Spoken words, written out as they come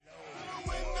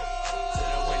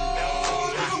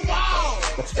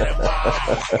There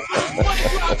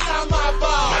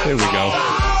we go.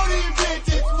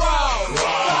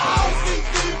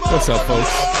 What's up,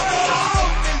 folks?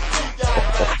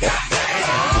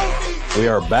 We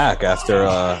are back after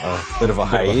a bit of a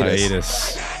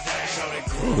hiatus.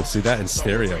 Ooh, let's see that in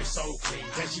stereo.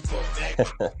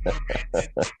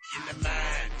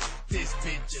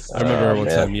 I remember one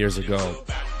time years ago,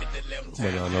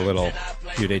 went on a little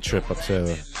few-day trip up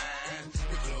to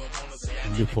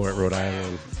Newport, Rhode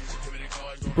Island.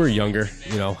 We were younger,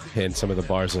 you know, in some of the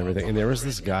bars and everything. And there was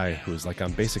this guy who was like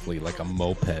on basically like a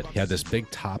moped. He had this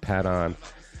big top hat on.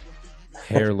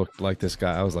 Hair looked like this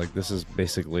guy. I was like, this is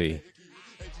basically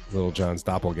Little John's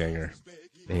doppelganger.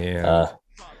 And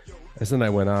as the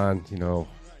night went on, you know,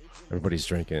 everybody's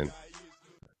drinking.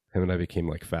 Him and I became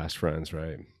like fast friends,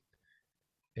 right?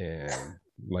 And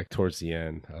like towards the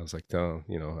end, I was like, don't,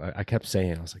 you know, I kept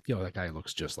saying, I was like, yo, that guy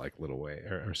looks just like Little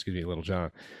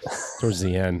John. Towards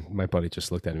the end, my buddy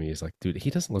just looked at me. He's like, dude, he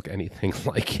doesn't look anything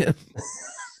like him.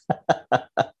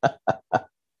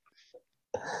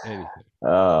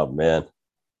 Oh, man.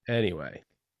 Anyway.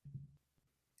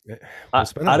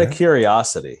 Out of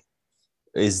curiosity,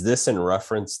 is this in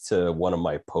reference to one of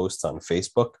my posts on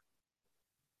Facebook?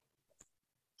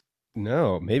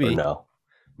 No, maybe. Or no?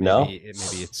 No? Maybe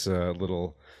it's a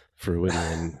little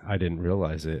Freudian. I didn't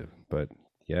realize it, but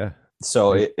yeah.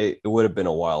 So it would have been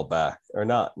a while back, or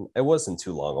not. It wasn't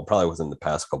too long. It probably within the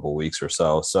past couple of weeks or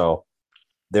so. So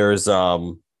there's,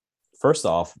 first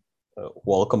off,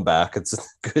 welcome back. It's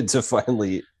good to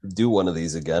finally do one of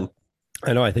these again.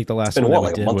 I know. I think the last one that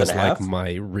we did was like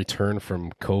my return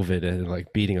from COVID and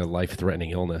like beating a life-threatening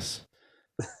illness.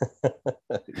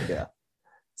 Yeah,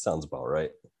 sounds about right.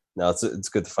 No, it's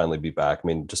good to finally be back. I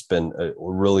mean, just been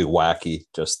really wacky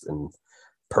just in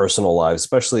personal lives,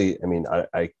 especially. I mean,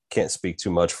 I can't speak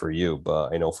too much for you,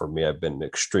 but I know for me, I've been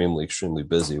extremely, extremely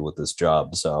busy with this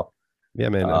job. So yeah,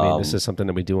 man. I mean, this is something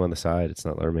that we do on the side. It's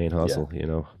not our main hustle. Yeah. You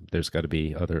know, there's got to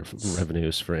be other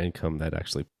revenues for income that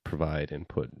actually provide and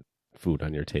put food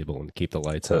on your table and keep the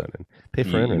lights on and pay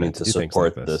for internet. You mean to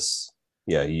support this?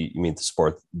 Yeah, you mean to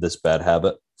support this bad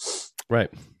habit, right?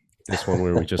 This one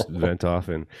where we just vent off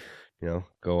and, you know,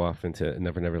 go off into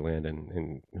Never Land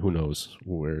and who knows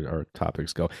where our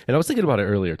topics go. And I was thinking about it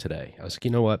earlier today. I was like, you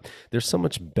know what? There's so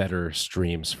much better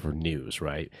streams for news,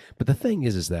 right? But the thing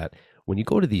is that when you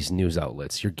go to these news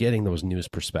outlets, you're getting those news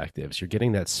perspectives. You're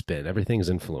getting that spin. Everything's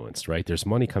influenced, right? There's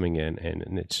money coming in,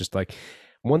 and it's just like,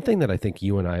 one thing that I think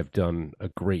you and I have done a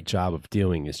great job of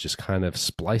doing is just kind of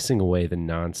splicing away the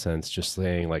nonsense, just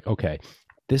saying like, okay,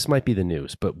 this might be the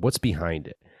news, but what's behind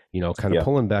it? You know, kind of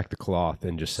pulling back the cloth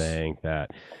and just saying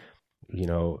that, you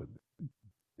know,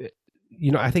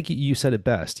 I think you said it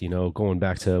best, you know, going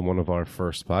back to one of our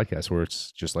first podcasts where it's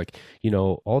just like, you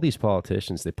know, all these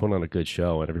politicians, they put on a good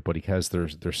show and everybody has their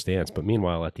stance. But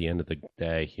meanwhile, at the end of the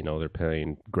day, you know, they're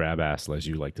playing grab ass, as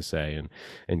you like to say,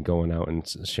 and going out and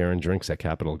sharing drinks at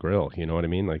Capitol Grill. You know what I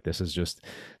mean? Like, this is just,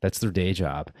 that's their day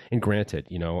job. And granted,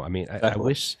 you know, I mean, I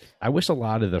wish a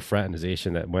lot of the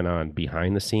fraternization that went on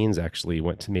behind the scenes actually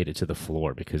made it to the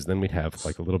floor, because then we'd have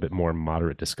like a little bit more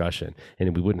moderate discussion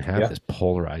and we wouldn't have this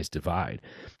polarized divide.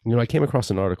 You know, I came across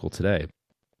an article today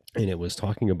and it was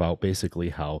talking about basically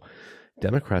how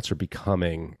Democrats are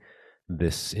becoming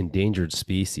this endangered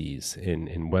species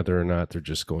and whether or not they're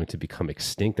just going to become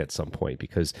extinct at some point,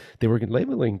 because they were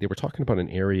talking about an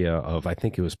area of, I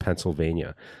think it was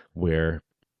Pennsylvania, where,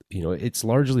 you know, it's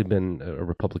largely been a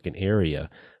Republican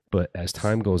area. But as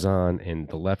time goes on and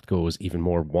the left goes even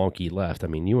more wonky left, I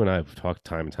mean, you and I have talked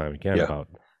time and time again about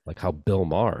like how Bill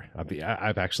Maher,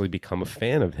 I've actually become a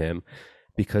fan of him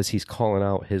because he's calling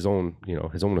out his own, you know,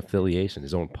 his own affiliation,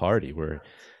 his own party, where,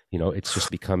 you know, it's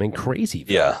just becoming crazy.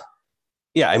 Yeah.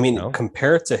 I mean, you know?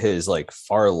 Compared to his like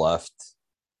far left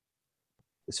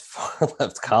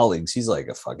colleagues, he's like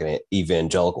a fucking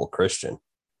evangelical Christian,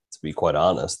 to be quite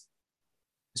honest.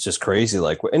 It's just crazy.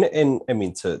 Like, and I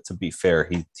mean, to be fair,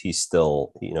 he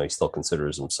still, you know, he still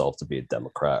considers himself to be a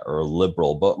Democrat or a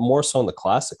liberal, but more so in the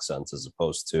classic sense, as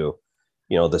opposed to,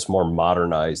 you know, this more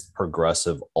modernized,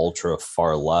 progressive, ultra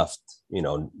far left, you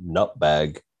know,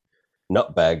 nutbaggery,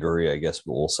 I guess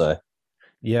we'll say.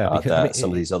 Yeah, because I mean, some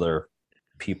of these other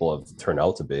people have turned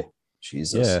out to be.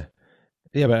 Jesus.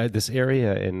 Yeah, but this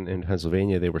area in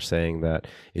Pennsylvania, they were saying that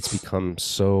it's become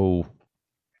so,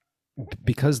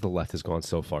 because the left has gone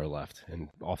so far left and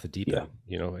off the deep end,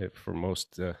 you know, for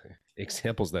most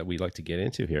examples that we like to get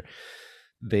into here,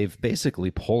 they've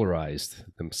basically polarized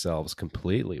themselves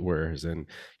completely. Whereas,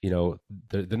 you know,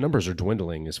 the numbers are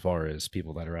dwindling as far as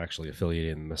people that are actually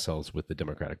affiliating themselves with the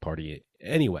Democratic Party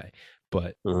anyway,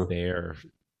 but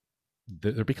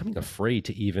they're becoming afraid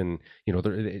to even,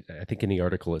 I think in the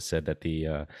article it said that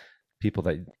the people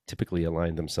that typically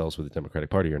align themselves with the Democratic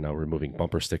Party are now removing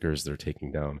bumper stickers. They're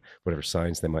taking down whatever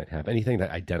signs they might have, anything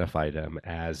that identify them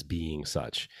as being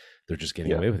such. They're just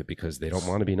getting Yeah. away with it because they don't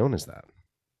want to be known as that.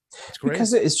 It's great.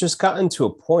 Because it's just gotten to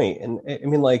a point, and I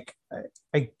mean, like,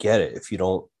 I get it if you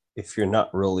don't, if you're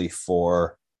not really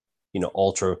for,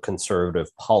 ultra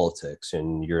conservative politics,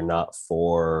 and you're not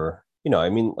for, I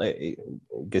mean, I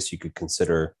guess you could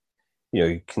consider,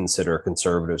 you consider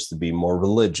conservatives to be more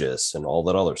religious and all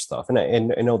that other stuff. And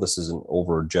I know this is an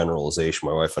overgeneralization.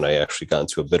 My wife and I actually got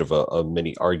into a bit of a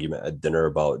mini argument at dinner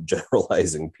about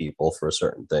generalizing people for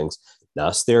certain things,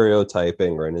 not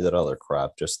stereotyping or any of that other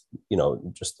crap, just,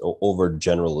 just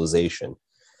overgeneralization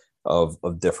of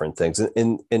different things,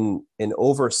 and in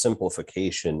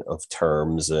oversimplification of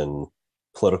terms and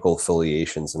political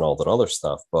affiliations and all that other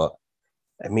stuff. But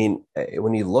I mean,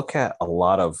 when you look at a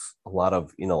lot of,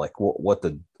 like what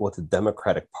the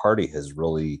Democratic Party has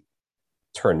really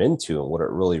turned into and what it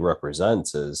really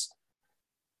represents is,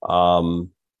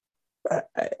 um,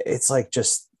 it's like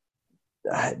just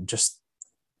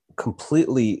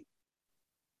completely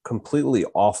completely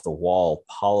off the wall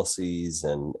policies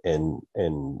and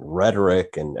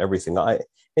rhetoric and everything.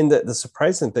 And the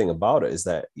surprising thing about it is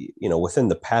that, within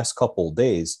the past couple of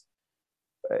days,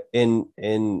 in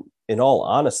all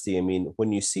honesty, I mean,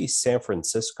 when you see San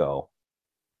Francisco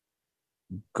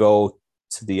go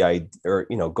to the idea, or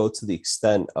go to the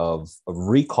extent of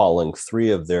recalling three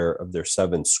of their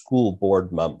seven school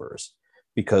board members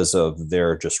because of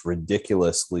their just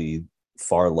ridiculously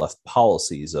far left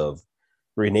policies of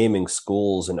renaming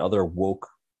schools and other woke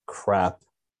crap,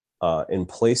 in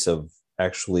place of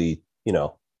actually,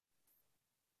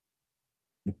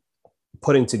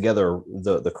 putting together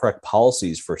the correct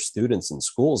policies for students in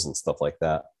schools and stuff like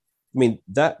that. I mean,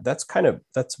 that's a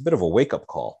bit of a wake up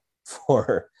call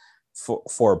for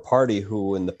for a party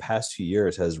who in the past few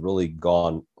years has really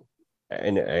gone,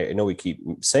 and I know we keep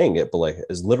saying it, but like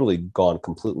has literally gone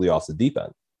completely off the deep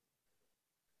end.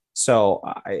 So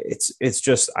it's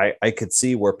just I could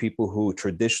see where people who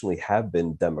traditionally have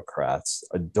been Democrats,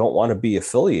 don't want to be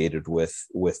affiliated with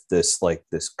this, like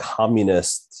this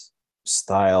communist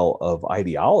style of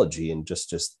ideology, and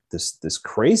just this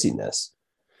craziness,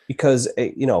 because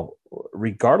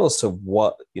regardless of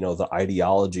what the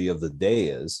ideology of the day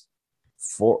is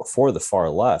for the far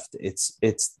left, it's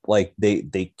like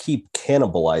they keep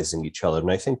cannibalizing each other.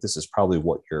 And I think this is probably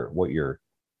what you're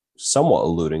somewhat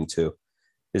alluding to,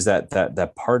 is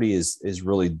that party is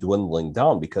really dwindling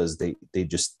down because they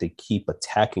keep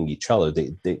attacking each other.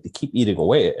 They keep eating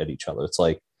away at each other. It's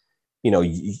like,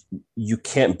 you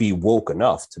can't be woke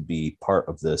enough to be part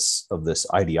of this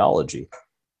ideology,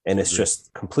 and it's Agreed.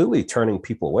 just completely turning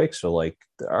people away. So like,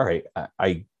 all right,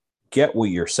 I get what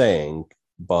you're saying,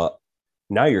 but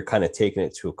now you're kind of taking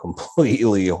it to a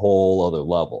completely whole other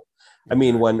level. I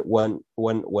mean, Exactly.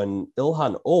 when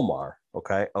Ilhan Omar,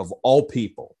 okay, of all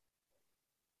people,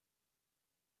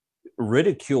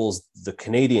 ridicules the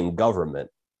Canadian government,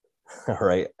 all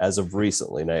right, as of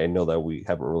recently, and I know that we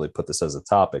haven't really put this as a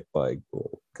topic, but I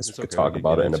guess we It's could okay. We talk could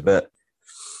about get it in a into it.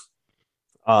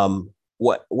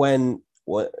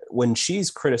 bit. When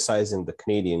she's criticizing the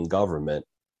Canadian government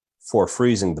for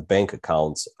freezing the bank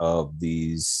accounts of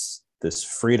this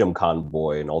freedom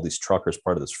convoy and all these truckers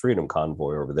part of this freedom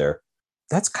convoy over there,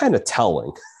 that's kind of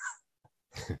telling.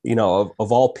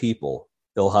 Of all people,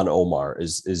 Ilhan Omar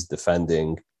is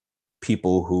defending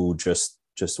people who just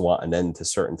want an end to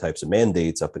certain types of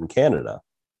mandates up in Canada.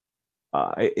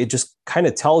 It just kind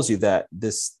of tells you that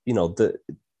this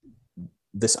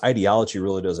ideology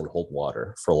really doesn't hold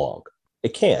water for long.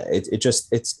 It can't.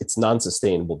 It's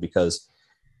non-sustainable, because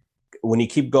when you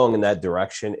keep going in that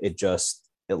direction,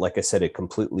 like I said, it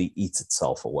completely eats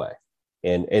itself away,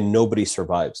 and nobody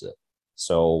survives it.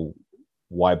 So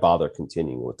why bother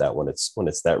continuing with that when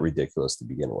it's that ridiculous to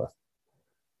begin with?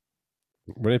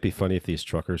 Wouldn't it be funny if these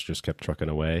truckers just kept trucking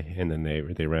away and then they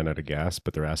ran out of gas,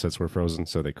 but their assets were frozen,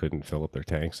 so they couldn't fill up their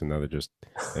tanks, and now they're just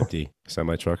empty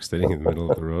semi trucks sitting in the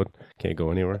middle of the road, can't go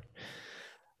anywhere.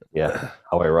 Yeah,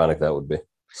 how ironic that would be.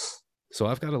 So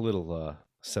I've got a little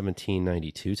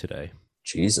 1792 today.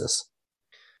 Jesus,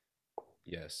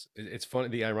 Yes, it's funny.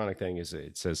 The ironic thing is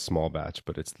it says small batch,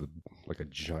 but it's like a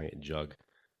giant jug.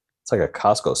 it's like a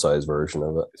Costco size version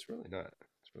of it. It's really not.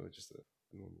 It's really just a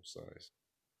normal size.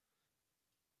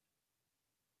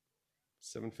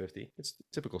 750. It's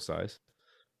typical size.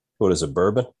 What is it,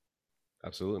 bourbon?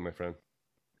 Absolutely, my friend.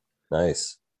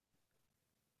 Nice,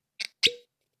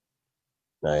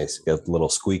 nice. Got a Absolutely. little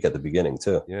squeak at the beginning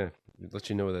too. Yeah, it lets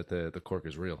you know that the cork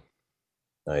is real.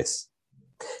 Nice.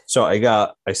 So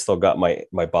I still got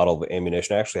my bottle of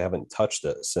ammunition. I actually haven't touched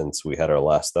it since we had our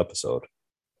last episode.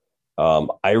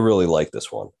 I really like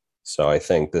this one. So I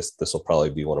think this will probably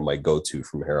be one of my go-to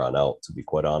from here on out, to be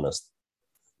quite honest.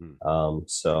 Hmm.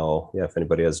 So yeah, if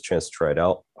anybody has a chance to try it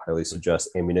out, highly suggest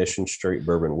Ammunition Straight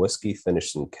Bourbon Whiskey,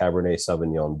 finished in Cabernet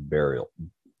Sauvignon burials.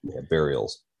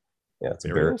 Yeah,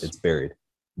 Burials? it's buried It's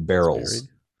barrels. buried.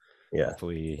 Yeah,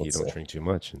 Hopefully you let's don't see. drink too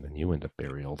much and then you end up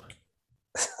buried.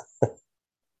 There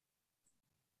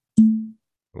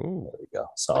Oh, we go.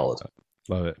 Solid.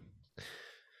 love it.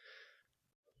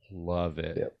 Love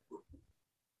it. Yep.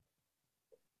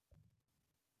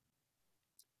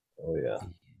 Oh yeah.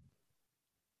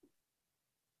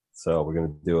 So we're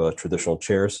gonna do a traditional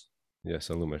cheers. Yeah,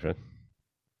 salute, my friend.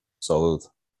 Salute.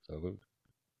 Salute.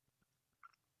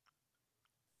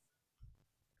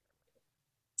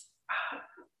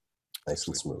 Nice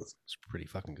and Actually, smooth. it's pretty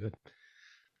fucking good.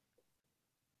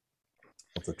 I'll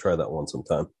have to try that one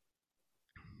sometime.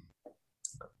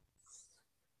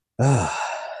 Ah.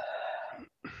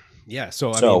 Yeah, so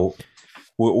I mean, So,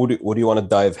 what do you want to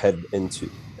dive head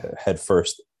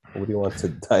first? What do you want to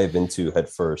dive into head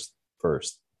first?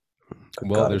 First, good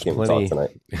well, God, I there's can't even talk plenty.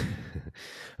 tonight.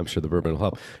 I'm sure the bourbon will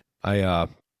help. I uh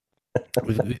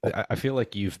I feel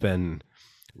like you've been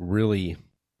really,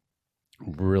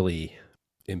 really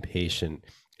impatient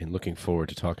and looking forward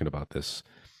to talking about this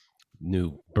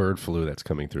new bird flu that's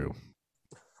coming through.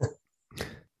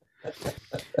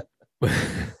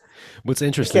 What's I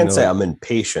interesting can't say though, I'm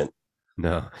impatient,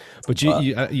 no, but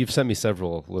but you've sent me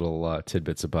several little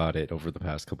tidbits about it over the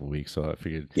past couple of weeks, so I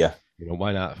figured, yeah,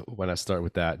 why not start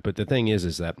with that? But the thing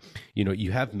is that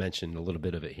you have mentioned a little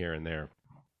bit of it here and there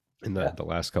in yeah, the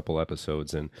last couple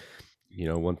episodes, and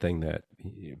one thing that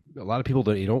a lot of people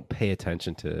don't pay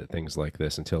attention to things like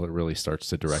this until it really starts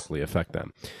to directly affect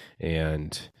them,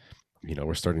 and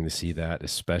we're starting to see that,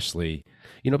 especially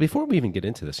before we even get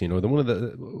into this.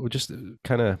 We'll just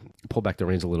kind of pull back the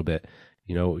reins a little bit.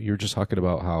 You're just talking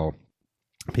about how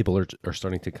people are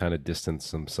starting to kind of distance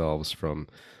themselves from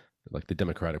like the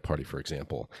Democratic Party, for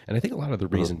example, and I think a lot of the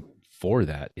mhm, reason for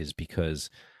that is because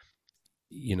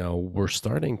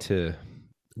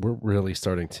we're really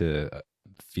starting to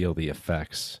feel the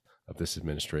effects of this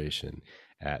administration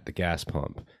at the gas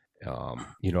pump.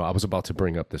 I was about to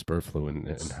bring up this bird flu and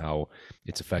how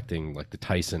it's affecting like the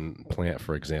Tyson plant,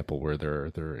 for example, where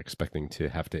they're expecting to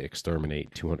have to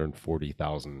exterminate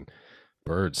 240,000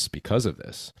 birds because of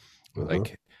this. mhm.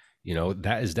 Like,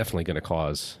 that is definitely going to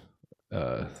cause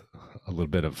uh, a little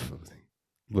bit of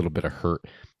hurt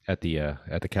at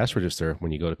the cash register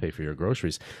when you go to pay for your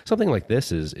groceries. Something like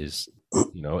this is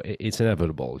it's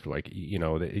inevitable. Like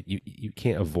you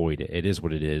can't avoid it. It is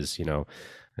what it is.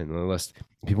 And unless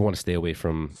people want to stay away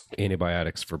from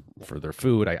antibiotics for their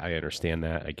food, I understand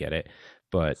that. I get it.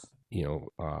 But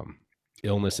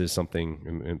illness is something,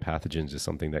 and pathogens is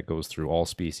something that goes through all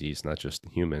species, not just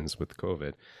humans with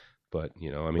COVID. But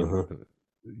I mean, Mhm.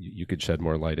 you could shed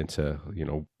more light into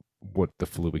what the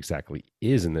flu exactly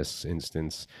is in this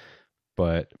instance.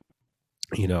 But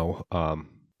I know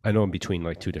I'm between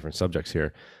like two different subjects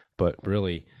here, but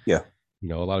really, Yeah,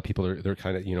 a lot of people they're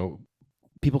kind of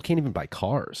people can't even buy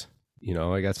cars.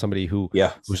 I got somebody who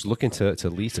yeah, was looking to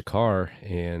lease a car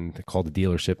and they called the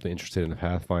dealership. They're interested in the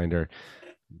Pathfinder.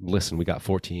 Listen, we got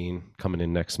 14 coming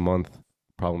in next month.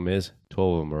 Problem is,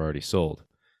 12 of them are already sold.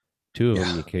 Two of them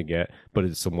yeah, you can get, but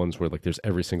it's the ones where like there's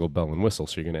every single bell and whistle.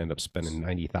 So you're going to end up spending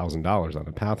 $90,000 on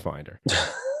a Pathfinder.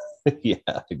 yeah,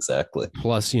 exactly.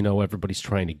 Plus, everybody's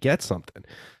trying to get something.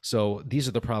 So these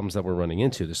are the problems that we're running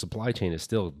into. The supply chain is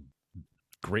still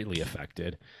greatly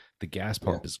affected. The gas Yeah,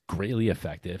 pump is greatly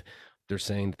affected. They're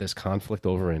saying that this conflict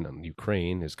over in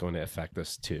Ukraine is going to affect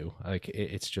us too. Like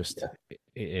it's just yeah,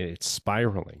 it's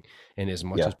spiraling. And as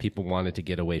much yeah, as people wanted to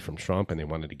get away from Trump and they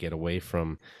wanted to get away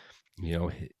from you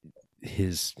know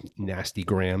his nasty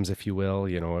grams, if you will,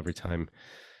 every time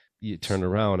you turn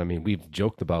around, I mean, we've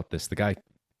joked about this. The guy,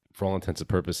 for all intents and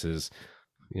purposes,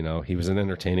 he was an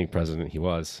entertaining president. He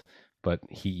was, but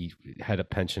he had a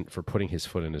penchant for putting his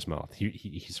foot in his mouth.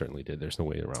 He certainly did. There's no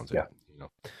way around it. yeah,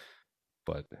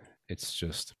 But it's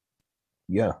just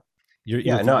yeah, you're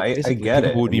yeah. No, I basically get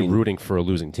people it. would I be mean, rooting for a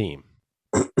losing team.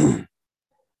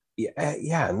 yeah,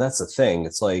 yeah, and that's the thing.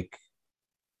 It's like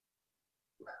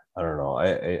I don't know.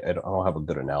 I don't have a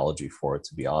good analogy for it,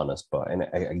 to be honest. But and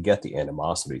I get the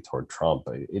animosity toward Trump.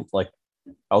 Like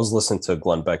I was listening to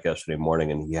Glenn Beck yesterday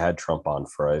morning, and he had Trump on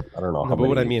for I don't know No, how but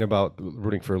what I many. mean about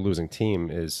rooting for a losing team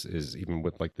is even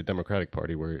with like the Democratic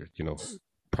Party, where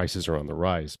prices are on the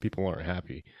rise, people aren't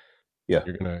happy. Yeah,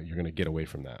 You're gonna get away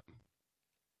from that.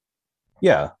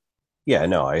 yeah, yeah.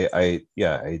 No, I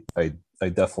I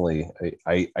definitely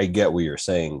I get what you're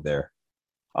saying there.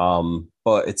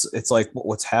 But it's like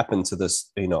what's happened to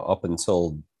this, up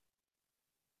until,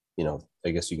 I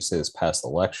guess you could say this past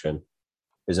election,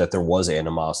 is that there was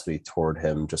animosity toward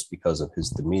him just because of his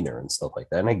demeanor and stuff like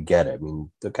that. And I get it. I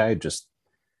mean, the guy just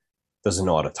doesn't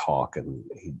know how to talk, and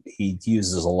he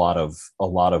uses a lot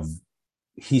of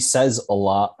he says a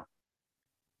lot,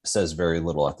 says very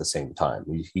little at the same time.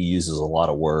 He uses a lot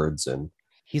of words and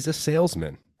He's a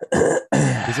salesman. He's a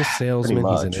pretty salesman.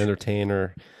 He's an much.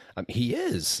 entertainer. He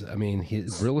is. I mean,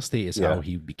 real estate is how Yeah.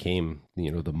 he became,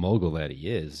 the mogul that he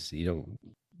is. You don't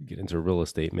get into real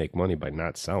estate, make money by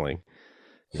not selling.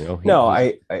 No,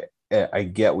 He's I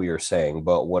get what you're saying,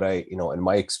 but what in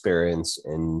my experience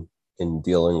in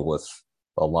dealing with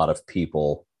a lot of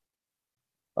people,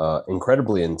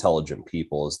 incredibly intelligent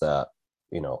people, is that,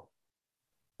 you know,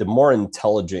 the more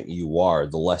intelligent you are,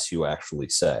 the less you actually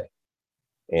say.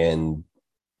 And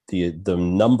the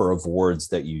number of words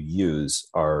that you use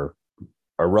are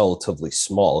relatively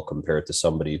small compared to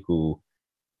somebody who,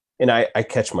 and I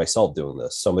catch myself doing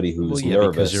this, somebody well, who's yeah,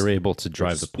 because you're nervous able to is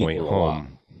drive the point speaking a lot.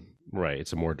 home. Right.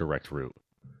 It's a more direct route.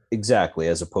 Exactly,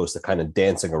 as opposed to kind of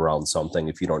dancing around something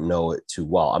if you don't know it too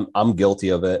well. I'm guilty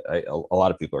of it. A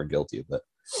lot of people are guilty of it.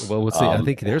 Well, let's see. I Um,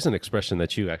 think there's an expression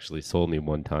that you actually told me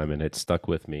one time, and it stuck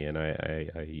with me, and I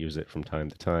use it from time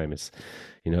to time. It's,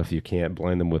 if you can't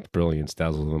blind them with brilliance,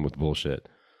 dazzle them with bullshit.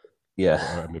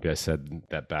 yeah, Or maybe I said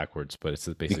that backwards, but it's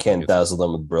you basically can't dazzle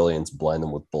them with brilliance, blind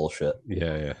them with bullshit.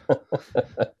 yeah,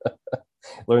 yeah.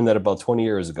 Learned that about 20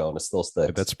 years ago, and it still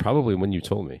That's sticks. probably when you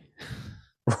told me.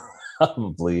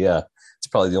 Probably, yeah. It's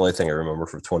probably the only thing I remember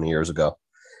from 20 years ago.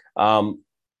 Um,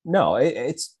 no,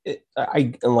 and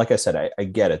like I said, I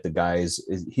get it. The guy's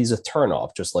he's a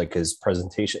turnoff, just like his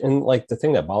presentation. And like the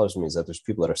thing that bothers me is that there's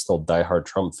people that are still diehard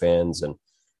Trump fans, and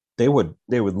they would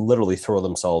literally throw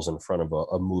themselves in front of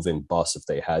a moving bus if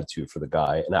they had to for the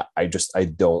guy. And I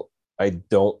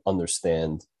don't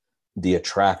understand the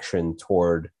attraction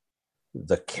toward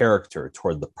the character,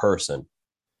 toward the person.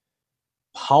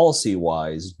 Policy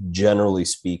wise, generally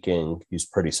speaking, he's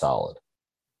pretty solid.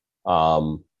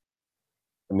 Um,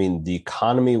 I mean, the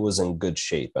economy was in good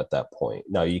shape at that point.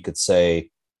 Now, you could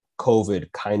say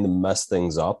COVID kind of messed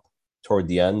things up toward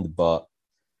the end, but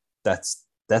that's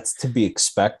to be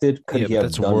expected. Could Yeah, he but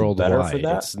have that's done better for worldwide.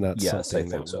 that? It's not Yes, I something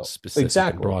that think was so. specific and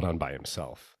Exactly. brought on by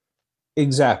himself.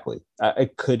 Exactly.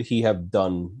 Could he have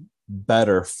done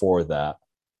better for that,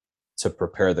 to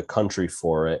prepare the country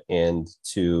for it and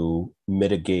to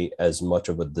mitigate as much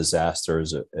of a disaster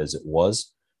as it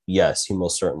was? Yes, he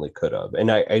most certainly could have.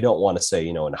 And I don't want to say,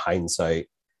 in hindsight,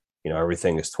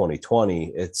 everything is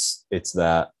 2020. It's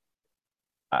that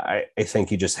I think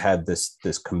he just had this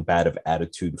combative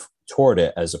attitude toward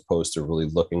it, as opposed to really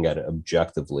looking at it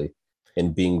objectively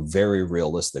and being very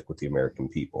realistic with the American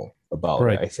people about it.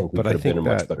 Right. I think we But I could have been think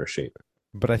in much that better shape.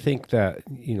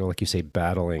 like you say,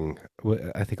 battling,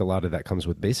 I think a lot of that comes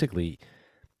with basically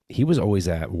he was always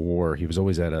at war. He was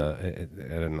always at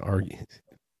an argue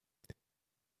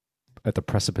at the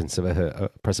precipice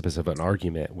of an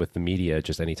argument with the media.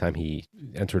 Just anytime he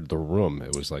entered the room,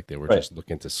 it was like they were Right. just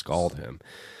looking to scald him.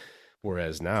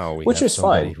 Whereas now we Which have is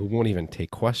somebody fine. who won't even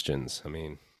take questions. I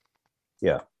mean,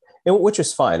 Yeah. And which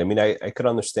is fine. I mean, I could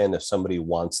understand if somebody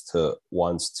wants to,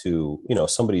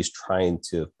 somebody's trying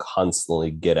to constantly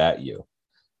get at you.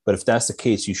 But if that's the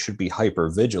case, you should be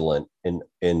hyper vigilant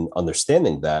in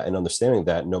understanding that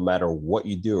no matter what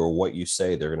you do or what you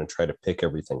say, they're going to try to pick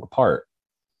everything apart.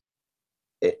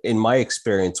 In my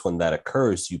experience, when that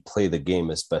occurs, you play the game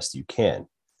as best you can.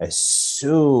 As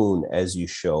soon as you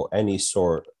show any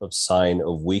sort of sign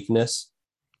of weakness,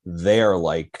 they are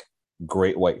like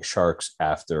great white sharks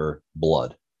after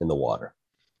blood in the water.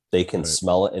 They can right.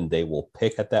 smell it, and they will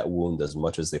pick at that wound as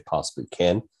much as they possibly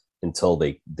can until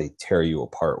they tear you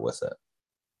apart with it.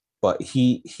 But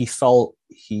he fell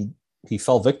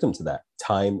victim to that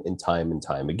time and time and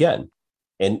time again.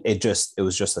 And it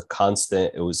was just a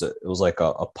constant, it was like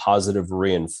a positive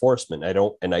reinforcement. I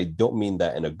don't mean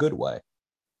that in a good way.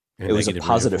 A It was a negative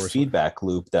positive reinforcement. feedback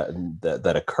loop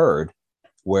that occurred,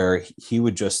 where he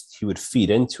would feed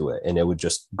into it, and it would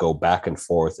just go back and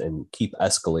forth and keep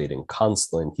escalating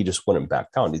constantly, and he just wouldn't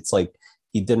back down. It's like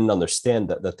he didn't understand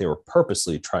that they were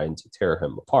purposely trying to tear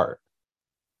him apart,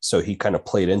 so he kind of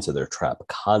played into their trap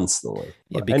constantly.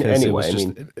 Yeah, And because it anyway, was I just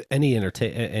mean,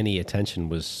 any attention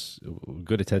was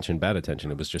good attention, bad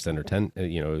attention. It was just entertain.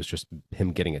 It was just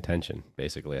him getting attention,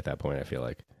 basically. At that point, I feel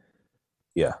like.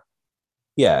 yeah,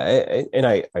 yeah, and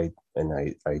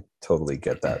I totally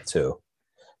get that too.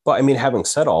 But I mean, having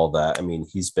said all that, I mean,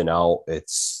 he's been out.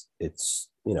 It's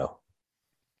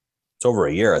it's over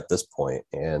a year at this point,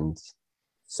 and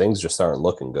things just aren't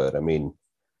looking good. I mean,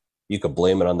 you could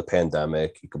blame it on the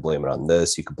pandemic, you could blame it on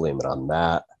this, you could blame it on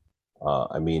that.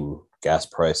 I mean, gas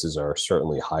prices are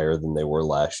certainly higher than they were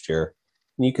last year.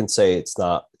 And you can say it's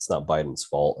not Biden's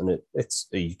fault, and it's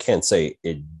you can't say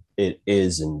it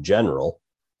is in general.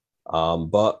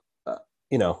 But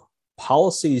you know,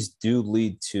 policies do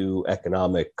lead to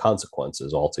economic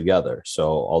consequences altogether. So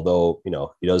although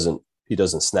he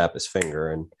doesn't snap his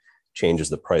finger and changes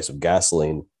the price of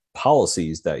gasoline,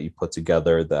 policies that you put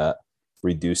together that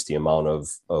reduce the amount of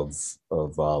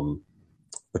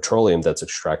petroleum that's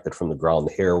extracted from the ground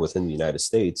here within the United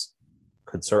States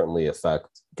could certainly affect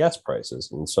gas prices,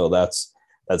 and so that's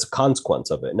a consequence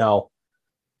of it. Now,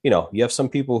 you have some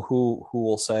people who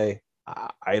will say,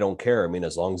 I don't care. I mean,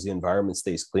 as long as the environment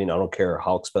stays clean, I don't care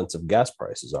how expensive gas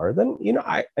prices are. Then,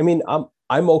 I mean,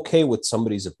 I'm okay with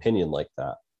somebody's opinion like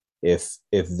that. If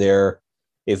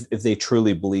they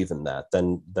truly believe in that,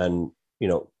 then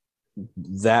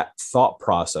that thought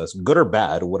process, good or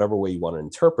bad, whatever way you want to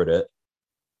interpret it,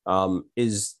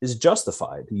 is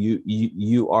justified.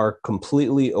 You are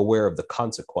completely aware of the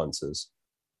consequences.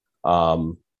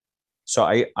 Um, so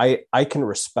I can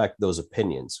respect those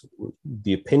opinions.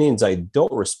 The opinions I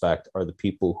don't respect are the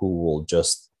people who will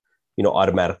just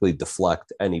automatically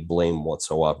deflect any blame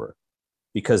whatsoever,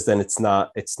 because then it's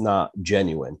not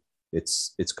genuine.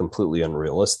 It's completely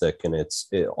unrealistic, and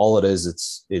all it is.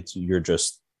 It's you're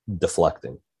just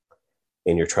deflecting,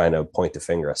 and you're trying to point the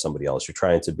finger at somebody else. You're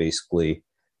trying to basically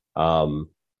um,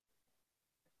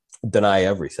 deny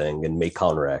everything and make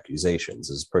counter accusations.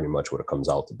 Is pretty much what it comes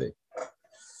out to be.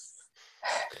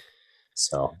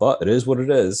 So, but it is what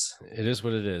it is. It is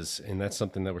what it is, and that's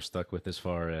something that we're stuck with as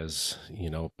far as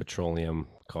petroleum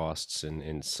costs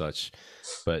and such.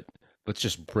 But let's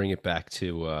just bring it back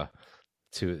to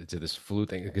this flu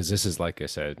thing, because this is, like I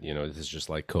said, this is just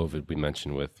like COVID we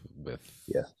mentioned with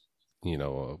Yeah.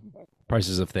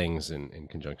 Prices of things in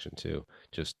conjunction to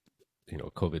just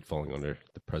COVID falling under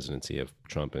the presidency of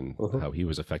Trump and Mhm. how he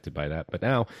was affected by that. But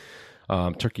now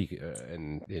turkey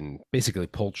and basically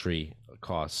poultry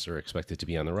costs are expected to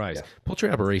be on the rise. Yeah. Poultry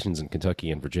operations in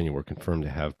Kentucky and Virginia were confirmed to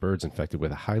have birds infected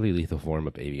with a highly lethal form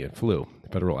of avian flu.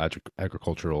 Federal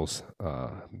agriculturals,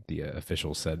 the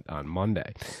officials said on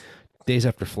Monday. Days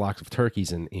after flocks of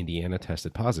turkeys in Indiana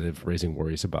tested positive, raising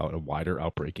worries about a wider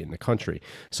outbreak in the country.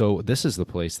 So this is the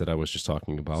place that I was just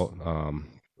talking about.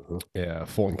 Mhm.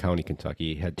 Fulton County,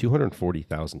 Kentucky, had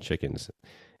 240,000 chickens,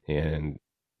 and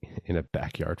in a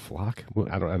backyard flock. Well,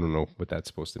 I don't know what that's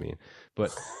supposed to mean,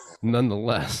 but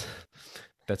nonetheless,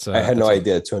 that's I a had no that's a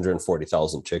idea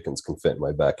 240,000 chickens can fit in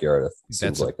my backyard. It seems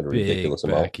that's a like a big ridiculous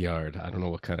amount. backyard. I don't know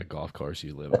what kind of golf course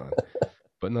you live on,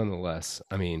 but nonetheless,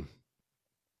 I mean,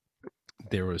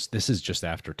 this is just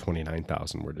after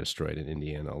 29,000 were destroyed in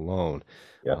Indiana alone.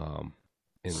 Yeah. Um,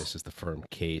 and this is the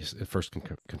first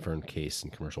confirmed case in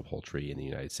commercial poultry in the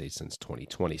United States since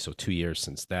 2020. So 2 years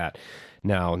since that.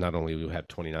 Now, not only do we have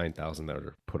 29,000 that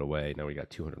are put away, now we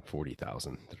got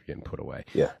 240,000 that are getting put away.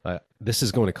 Yeah. This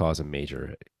is going to cause a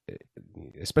major,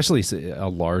 especially a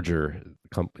larger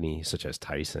company such as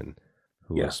Tyson,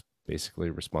 who Yeah. is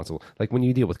basically responsible. Like when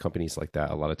you deal with companies like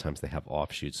that, a lot of times they have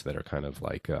offshoots that are kind of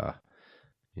like,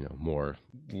 more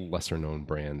lesser known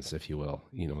brands, if you will,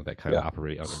 that kind of Yeah.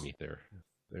 operate underneath their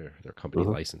company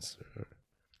Mhm. license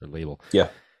or label. Yeah.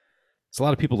 It's a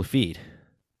lot of people to feed.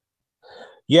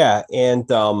 Yeah. And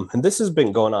this has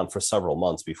been going on for several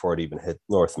months before it even hit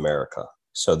North America.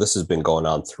 So this has been going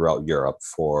on throughout Europe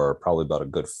for probably about a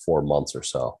good 4 months or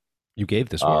so. You gave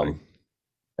this warning. Um,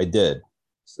 I did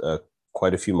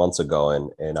quite a few months ago,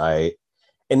 and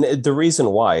the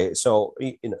reason why. So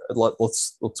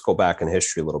let's go back in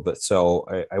history a little bit. So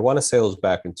I want to say it was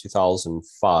back in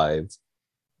 2005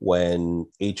 when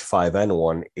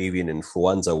H5N1 avian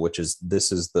influenza,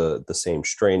 this is the same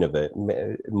strain of it.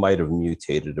 It might have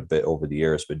mutated a bit over the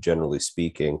years, but generally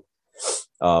speaking,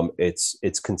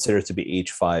 it's considered to be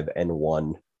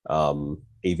H5N1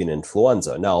 avian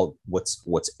influenza. Now, what's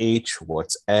H,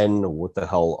 what's N, what the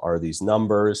hell are these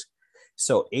numbers?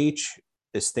 So H,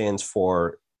 it stands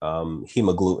for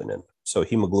hemagglutinin. So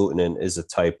hemagglutinin is a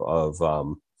type of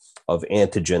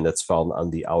antigen that's found on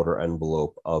the outer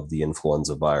envelope of the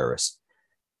influenza virus.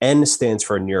 N stands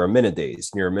for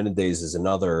neuraminidase. Neuraminidase is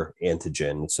another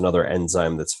antigen. It's another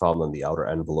enzyme that's found on the outer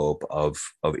envelope of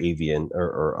avian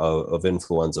or of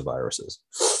influenza viruses.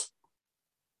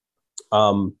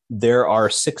 There are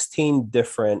 16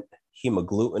 different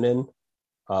hemagglutinin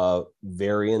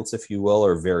variants, if you will,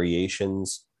 or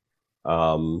variations.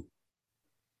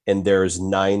 And there's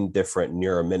 9 different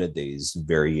neuraminidase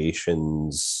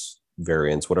variants,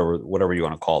 whatever you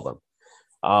want to call them.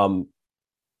 Um,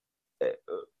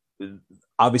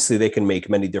 Obviously, they can make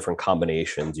many different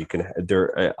combinations. You can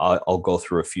there. I'll go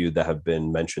through a few that have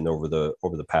been mentioned over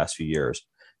the past few years.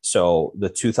 So the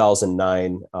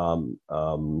 2009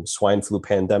 swine flu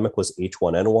pandemic was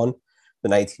H1N1. The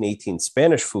 1918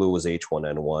 Spanish flu was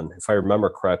H1N1. If I remember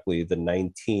correctly, the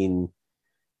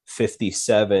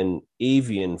 1957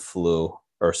 avian flu,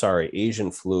 or sorry,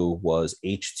 Asian flu was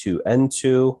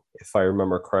H2N2. If I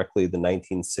remember correctly, the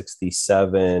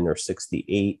 1967 or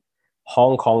 68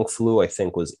 Hong Kong flu, I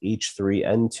think, was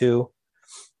H3N2.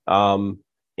 Um,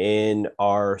 in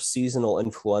our seasonal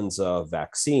influenza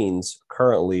vaccines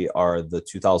currently are the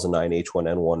 2009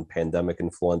 H1N1 pandemic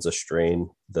influenza strain,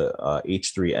 the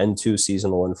H3N2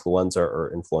 seasonal influenza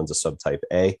or influenza subtype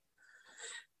A.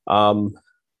 Um,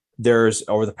 there's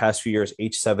over the past few years,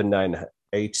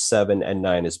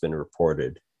 H7N9 has been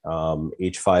reported.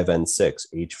 H5N6,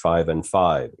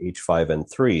 H5N5,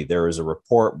 H5N3. There was a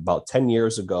report about 10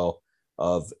 years ago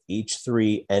of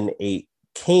H3N8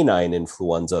 canine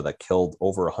influenza that killed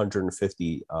over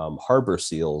 150 harbor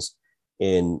seals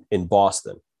in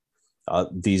Boston.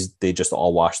 They just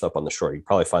all washed up on the shore. You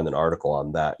probably find an article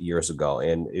on that years ago.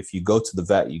 And if you go to the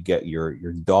vet, you get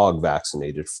your dog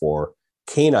vaccinated for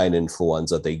canine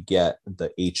influenza. They get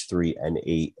the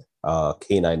H3N8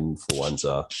 canine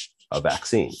influenza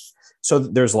vaccine. So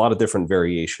there's a lot of different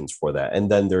variations for that.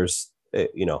 And then there's,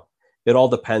 it all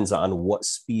depends on what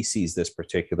species this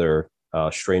particular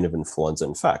strain of influenza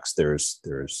infects. There's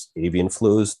avian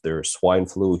flus, there's swine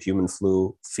flu, human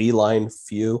flu, feline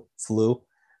flu,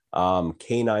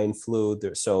 canine flu.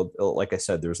 So, like I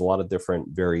said, there's a lot of different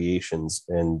variations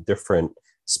and different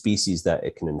species that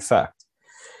it can infect.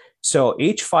 So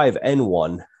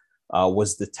H5N1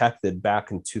 was detected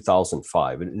back in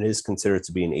 2005, and it is considered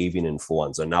to be an avian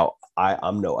influenza. Now,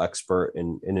 I'm no expert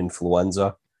in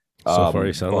influenza. So far,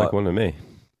 you sound like But one to me.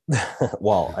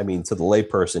 well, I mean, to the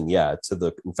layperson, yeah. To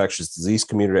the infectious disease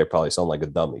community, I probably sound like a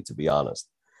dummy, to be honest.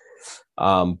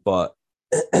 But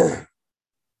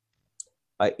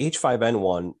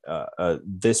H5N1,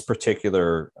 this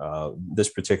particular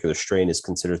strain is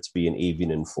considered to be an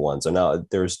avian influenza. Now,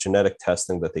 there's genetic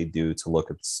testing that they do to look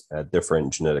at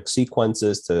different genetic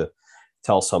sequences to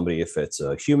tell somebody if it's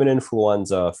a human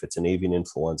influenza, if it's an avian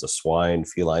influenza, swine,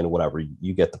 feline, whatever.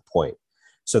 You get the point.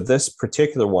 So this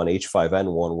particular one,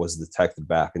 H5N1, was detected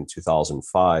back in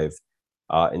 2005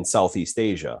 in Southeast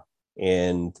Asia.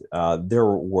 And there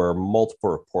were multiple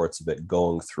reports of it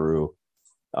going through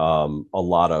a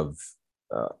lot of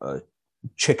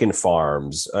chicken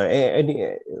farms,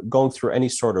 going through any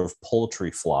sort of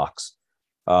poultry flocks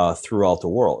throughout the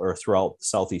world or throughout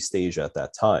Southeast Asia at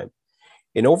that time.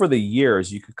 And over the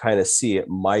years, you could kind of see it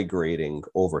migrating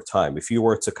over time. If you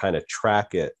were to kind of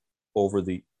track it over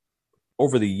the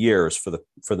years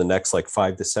for the next like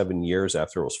 5 to 7 years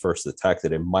after it was first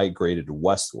detected, it migrated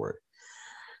westward.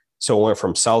 So it went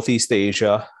from Southeast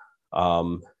Asia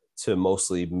to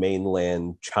mostly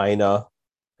mainland China,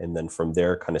 and then from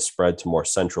there kind of spread to more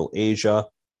Central Asia,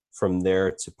 from there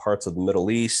to parts of the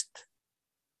Middle East,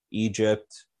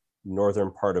 Egypt, northern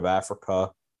part of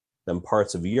Africa, then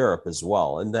parts of Europe as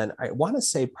well. And then I want to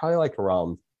say probably like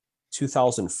around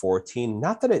 2014,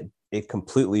 not that it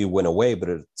completely went away, but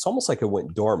it's almost like it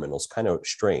went dormant. It was kind of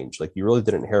strange. Like you really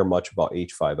didn't hear much about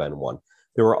H5N1.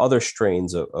 There were other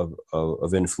strains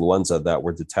of influenza that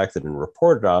were detected and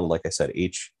reported on, like I said,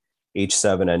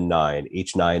 H7N9,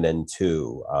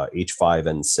 H9N2,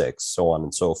 H5N6, so on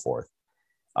and so forth.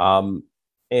 Um,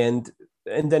 and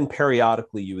and then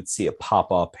periodically you would see it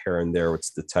pop up here and there. It's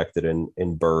detected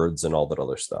in birds and all that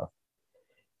other stuff.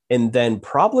 And then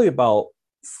probably about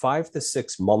 5 to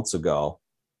 6 months ago,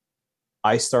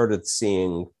 I started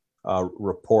seeing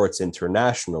reports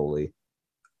internationally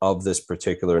of this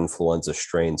particular influenza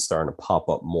strain starting to pop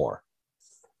up more.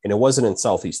 And it wasn't in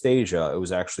Southeast Asia, it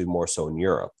was actually more so in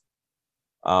Europe.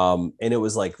 And it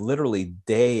was like literally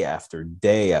day after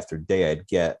day after day, I'd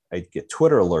get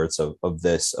Twitter alerts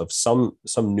of some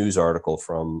news article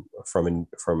from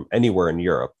anywhere in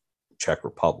Europe, Czech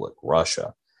Republic,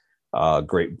 Russia,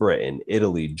 Great Britain,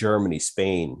 Italy, Germany,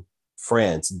 Spain,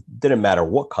 France. Didn't matter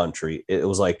what country. It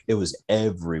was like it was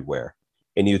everywhere.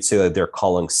 And you'd say that they're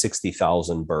calling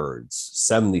 60,000 birds,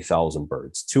 70,000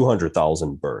 birds,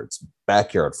 200,000 birds,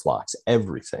 backyard flocks,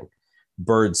 everything.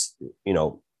 Birds,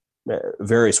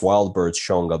 various wild birds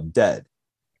showing up dead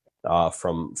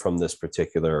from this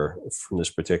particular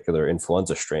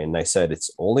influenza strain. And I said it's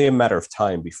only a matter of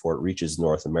time before it reaches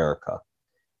North America,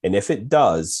 and if it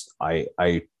does,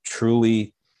 I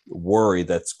truly worry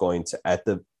that's going to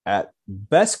at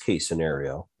best case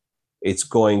scenario, it's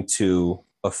going to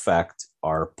affect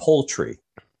our poultry,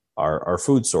 our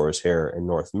food source here in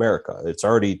North America. It's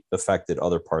already affected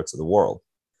other parts of the world.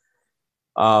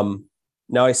 Um,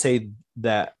 Now I say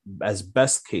that as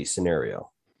best case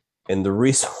scenario, and the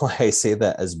reason why I say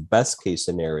that as best case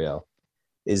scenario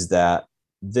is that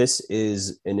this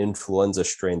is an influenza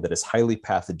strain that is highly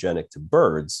pathogenic to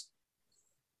birds.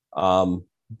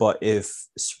 But if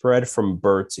spread from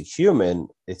bird to human,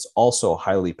 it's also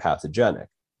highly pathogenic.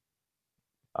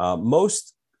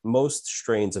 Most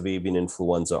strains of avian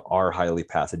influenza are highly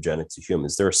pathogenic to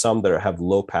humans. There are some that have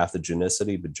low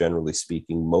pathogenicity, but generally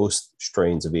speaking, most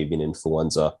strains of avian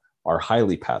influenza are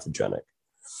highly pathogenic,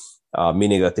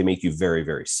 meaning that they make you very,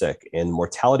 very sick. And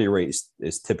mortality rate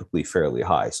is typically fairly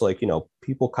high. So, like,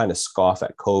 people kind of scoff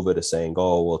at COVID as saying,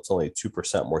 oh, well, it's only a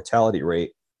 2% mortality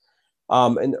rate.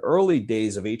 In the early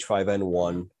days of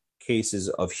H5N1 cases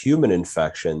of human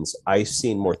infections, I've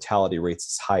seen mortality rates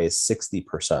as high as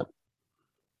 60%.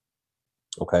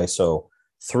 Okay, so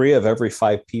 3 of every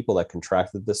 5 people that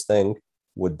contracted this thing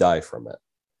would die from it.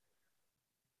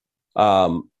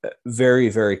 Very,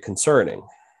 very concerning.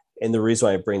 And the reason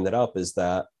I bring that up is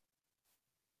that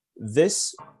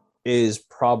this is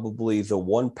probably the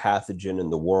one pathogen in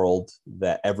the world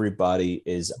that everybody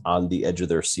is on the edge of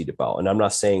their seat about. And I'm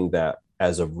not saying that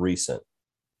as of recent.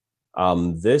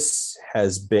 This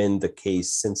has been the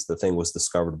case since the thing was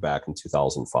discovered back in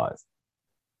 2005.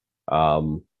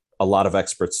 A lot of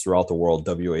experts throughout the world,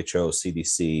 WHO,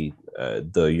 CDC,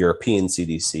 the European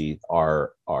CDC,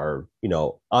 are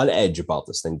on edge about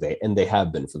this thing. They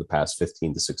have been for the past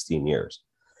 15 to 16 years.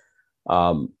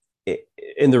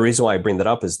 And the reason why I bring that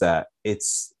up is that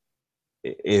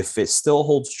if it still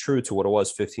holds true to what it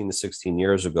was 15 to 16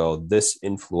 years ago, this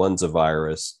influenza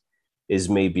virus is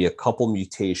maybe a couple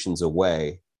mutations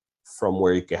away from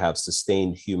where you could have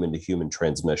sustained human to human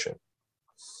transmission.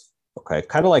 Okay,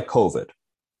 kind of like COVID.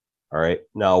 All right.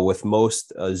 Now, with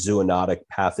most zoonotic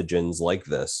pathogens like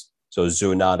this, so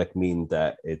zoonotic means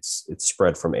that it's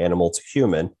spread from animal to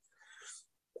human.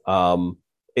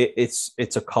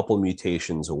 It's a couple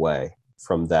mutations away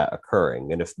from that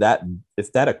occurring, and if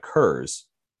that occurs,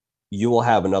 you will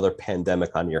have another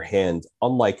pandemic on your hand,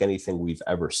 unlike anything we've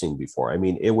ever seen before. I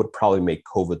mean, it would probably make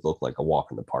COVID look like a walk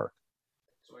in the park.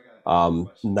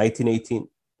 1918.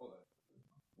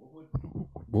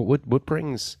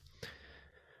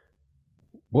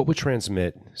 What would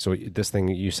transmit? So this thing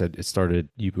you said it started.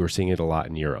 You were seeing it a lot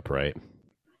in Europe, right?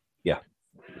 Yeah.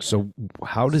 So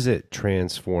how does it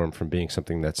transform from being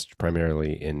something that's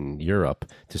primarily in Europe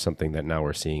to something that now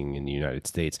we're seeing in the United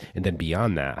States? And then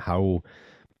beyond that,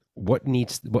 what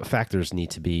factors need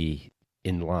to be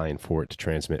in line for it to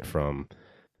transmit from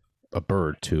a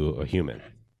bird to a human?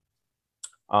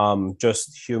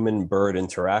 Just human bird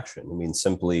interaction. I mean,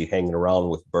 simply hanging around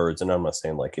with birds. And I'm not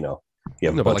saying you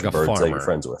have a bunch of birds that you're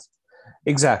friends with.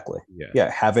 Exactly. Yeah.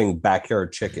 Having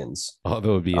backyard chickens.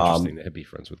 Although it would be interesting to be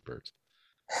friends with birds.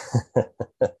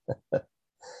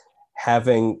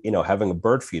 having a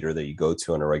bird feeder that you go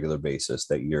to on a regular basis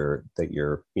that you're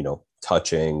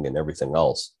touching and everything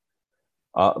else.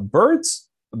 Birds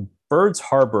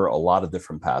harbor a lot of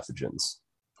different pathogens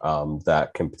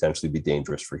that can potentially be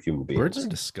dangerous for human beings. Birds are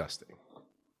disgusting.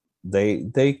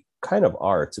 They kind of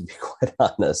are, to be quite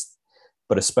honest,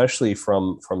 but especially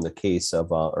from the case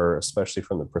of or especially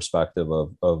from the perspective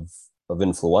of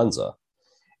influenza.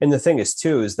 And the thing is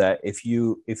too is that if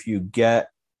you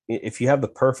have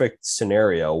the perfect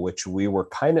scenario, which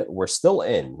we're still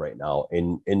in right now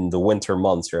in the winter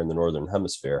months here in the northern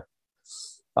hemisphere,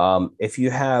 if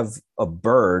you have a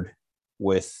bird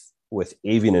with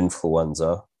avian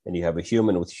influenza and you have a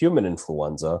human with human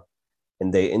influenza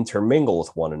and they intermingle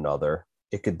with one another,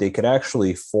 they could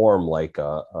actually form like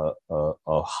a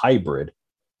hybrid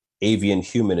avian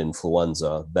human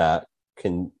influenza that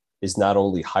is not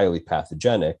only highly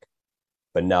pathogenic,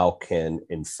 but now can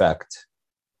infect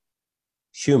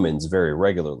humans very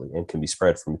regularly and can be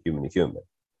spread from human to human.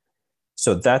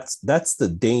 So that's the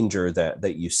danger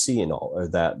that you see in all, or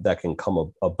that can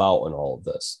come about in all of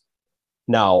this.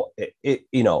 Now,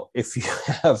 if you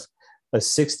have a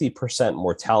 60%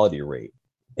 mortality rate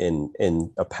in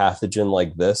a pathogen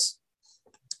like this,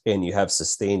 and you have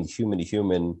sustained human to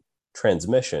human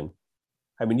transmission,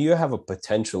 I mean, you have a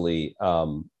potentially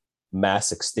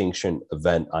mass extinction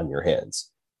event on your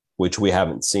hands, which we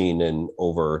haven't seen in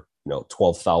over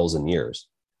 12,000 years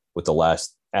with the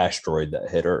last asteroid that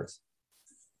hit Earth.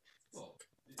 Well,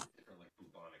 different like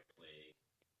bubonic plague,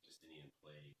 Justinian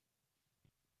plague.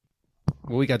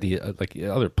 Well, we got the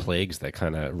other plagues that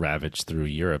kind of ravaged through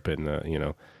Europe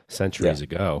in centuries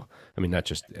ago. I mean, not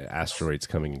just asteroids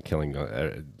coming and killing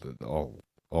all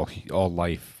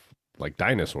life like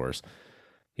dinosaurs.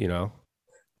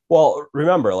 Well,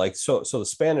 remember, like so the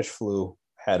Spanish flu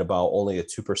had about only a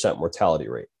 2% mortality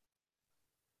rate.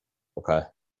 Okay.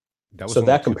 That was So only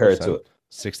that two compared percent,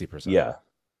 to, 60%. yeah,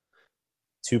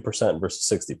 2% versus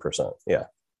 60%. Yeah.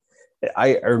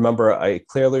 I remember, I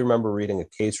clearly remember reading a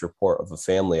case report of a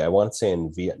family, I want to say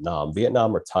in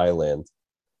Vietnam or Thailand,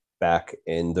 back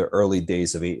in the early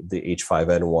days of the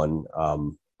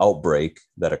H5N1 outbreak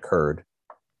that occurred.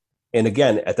 And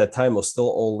again, at that time, it was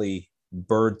still only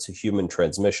bird to human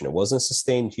transmission. It wasn't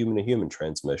sustained human to human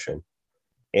transmission.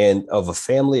 And of a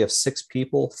family of 6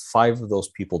 people, 5 of those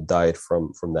people died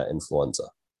from that influenza.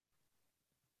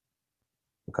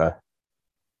 Okay.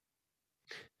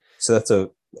 So that's a,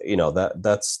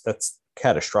 that's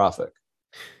catastrophic.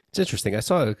 It's interesting. I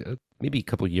saw maybe a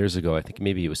couple years ago. I think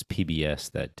maybe it was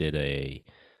PBS that did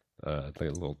like a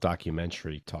little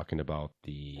documentary talking about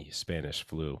the Spanish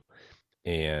flu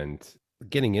and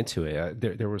getting into it.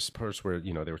 There was parts where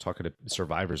they were talking to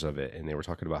survivors of it, and they were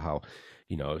talking about how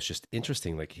it's just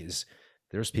interesting. Like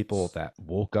there's people that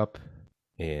woke up,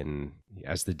 and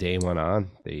as the day went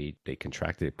on, they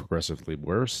contracted it progressively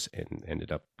worse and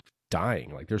ended up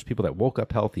dying. Like there's people that woke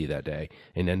up healthy that day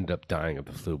and ended up dying of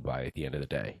the flu by the end of the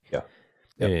day. Yeah.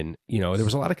 Yep. And there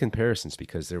was a lot of comparisons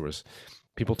because there was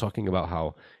people talking about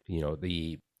how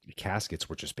the caskets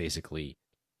were just basically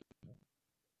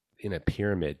in a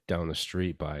pyramid down the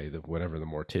street by whatever the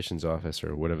mortician's office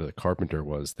or whatever the carpenter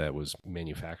was that was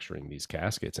manufacturing these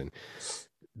caskets, and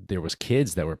there was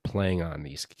kids that were playing on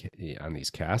these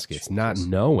caskets, not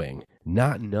knowing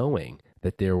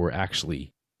that there were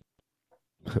actually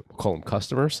we'll call them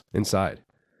customers inside.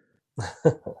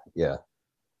 Yeah.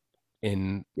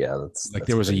 And Yeah, like that's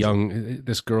there was crazy.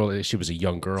 this girl, she was a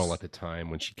young girl at the time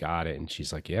when she got it, and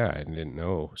she's like, yeah, I didn't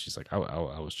know. She's like, I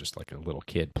was just like a little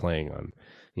kid playing on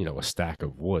a stack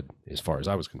of wood as far as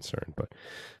I was concerned. But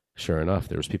sure enough,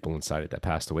 there was people inside it that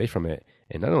passed away from it,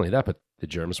 and not only that, but the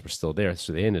germs were still there,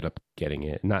 so they ended up getting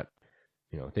it. Not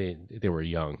they were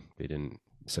young, they didn't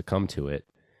succumb to it,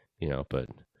 but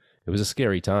it was a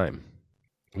scary time.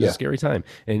 It was a Yeah. scary time.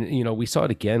 And, we saw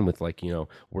it again with like,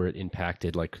 where it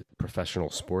impacted like professional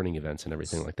sporting events and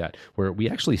everything like that, where we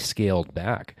actually scaled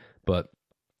back. But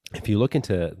if you look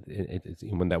into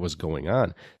when that was going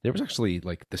on, there was actually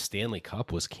like the Stanley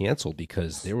Cup was canceled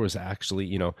because there was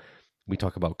actually, we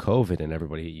talk about COVID and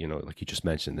everybody, like you just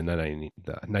mentioned, the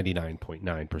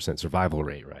 99.9% survival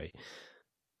rate, right?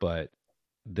 But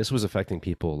this was affecting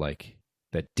people like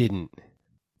that didn't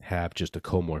have just a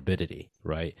comorbidity,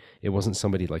 right? It wasn't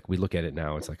somebody like we look at it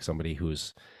now. It's like somebody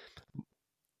who's,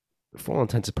 for all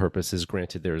intents and purposes,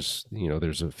 granted, there's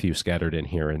a few scattered in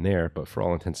here and there, but for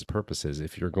all intents and purposes,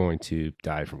 if you're going to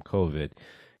die from COVID,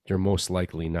 you're most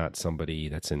likely not somebody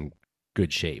that's in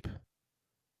good shape.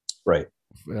 Right.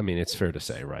 I mean, it's fair to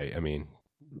say, right? I mean,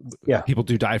 Yeah. people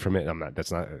do die from it.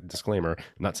 That's not a disclaimer. I'm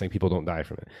not saying people don't die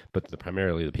from it, but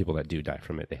primarily the people that do die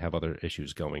from it, they have other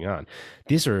issues going on.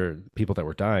 These are people that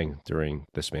were dying during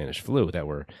the Spanish flu that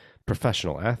were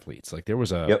professional athletes. Like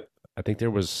Yep. I think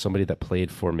there was somebody that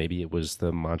played for, maybe it was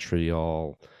the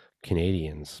Montreal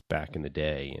Canadiens back in the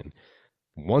day. And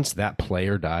once that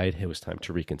player died, it was time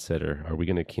to reconsider. Are we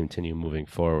going to continue moving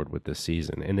forward with this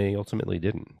season? And they ultimately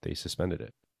didn't. They suspended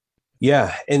it.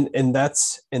 Yeah,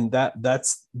 that's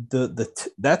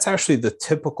actually the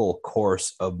typical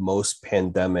course of most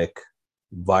pandemic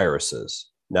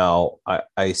viruses. Now,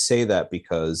 I say that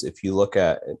because if you look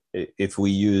at, if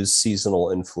we use seasonal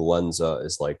influenza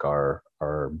as like our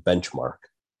benchmark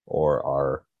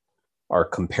or our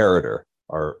comparator,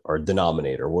 our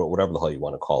denominator, whatever the hell you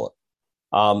want to call it.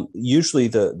 Usually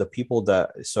the people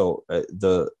that,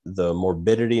 the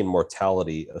morbidity and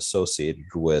mortality associated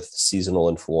with seasonal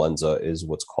influenza is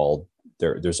what's called,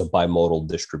 there's a bimodal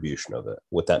distribution of it.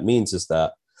 What that means is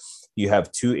that you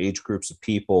have 2 age groups of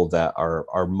people that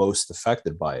are most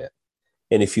affected by it.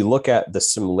 And if you look at the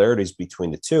similarities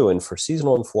between the two, and for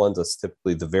seasonal influenza, it's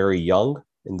typically the very young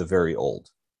and the very old.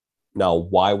 Now,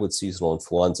 why would seasonal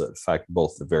influenza affect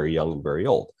both the very young and very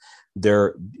old?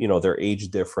 Their age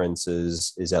difference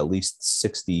is at least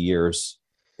 60 years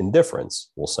in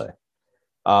difference, we'll say.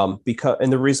 Because,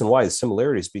 and the reason why the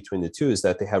similarities between the two is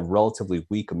that they have relatively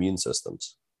weak immune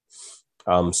systems.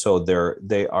 So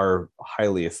they are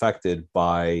highly affected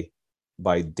by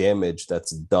damage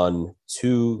that's done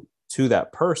to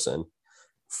that person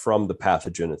from the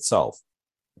pathogen itself.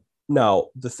 Now,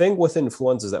 the thing with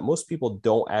influenza is that most people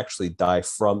don't actually die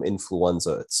from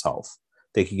influenza itself.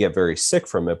 They can get very sick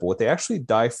from it, but what they actually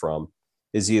die from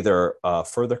is either a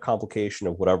further complication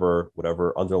of whatever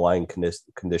underlying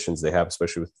conditions they have,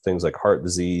 especially with things like heart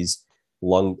disease,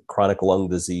 chronic lung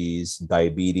disease,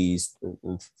 diabetes,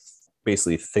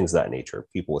 basically things of that nature,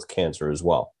 people with cancer as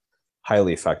well,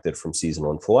 highly affected from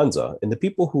seasonal influenza. And the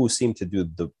people who seem to do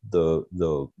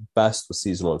the best with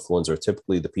seasonal influenza are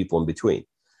typically the people in between.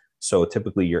 So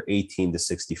typically your 18 to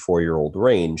 64-year-old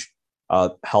range,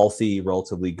 healthy,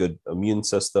 relatively good immune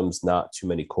systems, not too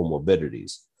many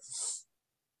comorbidities.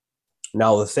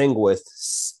 Now the thing with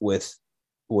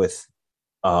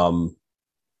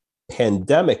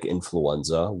pandemic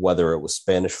influenza, whether it was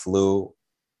Spanish flu,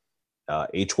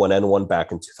 H1N1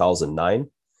 back in 2009,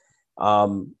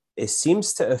 it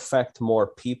seems to affect more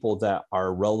people that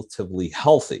are relatively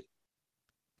healthy.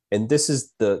 And this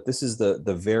is the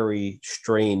very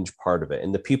strange part of it.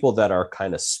 And the people that are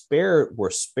kind of were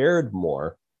spared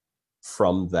more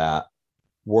from that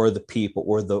were the people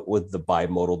were the with the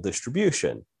bimodal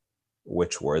distribution,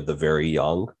 which were the very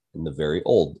young and the very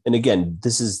old. And again,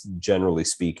 this is generally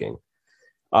speaking.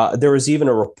 There was even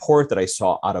a report that I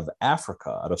saw out of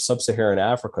Africa, out of sub-Saharan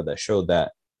Africa, that showed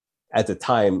that at the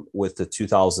time with the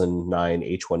 2009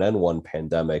 H1N1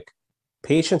 pandemic,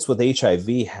 patients with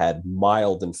HIV had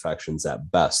mild infections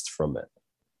at best from it.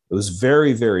 It was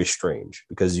very, very strange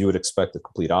because you would expect the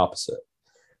complete opposite.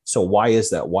 So why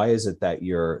is that? Why is it that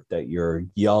your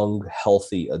young,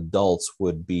 healthy adults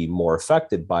would be more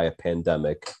affected by a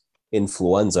pandemic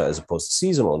influenza as opposed to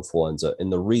seasonal influenza?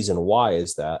 And the reason why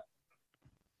is that,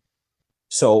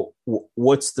 so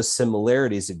what's the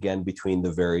similarities again between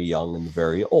the very young and the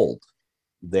very old?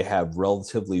 They have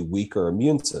relatively weaker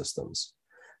immune systems.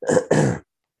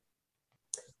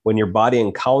 When your body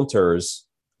encounters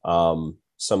and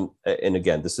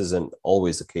again, this isn't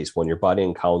always the case, when your body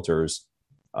encounters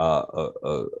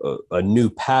a new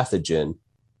pathogen,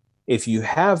 if you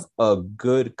have a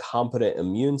good, competent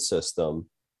immune system,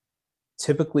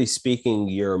 typically speaking,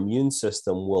 your immune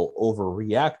system will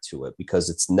overreact to it because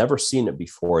it's never seen it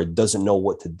before. It doesn't know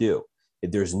what to do.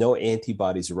 There's no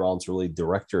antibodies around to really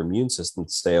direct your immune system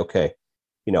to say, okay,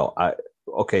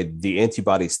 the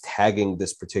antibody's tagging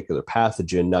this particular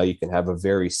pathogen. Now you can have a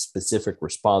very specific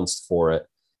response for it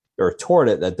or toward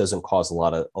it that doesn't cause a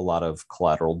lot of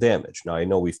collateral damage. Now I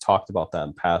know we've talked about that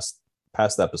in past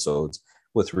episodes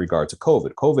with regard to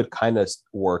COVID. COVID kind of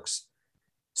works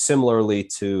similarly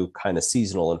to kind of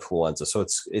seasonal influenza. So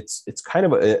it's kind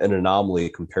of an anomaly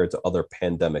compared to other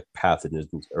pandemic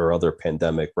pathogens or other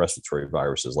pandemic respiratory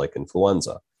viruses like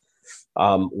influenza.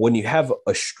 When you have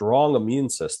a strong immune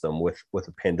system with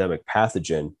a pandemic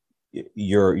pathogen,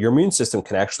 your immune system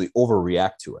can actually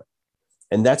overreact to it.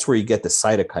 And that's where you get the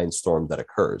cytokine storm that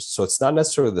occurs. So it's not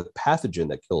necessarily the pathogen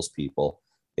that kills people.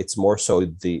 It's more so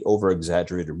the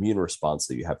over-exaggerated immune response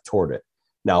that you have toward it.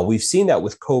 Now, we've seen that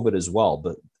with COVID as well,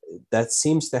 but that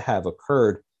seems to have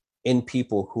occurred in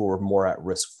people who are more at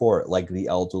risk for it, like the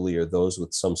elderly or those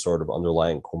with some sort of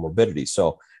underlying comorbidity.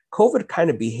 So COVID kind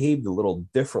of behaved a little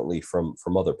differently from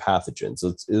other pathogens.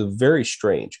 It's very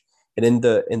strange. And in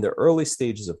the early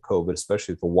stages of COVID,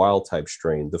 especially the wild type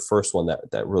strain, the first one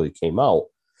that really came out,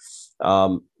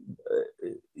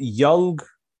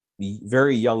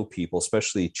 very young people,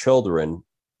 especially children,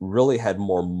 really had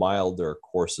more milder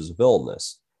courses of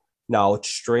illness. Now it's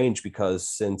strange because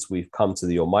since we've come to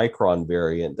the Omicron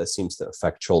variant, that seems to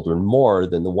affect children more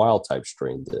than the wild type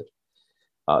strain did.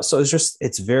 So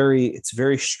it's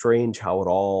very strange how it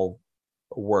all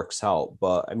works out.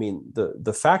 But I mean,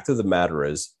 the fact of the matter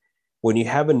is, when you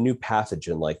have a new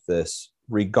pathogen like this,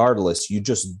 regardless, you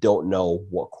just don't know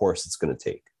what course it's going to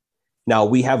take. Now,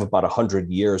 we have about 100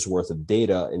 years worth of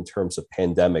data in terms of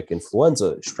pandemic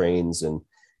influenza strains and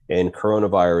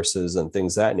coronaviruses and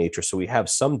things of that nature. So we have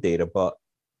some data, but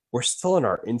we're still in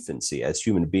our infancy as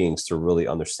human beings to really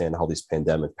understand how these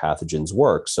pandemic pathogens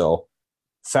work. So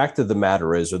fact of the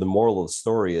matter is, or the moral of the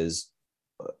story is,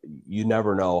 you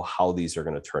never know how these are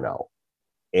going to turn out.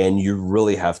 And you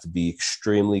really have to be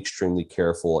extremely, extremely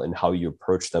careful in how you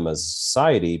approach them as a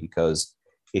society, because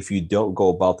if you don't go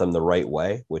about them the right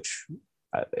way, which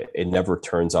it never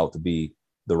turns out to be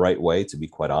the right way, to be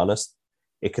quite honest,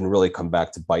 it can really come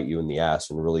back to bite you in the ass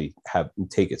and really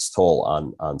take its toll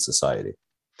on society.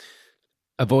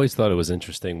 I've always thought it was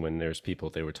interesting when there's people,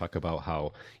 they would talk about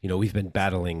how, we've been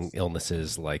battling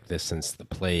illnesses like this since the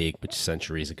plague, which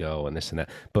centuries ago, and this and that.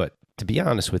 But to be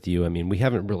honest with you, I mean, we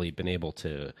haven't really been able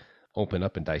to open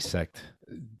up and dissect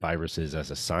viruses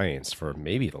as a science for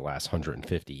maybe the last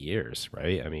 150 years,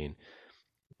 right? I mean,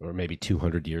 or maybe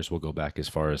 200 years. We'll go back as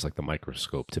far as like the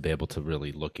microscope to be able to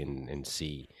really look and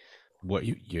see what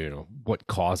what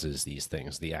causes these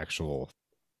things, the actual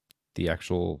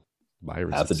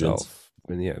virus Pathogens. itself.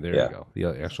 And you go. The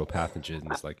actual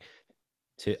pathogens, like,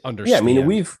 to understand. Yeah, I mean,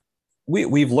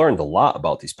 we've learned a lot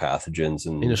about these pathogens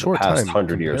in a the short past time,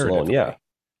 100 years alone. Yeah.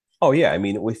 Oh yeah, I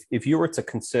mean, if you were to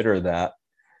consider that,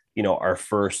 our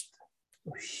first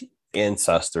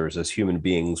ancestors as human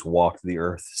beings walked the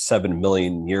earth 7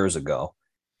 million years ago,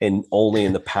 and only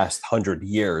in the past 100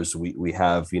 years we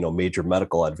have major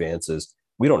medical advances.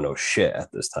 We don't know shit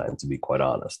at this time, to be quite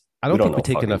honest. I We don't don't think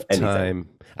we know take fucking enough anything. time.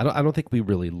 I don't think we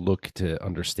really look to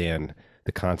understand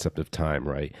the concept of time,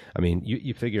 right? I mean,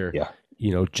 you figure, Yeah,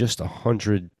 just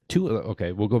 100,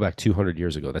 okay, we'll go back 200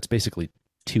 years ago. That's basically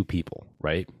two people,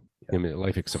 right? yeah, I mean,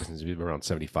 life expectancy is around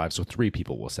 75, so three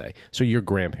people will say. So your yeah,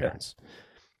 grandparents,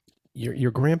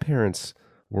 your grandparents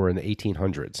were in the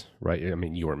 1800s, right? I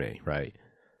mean, you or me, right?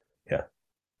 yeah,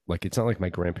 Like it's not like my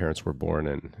grandparents were born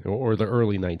in or the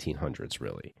early 1900s,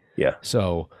 really. yeah,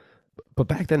 So, but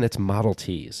back then it's Model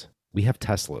Ts. We have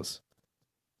Teslas.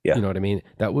 You yeah. know what I mean?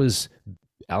 That was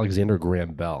Alexander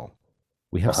Graham Bell.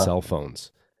 We have Uh-huh. cell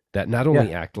phones that not only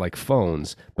Yeah. act like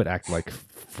phones, but act like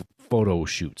photo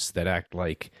shoots, that act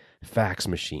like fax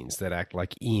machines, that act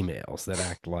like emails, that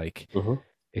act like Hmm.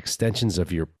 extensions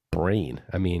of your brain.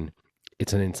 I mean,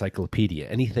 it's an encyclopedia.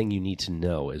 Anything you need to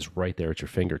know is right there at your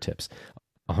fingertips.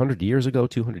 100 years ago,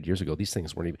 200 years ago, these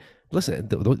things weren't even, listen,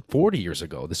 40 years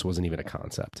ago, this wasn't even a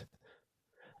concept.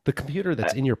 The computer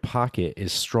that's I, in your pocket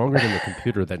is stronger than the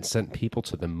computer that sent people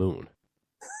to the moon.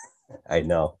 I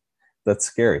know. That's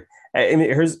scary. I mean,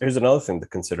 here's another thing to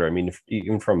consider. I mean,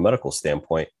 even from a medical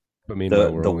standpoint, But meanwhile,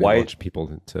 the we're the only white launching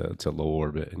people to low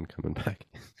orbit and coming back.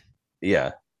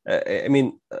 yeah. I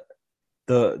mean,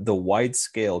 the wide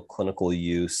scale clinical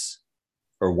use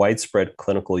or widespread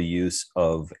clinical use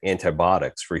of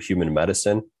antibiotics for human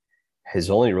medicine has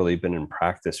only really been in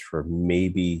practice for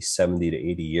maybe 70 to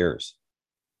 80 years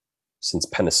since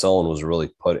penicillin was really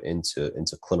put into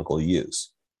clinical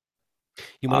use.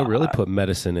 You want to really Uh, put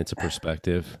medicine into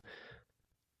perspective.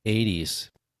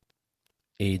 80s,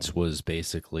 AIDS was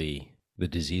basically the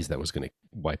disease that was going to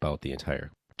wipe out the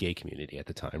entire gay community at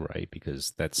the time, right?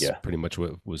 Because that's yeah, pretty much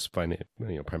what was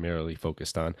primarily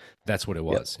focused on. That's what it yeah,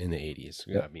 was in the 80s.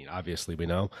 yeah, I mean, obviously, we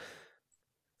know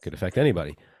could affect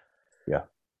anybody. yeah.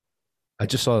 I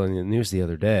just saw in the news the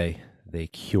other day they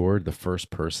cured the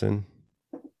first person.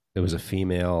 It was a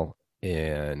female,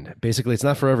 and basically, it's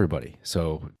not for everybody.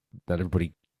 So not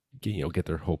everybody, get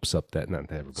their hopes up that not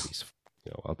that everybody's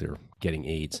out there getting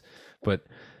AIDS, but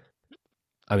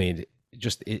I mean,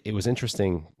 just it was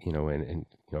interesting, and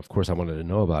of course I wanted to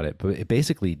know about it, but it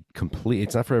basically complete.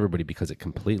 It's not for everybody because it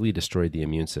completely destroyed the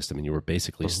immune system, and you were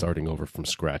basically Mhm. starting over from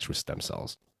scratch with stem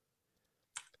cells.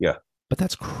 Yeah, But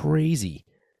that's crazy.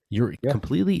 You're yeah,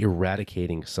 completely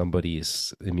eradicating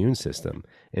somebody's immune system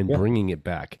and yeah. bringing it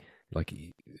back, like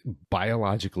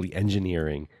biologically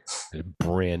engineering a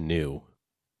brand new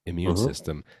immune Hmm.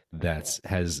 system that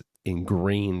has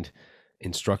ingrained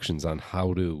instructions on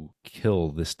how to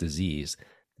kill this disease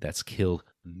that's killed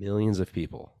millions of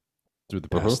people through the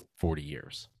Hmm. past 40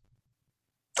 years.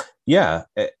 Yeah,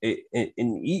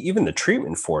 and even the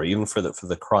treatment for it, even for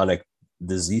the chronic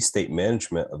disease state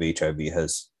management of HIV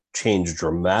has changed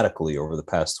dramatically over the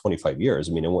past 25 years.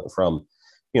 I mean, it went from,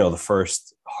 the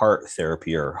first heart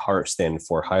therapy, or heart standing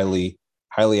for highly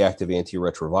active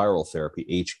antiretroviral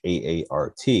therapy,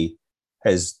 HAART,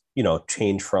 has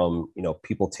changed from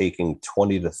people taking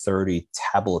 20 to 30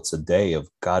 tablets a day of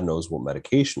God knows what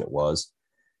medication it was,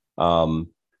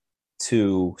 um,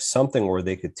 to something where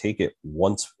they could take it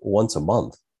once a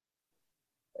month,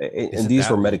 Is and it these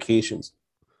were that? medications.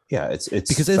 Yeah, it's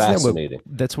Because isn't that what fascinating.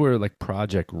 that's where like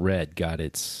Project Red got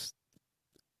its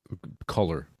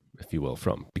color, if you will,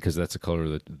 from, because that's the color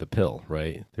of the pill,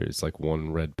 right? There's like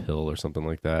one red pill or something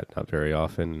like that, not very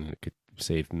often. And it could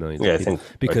save millions Yeah, of I people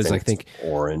think I because I think it's think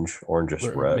orange, or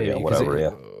red, yeah, maybe because whatever.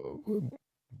 Yeah,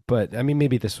 but I mean,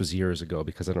 maybe this was years ago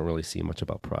because I don't really see much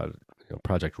about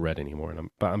Project Red anymore,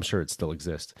 but I'm sure it still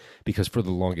exists because for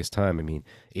the longest time, I mean,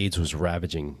 AIDS was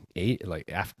ravaging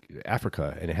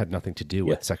Africa, and it had nothing to do yeah.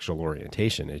 with sexual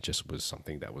orientation. It just was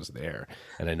something that was there,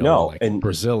 and I know in No, like and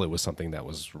Brazil, it was something that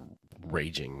was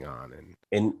raging on, and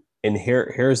and and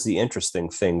here's the interesting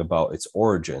thing about its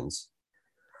origins.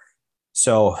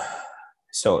 So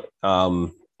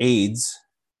AIDS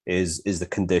is the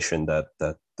condition that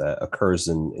occurs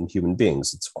in human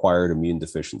beings. It's acquired immune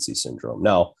deficiency syndrome.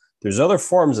 Now, there's other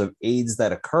forms of AIDS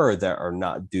that occur that are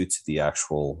not due to the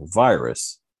actual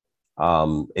virus.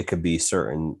 It could be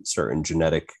certain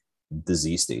genetic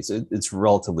disease states. It's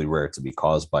relatively rare to be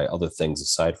caused by other things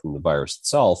aside from the virus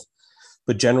itself.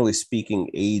 But generally speaking,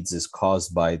 AIDS is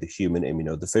caused by the human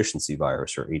immunodeficiency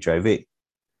virus, or HIV.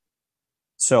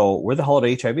 So where the hell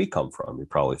did HIV come from? You're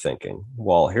probably thinking.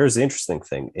 Well, here's the interesting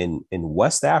thing. In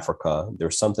West Africa,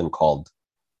 there's something called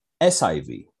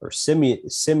SIV, or simian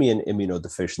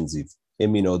immunodeficiency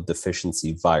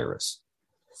immunodeficiency virus.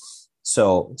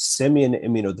 So simian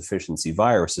immunodeficiency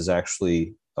virus is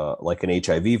actually like an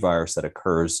HIV virus that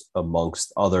occurs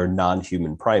amongst other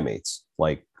non-human primates,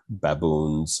 like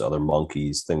baboons, other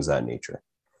monkeys, things of that nature,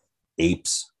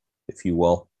 apes, if you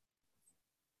will.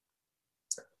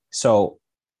 So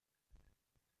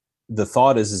the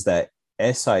thought is that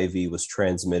SIV was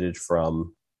transmitted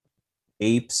from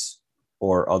apes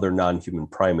or other non-human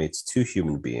primates to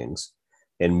human beings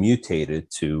and mutated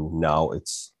to now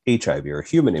it's HIV or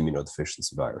human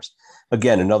immunodeficiency virus.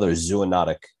 Again, another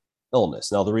zoonotic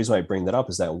illness. Now, the reason I bring that up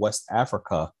is that in West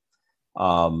Africa,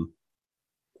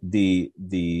 the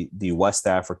West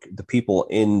Africa, the people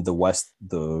in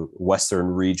the western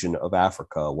region of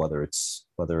Africa, whether it's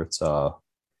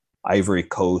Ivory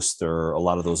Coast or a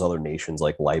lot of those other nations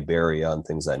like Liberia and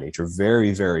things of that nature,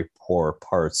 very, very poor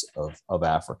parts of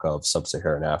Africa, of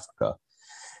sub-Saharan Africa.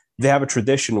 They have a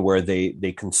tradition where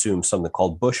they consume something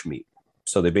called bushmeat.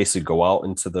 So they basically go out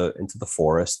into the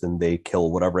forest and they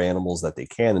kill whatever animals that they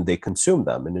can and they consume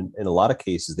them. And in a lot of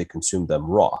cases, they consume them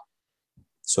raw.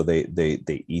 So they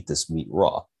eat this meat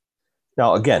raw.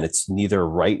 Now, again, it's neither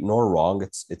right nor wrong.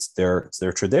 It's their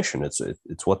tradition. It's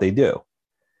what they do.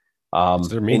 It's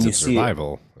their means of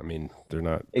survival. I mean, they're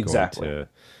not exactly.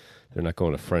 They're not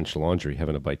going to French Laundry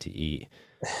having a bite to eat.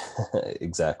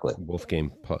 Exactly.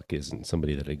 Wolfgang Puck isn't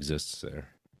somebody that exists there.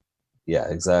 Yeah,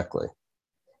 exactly.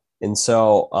 And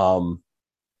so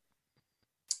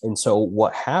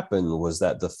what happened was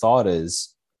that the thought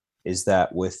is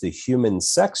that with the human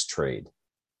sex trade,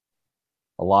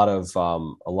 a lot of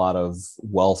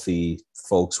wealthy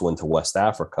folks went to West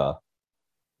Africa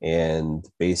and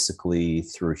basically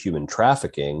through human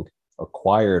trafficking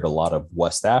acquired a lot of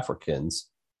West Africans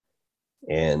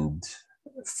and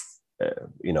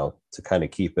to kind of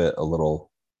keep it a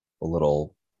little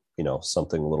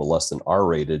something a little less than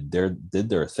R-rated, did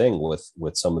their thing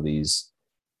with some of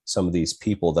these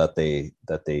people that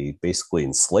they basically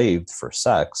enslaved for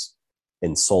sex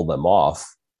and sold them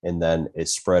off, and then it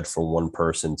spread from one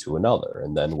person to another,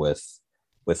 and then with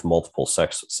multiple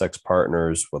sex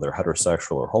partners, whether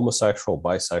heterosexual or homosexual,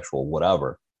 bisexual,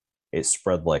 whatever, it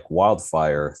spread like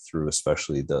wildfire through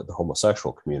especially the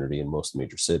homosexual community in most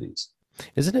major cities.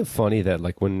 Isn't it funny that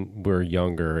like when we're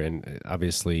younger, and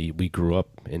obviously we grew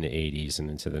up in the 80s and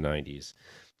into the 90s,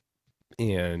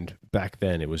 and back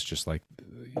then it was just like,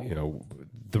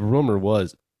 the rumor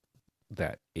was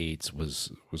that AIDS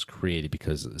was created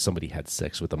because somebody had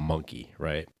sex with a monkey,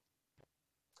 right?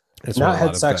 That's not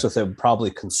had sex with it,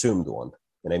 probably consumed one.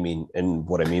 And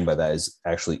what I mean by that is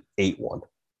actually ate one.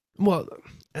 Well,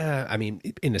 I mean,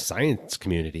 in the science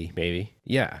community, maybe,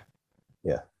 yeah.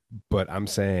 But I'm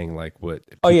saying like what.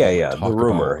 Oh yeah. The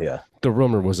rumor, yeah. The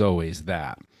rumor was always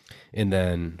that, and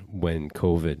then when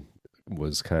COVID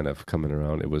was kind of coming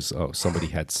around, it was somebody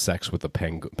had sex with a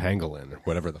pangolin or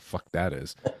whatever the fuck that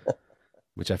is,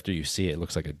 which after you see it, it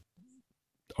looks like a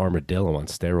armadillo on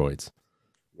steroids.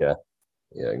 Yeah.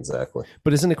 Yeah, exactly.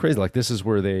 But isn't it crazy? Like this is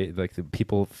where they like the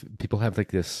people have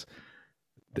like this.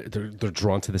 They're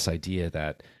drawn to this idea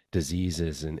that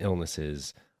diseases and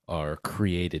illnesses are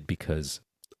created because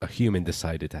a human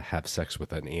decided to have sex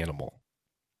with an animal.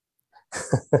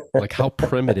 Like how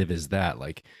primitive is that?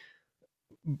 Like,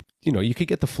 you could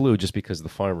get the flu just because the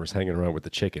farmer's hanging around with the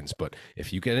chickens, but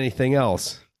if you get anything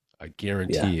else, I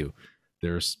guarantee you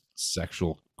there's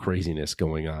sexual craziness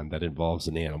going on that involves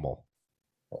an animal.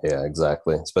 Yeah,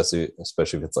 exactly. Especially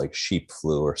if it's like sheep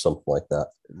flu or something like that.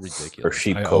 Ridiculous. Or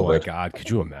sheep COVID. Oh my God, could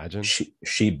you imagine?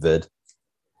 Sheep vid.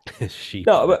 Sheep.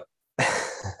 No, but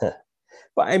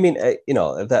but I mean,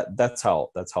 that's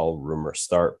how rumors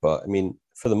start. But I mean,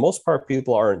 for the most part,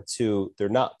 people they're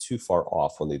not too far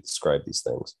off when they describe these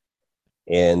things.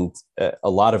 And a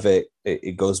lot of it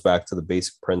goes back to the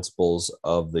basic principles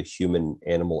of the human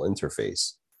animal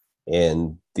interface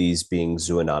and these being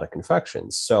zoonotic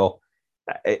infections. So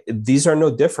these are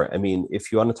no different. I mean,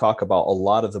 if you want to talk about a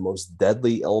lot of the most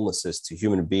deadly illnesses to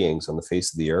human beings on the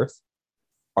face of the earth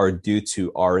are due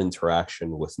to our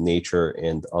interaction with nature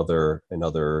and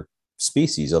other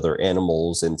species, other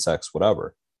animals, insects,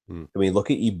 whatever. I mean, look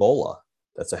at Ebola.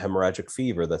 That's a hemorrhagic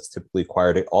fever that's typically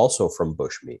acquired also from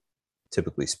bushmeat,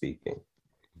 typically speaking.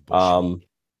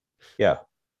 Yeah.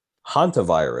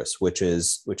 Hantavirus, which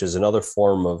is another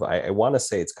form of, I want to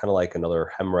say it's kind of like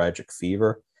another hemorrhagic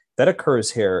fever that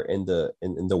occurs here in the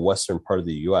western part of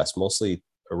the U.S., mostly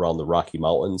around the Rocky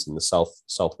Mountains in the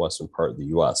southwestern part of the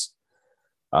U.S.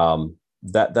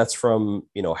 That's from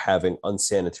having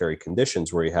unsanitary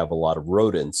conditions where you have a lot of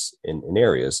rodents in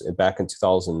areas. And back in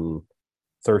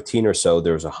 2013 or so,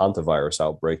 there was a hantavirus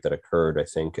outbreak that occurred, I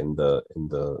think, in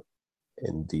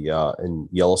in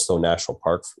Yellowstone National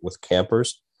Park with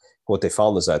campers. What they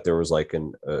found was that there was like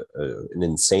an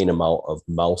insane amount of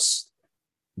mouse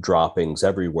droppings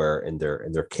everywhere in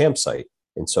their campsite,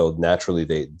 and so naturally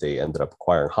they ended up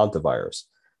acquiring hantavirus.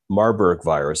 Marburg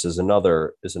virus is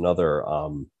another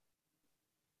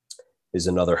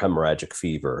hemorrhagic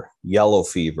fever. Yellow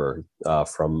fever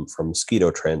from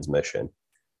mosquito transmission.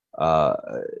 Uh,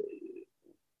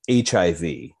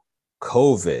 HIV,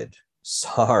 COVID,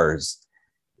 SARS,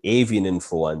 avian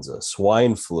influenza,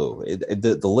 swine flu.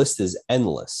 The list is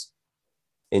endless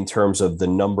in terms of the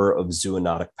number of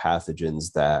zoonotic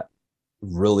pathogens that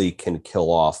really can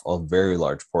kill off a very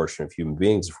large portion of human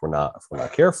beings if we're not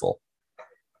careful.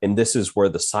 And this is where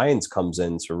the science comes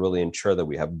in to really ensure that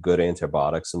we have good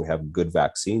antibiotics and we have good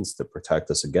vaccines to protect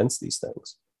us against these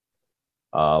things.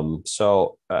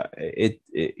 It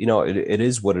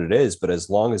is what it is, but as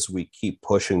long as we keep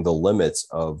pushing the limits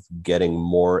of getting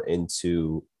more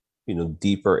into,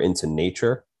 deeper into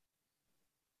nature,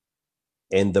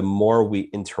 and the more we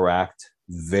interact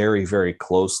very, very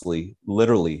closely,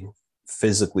 literally,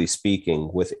 physically speaking,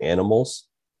 with animals,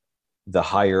 the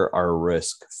higher our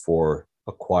risk for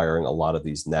acquiring a lot of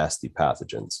these nasty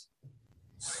pathogens.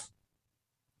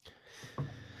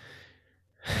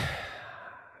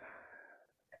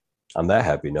 On that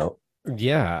happy note.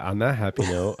 Yeah, on that happy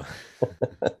note.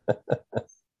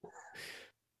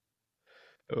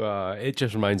 It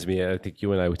just reminds me, I think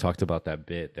you and we talked about that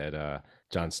bit that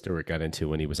Jon Stewart got into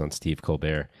when he was on Steve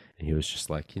Colbert. And he was just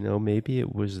like, maybe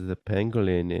it was the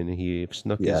pangolin and he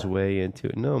snuck his way into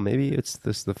it. No, maybe it's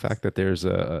the fact that there's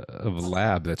a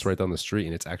lab that's right down the street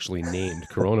and it's actually named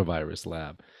Coronavirus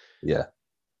Lab. Yeah.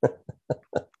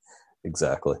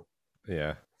 Exactly.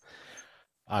 Yeah.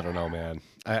 I don't know, man.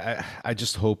 I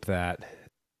just hope that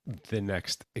the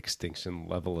next extinction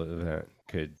level event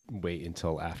could wait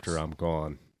until after I'm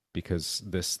gone, because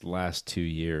this last 2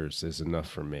 years is enough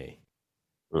for me.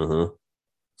 Mm-hmm.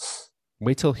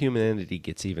 Wait till humanity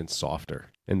gets even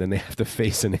softer, and then they have to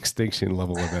face an extinction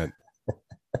level event.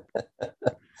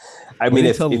 I mean,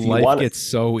 if life gets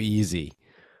so easy.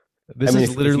 This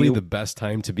is literally the best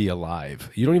time to be alive.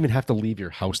 You don't even have to leave your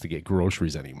house to get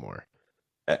groceries anymore.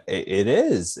 It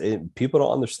is. People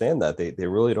don't understand that. They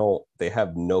really don't. They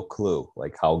have no clue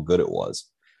like how good it was.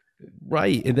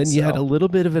 Right. And then you had a little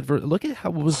bit of look at how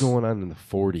what was going on in the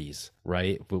 40s,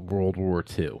 right? With World War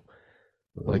II.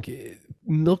 Mm-hmm. Like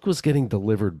milk was getting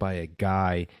delivered by a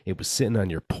guy. It was sitting on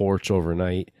your porch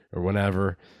overnight or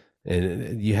whenever.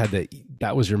 And you had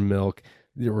that was your milk.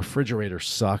 The refrigerator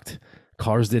sucked.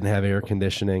 Cars didn't have air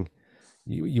conditioning.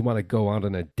 You want to go out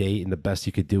on a date, and the best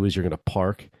you could do is you're going to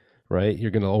park, right?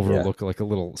 You're going to overlook like a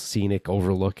little scenic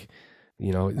overlook.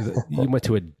 You went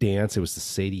to a dance. It was the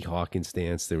Sadie Hawkins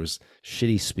dance. There was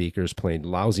shitty speakers playing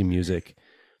lousy music,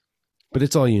 but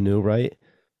it's all you knew, right?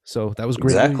 So that was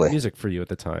great music for you at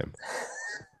the time.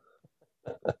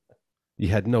 You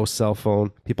had no cell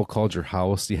phone. People called your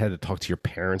house. You had to talk to your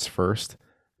parents first,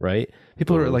 right?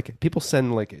 People are like, people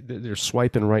send like, they're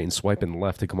swiping right and swiping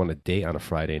left to come on a date on a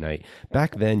Friday night.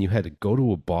 Back then, you had to go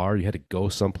to a bar. You had to go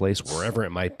someplace, wherever it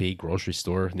might be, grocery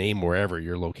store, name wherever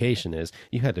your location is.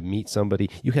 You had to meet somebody.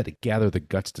 You had to gather the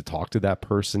guts to talk to that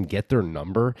person, get their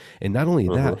number. And not only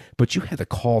that, but you had to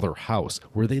call their house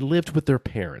where they lived with their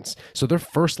parents. So their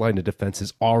first line of defense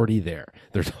is already there.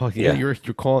 They're talking, you're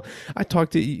calling. I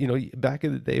talked to, back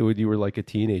in the day when you were like a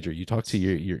teenager, you talked to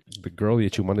the girl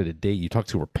that you wanted to date, you talked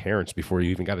to her parents before you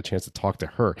even got a chance to talk to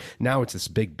her. Now it's this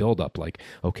big buildup like,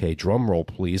 okay, drum roll,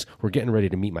 please. We're getting ready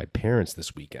to meet my parents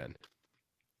this weekend.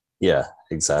 Yeah,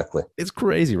 exactly. It's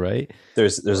crazy, right?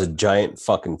 There's a giant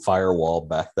fucking firewall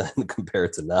back then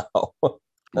compared to now.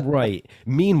 Right.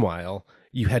 Meanwhile,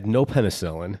 you had no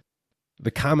penicillin.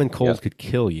 The common cold could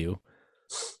kill you.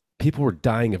 People were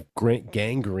dying of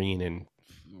gangrene and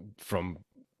from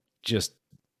just,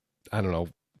 I don't know,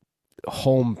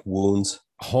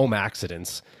 home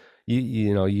accidents.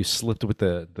 You slipped with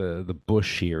the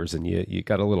bush shears and you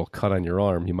got a little cut on your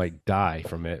arm. You might die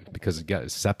from it because it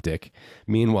got septic.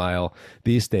 Meanwhile,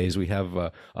 these days we have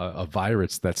a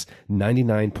virus that's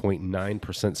 99.9%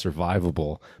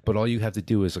 survivable, but all you have to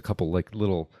do is a couple like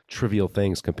little trivial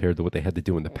things compared to what they had to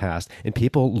do in the past, and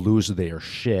people lose their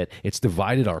shit. It's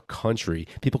divided our country.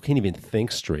 People can't even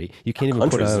think straight. You can't even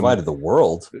put on divided the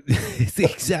world.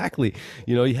 Exactly.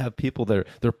 You have people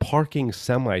they're parking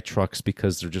semi trucks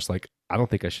because they're just like, I don't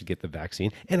think I should get the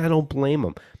vaccine, and I don't blame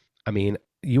them. I mean,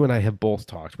 you and I have both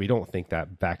talked. We don't think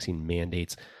that vaccine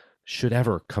mandates should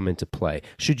ever come into play.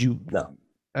 Should you? No.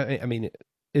 I mean,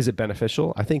 is it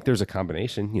beneficial? I think there's a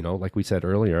combination. Like we said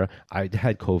earlier, I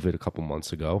had COVID a couple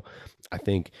months ago. I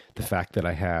think the fact that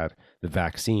I had the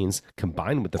vaccines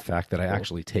combined with the fact that I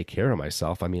actually take care of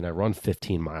myself. I mean, I run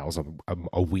 15 miles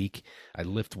a week. I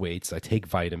lift weights. I take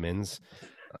vitamins.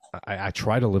 I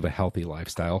try to live a healthy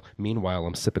lifestyle. Meanwhile,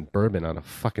 I'm sipping bourbon on a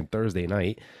fucking Thursday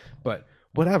night. But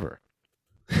whatever.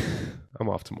 I'm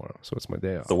off tomorrow, so it's my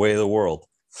day It's off. the way of the world.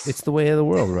 It's the way of the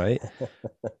world, right?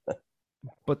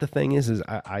 But the thing is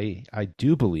I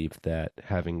do believe that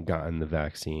having gotten the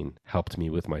vaccine helped me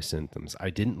with my symptoms. I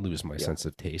didn't lose my sense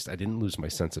of taste. I didn't lose my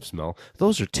sense of smell.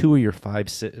 Those are two of your five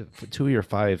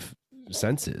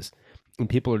senses, and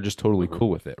people are just totally cool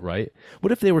with it, right?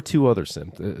 What if they were two other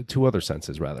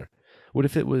senses rather? What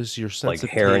if it was your sense Like of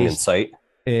hearing and taste sight.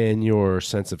 and your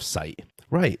sense of sight?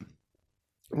 Right.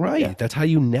 Right. Yeah. That's how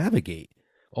you navigate.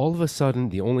 All of a sudden,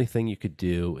 the only thing you could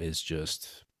do is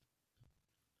just,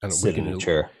 I don't know, Sit in a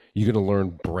chair. you're going to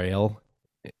learn Braille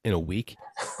in a week.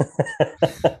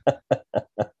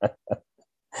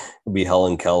 Be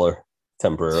Helen Keller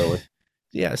temporarily.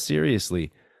 Yeah,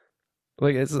 seriously.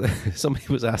 Like somebody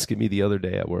was asking me the other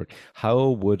day at work, how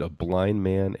would a blind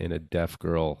man and a deaf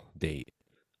girl date?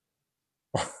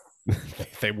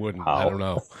 They wouldn't. How? I don't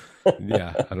know.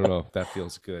 Yeah, I don't know. That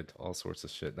feels good. All sorts of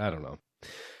shit. I don't know.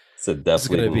 It's a deaf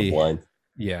leading the blind.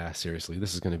 Yeah, seriously.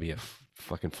 This is going to be a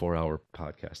fucking 4-hour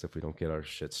podcast if we don't get our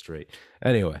shit straight.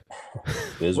 Anyway,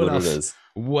 it is what it is.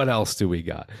 What else do we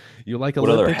got? You like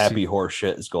Olympics? What other happy you, horse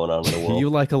shit is going on in the world? You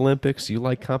like Olympics? You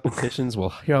like competitions? Well,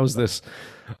 how's this?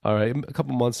 All right, a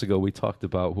couple months ago we talked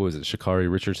about, who was it,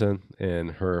 Sha'Carri Richardson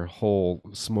and her whole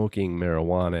smoking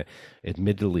marijuana.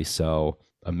 Admittedly so,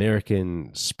 American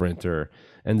sprinter,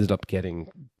 ended up getting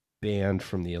banned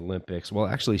from the Olympics. Well,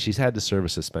 actually, she's had to serve a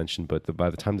suspension, but by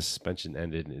the time the suspension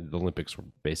ended, the Olympics were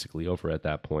basically over at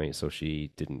that point. So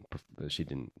she didn't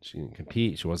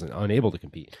compete. She wasn't unable to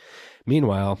compete.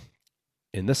 Meanwhile,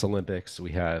 in this Olympics,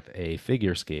 we have a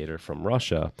figure skater from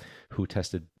Russia who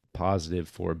tested positive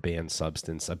for a banned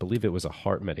substance. I believe it was a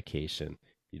heart medication.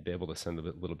 You'd be able to send a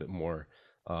little bit more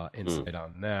insight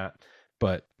on that.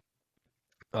 But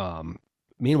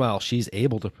meanwhile, she's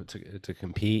able to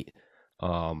compete.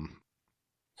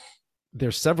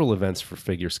 There's several events for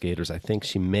figure skaters. I think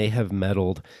she may have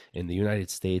medaled in the United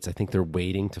States. I think they're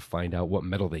waiting to find out what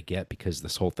medal they get, because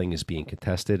this whole thing is being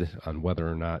contested on whether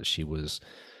or not she was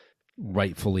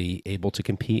rightfully able to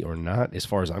compete or not, as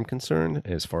far as I'm concerned,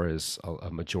 as far as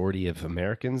a majority of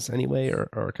Americans anyway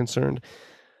are concerned.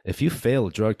 If you fail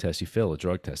a drug test, you fail a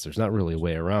drug test. There's not really a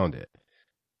way around it.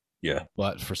 Yeah.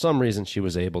 But for some reason she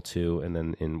was able to, and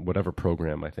then in whatever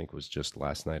program, I think was just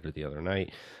last night or the other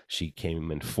night, she came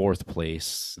in fourth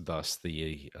place. Thus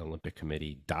the Olympic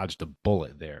Committee dodged a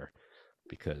bullet there,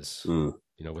 because you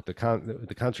know, with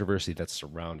the controversy that's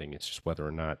surrounding, it's just whether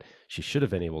or not she should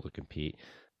have been able to compete.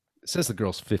 It says the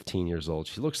girl's 15 years old.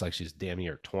 She looks like she's damn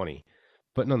near 20,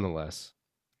 but nonetheless,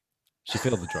 she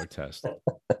failed the drug test.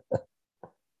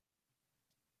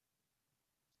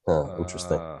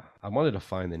 Interesting. I wanted to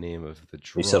find the name of the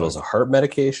drug. You said it was a heart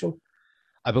medication?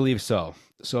 I believe so.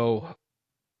 So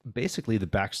basically, the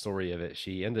backstory of it,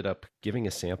 she ended up giving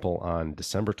a sample on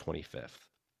December 25th.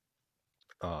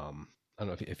 I don't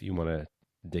know if you want to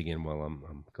dig in while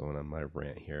I'm going on my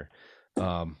rant here.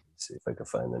 See if I can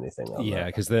find anything on yeah, that.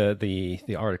 because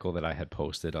the article that I had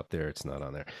posted up there, it's not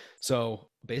on there. So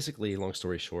basically, long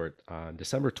story short, on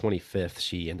December 25th,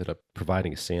 she ended up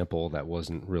providing a sample that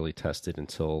wasn't really tested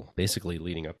until basically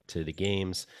leading up to the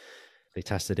games. They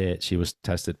tested it. She was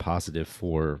tested positive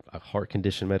for a heart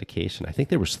condition medication. I think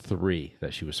there was 3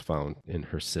 that she was found in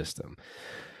her system.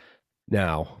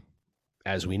 Now,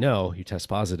 as we know, you test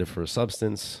positive for a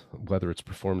substance, whether it's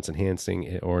performance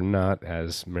enhancing or not.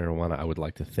 As marijuana, I would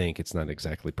like to think it's not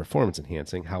exactly performance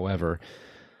enhancing. However,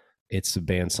 it's a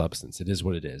banned substance. It is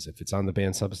what it is. If it's on the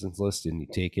banned substance list and you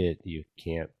take it, you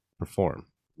can't perform,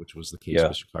 which was the case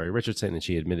with Sha'Carri Richardson, and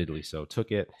she admittedly so took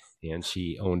it, and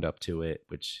she owned up to it,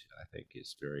 which I think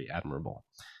is very admirable.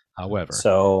 However,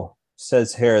 so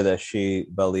says here that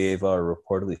Valieva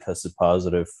reportedly tested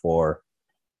positive for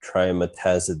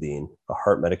trimetazidine, a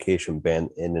heart medication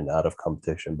banned in and out of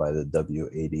competition by the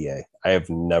WADA. I have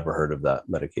never heard of that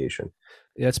medication.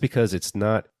 That's because it's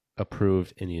not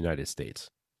approved in the United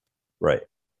States. Right.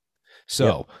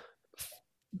 So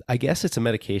I guess it's a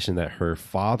medication that her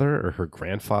father or her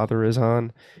grandfather is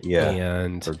on. Yeah.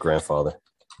 And her grandfather.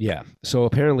 Yeah. So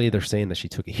apparently they're saying that she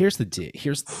took it.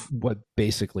 Here's what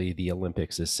basically the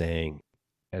Olympics is saying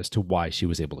as to why she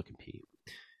was able to compete.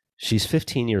 She's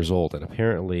 15 years old, and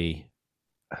apparently,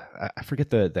 I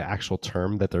forget the actual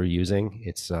term that they're using.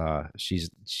 It's she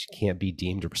can't be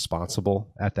deemed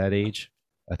responsible at that age.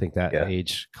 I think that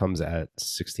age comes at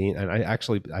 16, and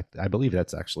I believe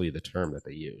that's actually the term that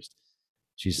they used.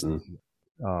 She's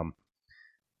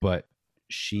but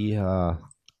she they're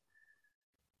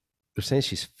saying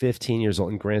she's 15 years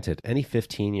old. And granted, any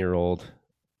 15-year-old,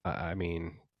 I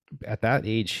mean, at that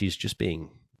age, she's just being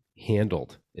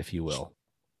handled, if you will,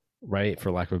 right?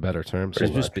 For lack of a better term.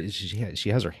 She's Pretty just, much. she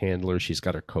has her handlers, she's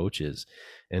got her coaches,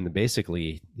 and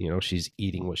basically, she's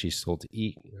eating what she's told to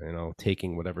eat,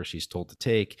 taking whatever she's told to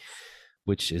take,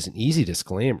 which is an easy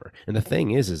disclaimer. And the thing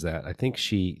is that I think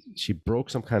she broke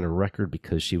some kind of record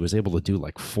because she was able to do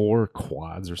like 4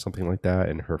 quads or something like that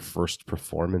in her first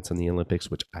performance in the Olympics,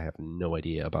 which I have no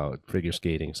idea about figure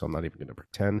skating, so I'm not even going to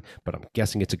pretend, but I'm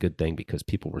guessing it's a good thing because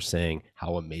people were saying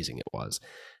how amazing it was.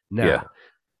 Now, Yeah.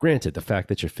 granted, the fact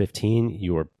that you're 15,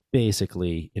 you are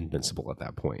basically invincible at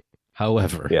that point.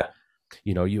 However, Yeah.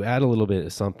 you add a little bit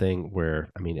of something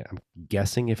where, I mean, I'm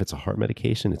guessing if it's a heart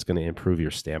medication, it's going to improve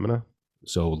your stamina.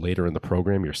 So later in the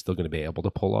program, you're still going to be able to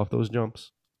pull off those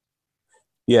jumps.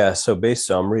 Yeah. So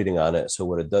I'm reading on it. So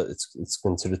what it does, it's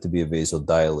considered to be a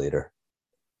vasodilator,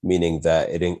 meaning that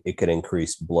it can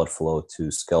increase blood flow to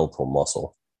skeletal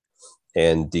muscle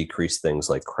and decrease things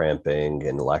like cramping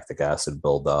and lactic acid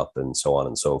buildup and so on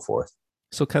and so forth.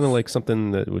 So kind of like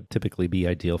something that would typically be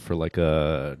ideal for like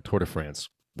a Tour de France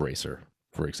racer,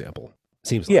 for example.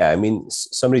 Seems like. Yeah, I mean,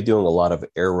 somebody doing a lot of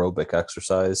aerobic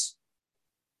exercise,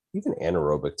 even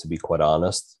anaerobic, to be quite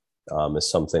honest, is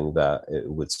something that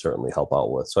it would certainly help out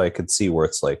with. So I could see where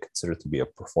it's like considered to be a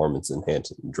performance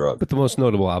enhancing drug. But the most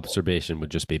notable observation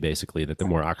would just be basically that the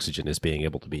more oxygen is being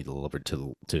able to be delivered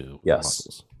to the Yes.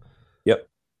 muscles. Yep.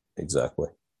 Exactly.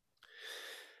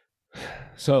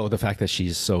 So the fact that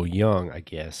she's so young, I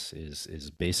guess,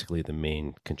 is basically the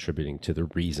main contributing to the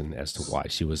reason as to why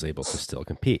she was able to still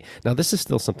compete. Now, this is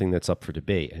still something that's up for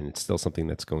debate, and it's still something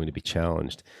that's going to be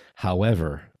challenged.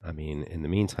 However, I mean, in the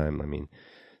meantime, I mean,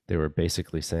 they were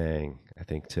basically saying, I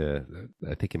think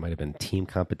it might have been team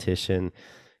competition,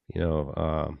 you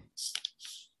know,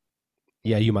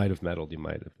 yeah, you might have medaled. You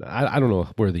might have. I don't know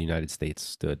where the United States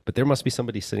stood, but there must be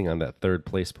somebody sitting on that third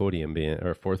place podium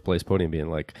or fourth place podium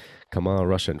being like, come on,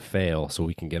 Russia, and fail so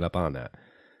we can get up on that.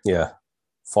 Yeah.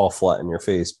 Fall flat in your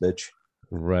face, bitch.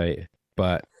 Right.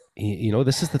 But,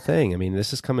 this is the thing. I mean,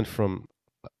 this is coming from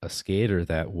a skater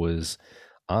that's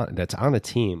on a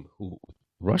team who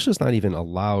Russia's not even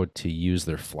allowed to use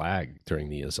their flag during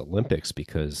these Olympics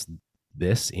because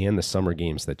this and the summer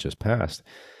games that just passed,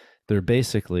 they're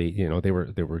basically, they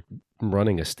were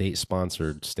running a state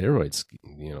sponsored steroids,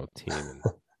 team.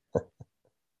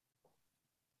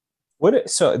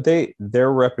 So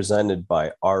they're represented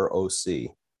by ROC.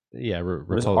 Yeah, what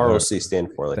does ROC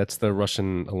stand for? Like, that's the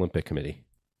Russian Olympic Committee.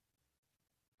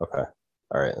 Okay,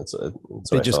 all right.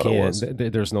 They just can't.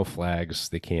 There's no flags.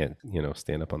 They can't,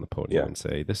 stand up on the podium and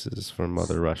say this is from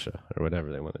Mother Russia or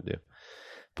whatever they want to do.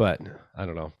 But I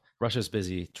don't know. Russia's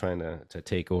busy trying to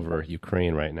take over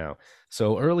Ukraine right now.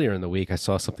 So earlier in the week, I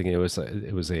saw something. It was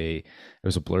a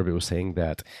blurb. It was saying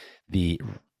that the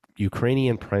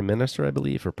Ukrainian prime minister, I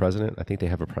believe, or president, I think they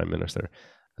have a prime minister,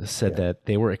 said that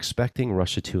they were expecting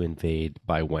Russia to invade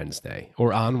by Wednesday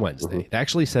or on Wednesday. Mm-hmm. They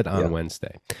actually said on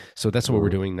Wednesday. So that's what we're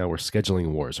doing now. We're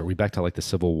scheduling wars. Are we back to like the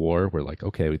Civil War? We're like,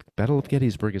 okay, Battle of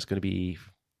Gettysburg is going to be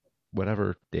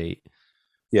whatever date.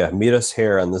 Yeah, meet us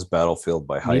here on this battlefield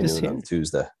by high noon on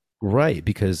Tuesday. Right,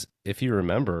 because if you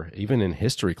remember, even in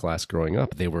history class growing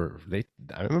up,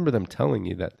 I remember them telling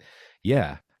you that,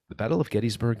 yeah, the Battle of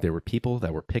Gettysburg, there were people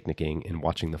that were picnicking and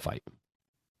watching the fight.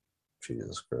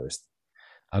 Jesus Christ.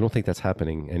 I don't think that's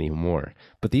happening anymore.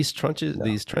 But these trenches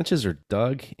are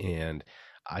dug, and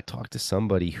I talked to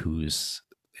somebody who's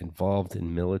involved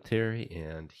in military,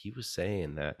 and he was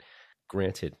saying that,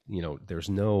 granted, there's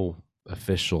no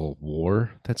official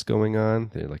war that's going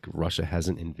on. Like Russia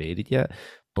hasn't invaded yet,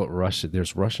 but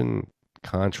there's Russian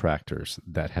contractors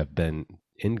that have been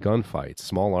in gunfights,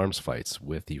 small arms fights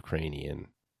with the Ukrainian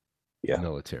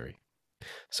military.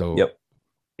 So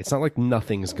it's not like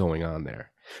nothing's going on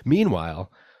there. Meanwhile,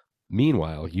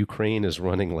 Ukraine is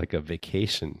running like a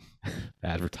vacation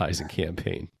advertising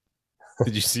campaign.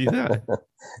 Did you see that?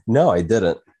 No, I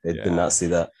didn't. I did not see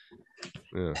that.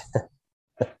 Yeah.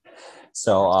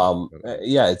 So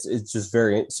it's just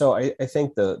very. So I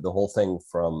think the whole thing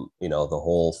from the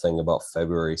whole thing about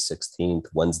February 16th,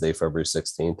 Wednesday, February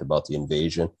 16th, about the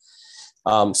invasion.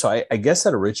 So I guess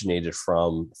that originated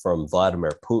from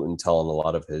Vladimir Putin telling a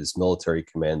lot of his military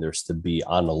commanders to be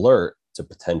on alert to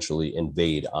potentially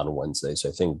invade on Wednesday. So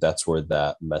I think that's where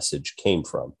that message came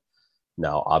from.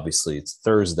 Now, obviously, it's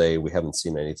Thursday. We haven't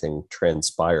seen anything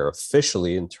transpire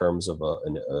officially in terms of a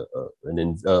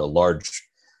large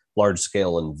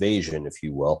scale invasion, if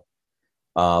you will.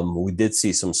 We did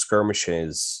see some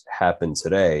skirmishes happen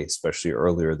today, especially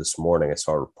earlier this morning. I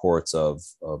saw reports of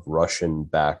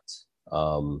Russian-backed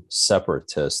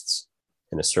separatists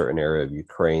in a certain area of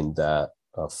Ukraine that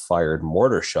fired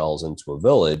mortar shells into a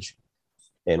village,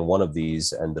 and one of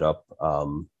these ended up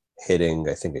hitting,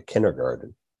 I think, a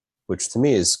kindergarten, which to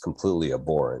me is completely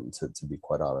abhorrent. To be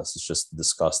quite honest, it's just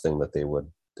disgusting that they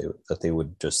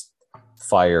would just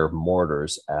fire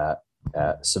mortars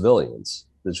at civilians.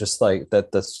 It's just like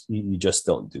that. That's you just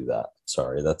don't do that.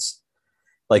 Sorry, that's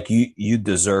like you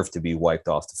deserve to be wiped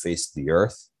off the face of the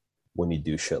earth when you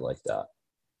do shit like that.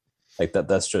 Like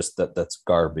that's just that's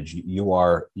garbage. You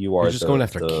You're are just going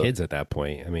after the kids at that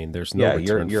point. I mean, there's no yeah,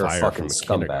 return you're a fire fucking from a scumbag.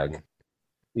 kindergarten.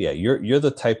 Yeah, you're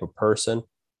the type of person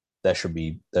that should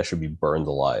be burned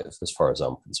alive, as far as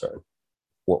I'm concerned.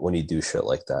 What when you do shit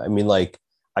like that? I mean, like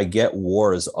I get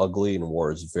war is ugly and war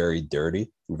is very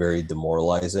dirty and very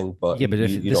demoralizing, but Yeah, but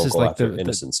if you this don't is go like after the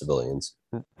innocent civilians.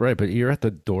 right, but you're at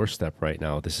the doorstep right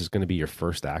now. This is going to be your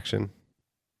first action.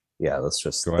 Yeah, that's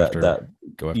just Go that after that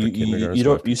go after kindergartens, you go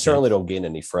don't after you certainly kids. don't gain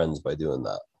any friends by doing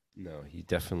that. No, you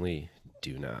definitely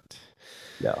do not.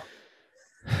 No.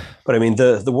 But I mean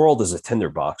the world is a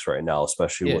tinderbox right now,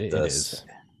 especially Yeah, with it this. is.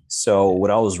 So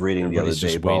what I was reading the other Everybody's day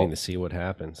just waiting about to see what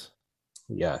happens.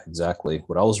 yeah, exactly.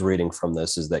 What I was reading from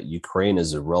this is that Ukraine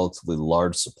is a relatively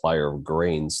large supplier of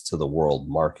grains to the world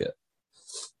market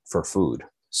for food.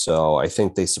 So I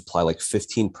think they supply like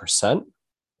 15%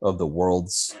 of the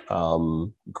world's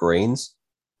grains,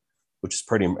 which is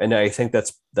pretty. And I think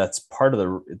that's part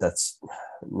of that's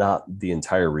not the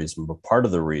entire reason, but part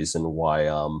of the reason why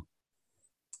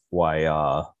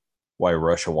why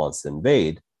Russia wants to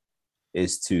invade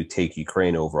is to take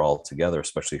Ukraine over altogether,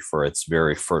 especially for its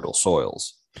very fertile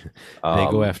soils. They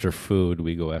go Um, after food,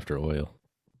 we go after oil.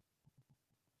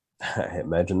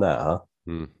 Imagine that, huh?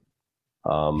 Hmm.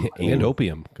 I And mean,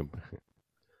 opium.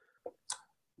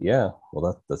 yeah,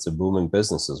 well, that's a booming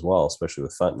business as well, especially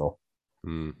with fentanyl.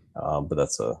 Hmm. But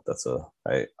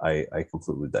I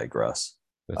completely digress.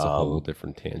 That's a whole Um,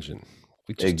 different tangent.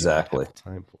 We just do not have exactly. the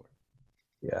time for.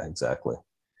 Yeah, exactly.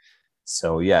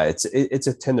 So yeah, it's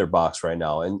a tinder box right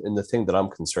now, and the thing that I'm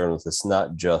concerned with is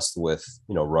not just with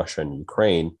Russia and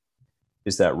Ukraine,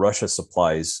 is that Russia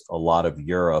supplies a lot of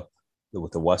Europe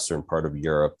with the western part of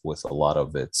Europe with a lot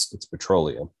of its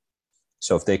petroleum.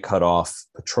 So if they cut off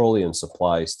petroleum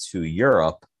supplies to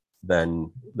Europe,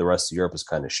 then the rest of Europe is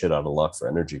kind of shit out of luck for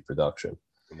energy production.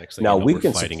 The next thing you Now know, we we're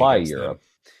can fighting supply against them. Europe.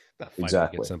 Not fighting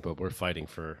Exactly. against them, but we're fighting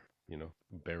for,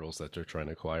 barrels that they're trying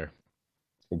to acquire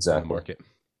in the Exactly. market.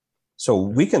 So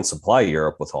we can supply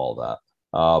Europe with all that.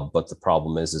 But the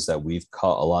problem is that we've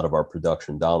cut a lot of our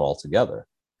production down altogether.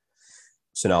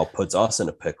 So now it puts us in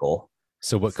a pickle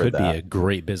So what for could be that. a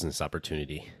great business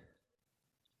opportunity?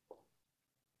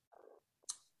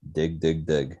 Dig, dig,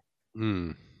 dig.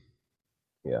 Mm.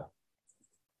 Yeah.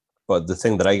 But the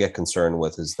thing that I get concerned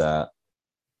with is that,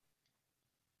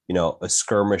 a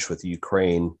skirmish with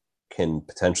Ukraine can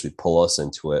potentially pull us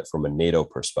into it from a NATO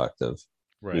perspective,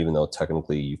 Right. even though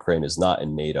technically Ukraine is not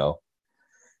in NATO.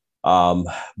 Um,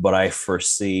 but I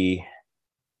foresee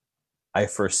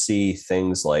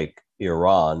things like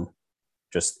Iran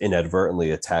just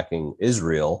inadvertently attacking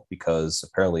Israel because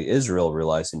apparently Israel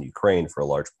relies on Ukraine for a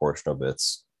large portion of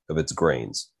its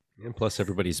grains. And plus,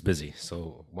 everybody's busy,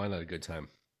 so why not a good time?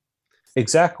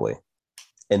 Exactly.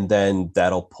 And then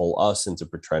that'll pull us into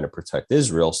trying to protect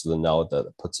Israel. So then now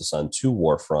that puts us on two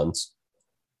war fronts,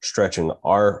 stretching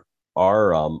our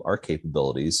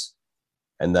capabilities,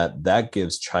 and that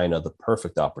gives China the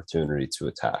perfect opportunity to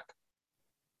attack.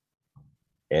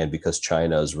 And because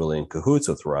China is really in cahoots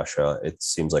with Russia, it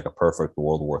seems like a perfect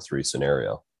World War III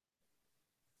scenario.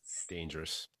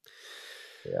 Dangerous.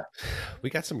 Yeah. We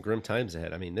got some grim times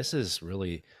ahead. I mean, this is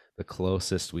really the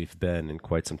closest we've been in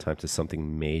quite some time to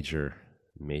something major,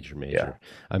 major, Yeah. major.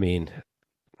 I mean,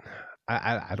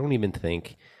 I don't even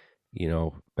think,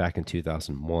 back in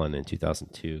 2001 and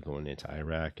 2002, going into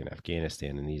Iraq and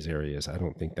Afghanistan and these areas, I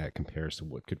don't think that compares to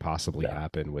what could possibly No.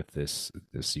 happen with this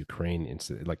Ukraine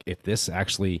incident. Like, if this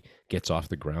actually gets off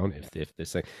the ground, if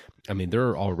this thing, I mean,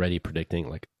 they're already predicting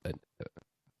like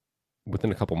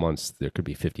within a couple months there could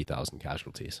be 50,000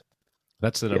 casualties.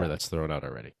 That's the number Yeah. that's thrown out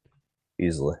already.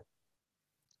 Easily.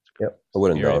 Yep. I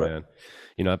wouldn't Scary, doubt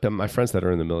it. man. My friends that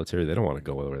are in the military, they don't want to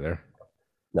go over there.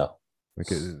 No. Like,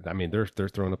 I mean, they're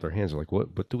throwing up their hands. They're like,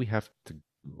 what do we have to?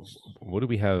 What do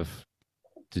we have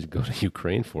to go to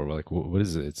Ukraine for? We're like, what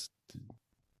is it? It's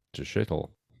a shithole.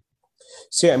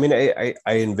 See, I mean, I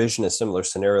envision a similar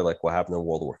scenario like what happened in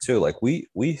World War II. Like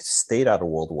we stayed out of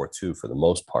World War II for the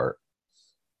most part,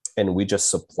 and we just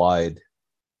supplied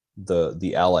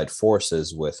the Allied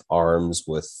forces with arms,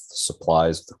 with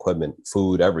supplies, with equipment,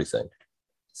 food, everything,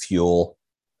 fuel,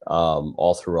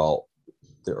 all throughout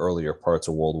the earlier parts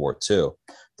of World War II.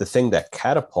 The thing that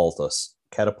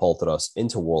catapulted us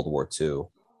into World War II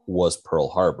was Pearl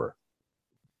Harbor,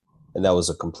 and that was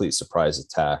a complete surprise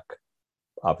attack,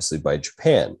 obviously by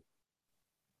Japan.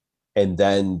 And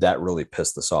then that really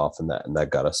pissed us off, and that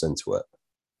got us into it.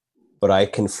 But I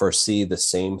can foresee the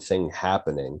same thing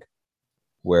happening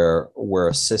where we're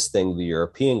assisting the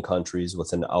European countries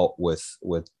with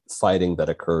with fighting that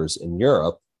occurs in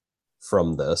Europe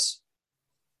from this.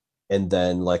 And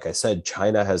then, like I said,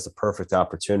 China has the perfect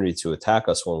opportunity to attack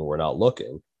us when we're not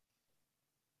looking.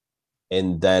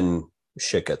 And then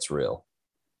shit gets real.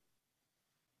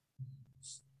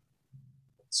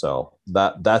 So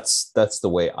that's the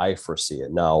way I foresee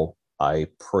it. Now, I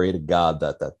pray to God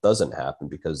that that doesn't happen,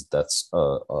 because that's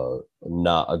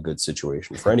not a good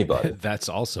situation for anybody. That's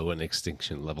also an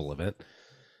extinction level event.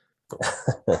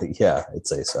 Yeah, I'd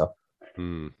say so.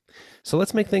 Hmm. So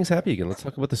let's make things happy again. Let's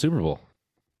talk about the Super Bowl.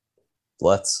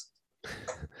 Let's. Did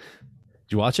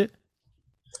you watch it?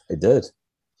 I did.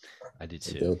 I did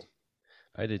I too. did.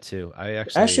 I did too. I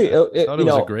Actually, thought it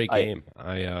was a great game.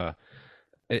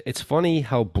 It's funny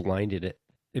how blinded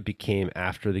it became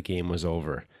after the game was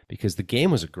over, because the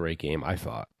game was a great game. I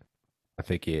thought. I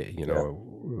think yeah, it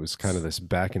was kind of this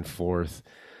back and forth.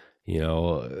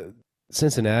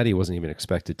 Cincinnati wasn't even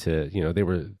expected to.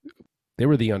 They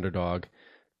were the underdog,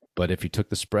 but if you took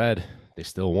the spread, they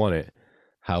still won it. yeah,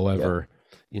 However,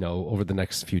 over the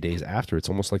next few days after, it's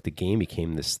almost like the game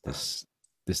became this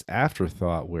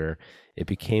afterthought, where it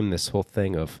became this whole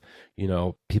thing of,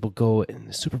 people go in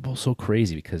the Super Bowl so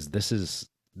crazy because this is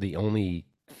the only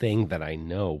thing that I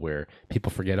know where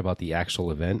people forget about the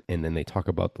actual event, and then they talk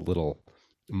about the little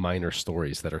minor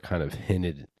stories that are kind of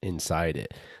hinted inside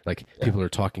it. Like, yeah. people are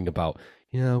talking about,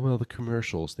 well, the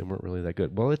commercials, they weren't really that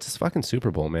good. Well, it's fucking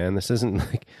Super Bowl, man. This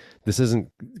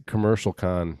isn't Commercial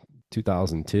Con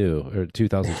 2002 or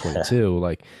 2022.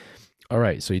 Like, all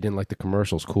right, so you didn't like the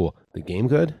commercials, cool. The game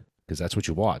good? Because that's what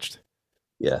you watched,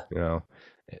 Yeah. you know.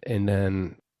 And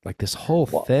then, like, this whole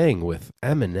Well, thing with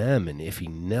Eminem, and if he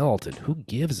knelt, and who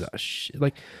gives a shit?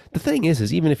 Like, the thing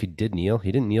is even if he did kneel,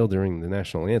 he didn't kneel during the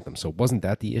national anthem. So wasn't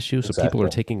that the issue? So people are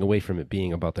exactly. taking away from it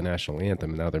being about the national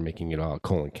anthem, and now they're making it all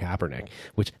Colin Kaepernick,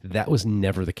 which that was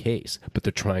never the case. But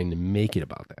they're trying to make it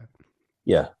about that.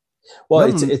 Yeah. Well,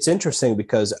 None. it's interesting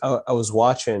because I was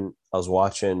watching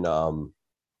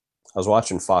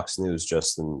Fox News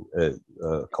just in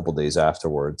a couple days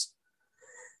afterwards,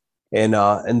 and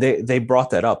they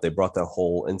brought that up. They brought that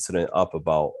whole incident up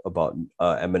about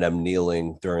Eminem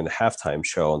kneeling during the halftime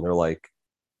show, and they're like,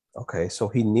 okay, so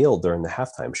he kneeled during the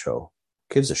halftime show.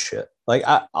 Gives a shit. Like,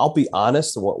 I'll be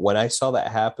honest, when I saw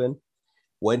that happen,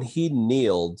 when he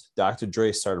kneeled, Dr.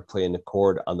 Dre started playing the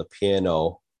chord on the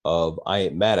piano of "I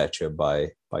Ain't Mad at You" by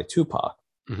Tupac.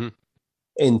 Mhm.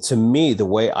 And to me, the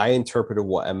way I interpreted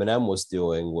what Eminem was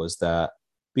doing was that,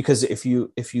 because if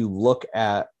you look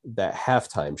at that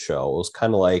halftime show, it was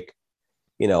kind of like,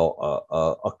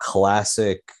 a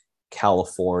classic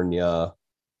California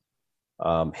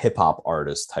hip hop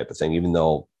artist type of thing, even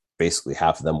though basically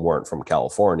half of them weren't from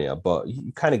California. But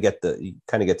you kind of get the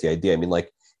idea. I mean,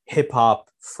 like, hip hop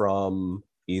from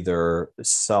either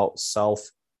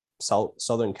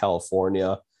Southern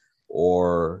California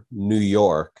or New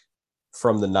York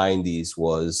from the 90s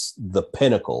was the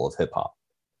pinnacle of hip hop.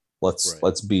 Let's Right.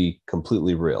 let's be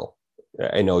completely real.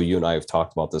 I know you and I have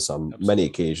talked about this on many Absolutely.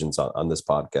 occasions on this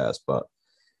podcast, but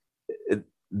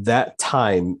that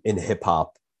time in hip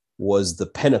hop was the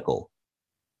pinnacle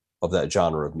of that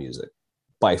genre of music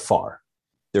by far.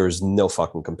 There is no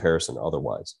fucking comparison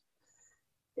otherwise.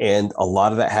 And a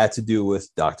lot of that had to do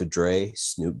with Dr. Dre,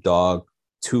 Snoop Dogg,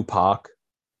 Tupac,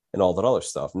 and all that other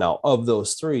stuff. Now, of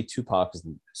those three, Tupac is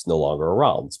no longer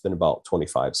around. It's been about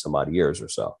 25 some odd years or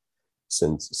so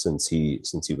since he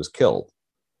was killed.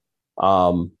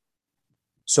 Um,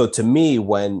 so to me,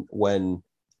 when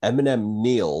Eminem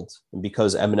kneeled, and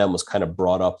because Eminem was kind of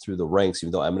brought up through the ranks,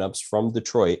 even though Eminem's from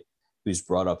Detroit, he was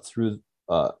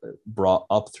uh, brought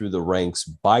up through the ranks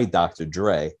by Dr.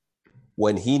 Dre.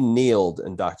 When he kneeled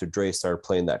and Dr. Dre started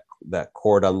playing that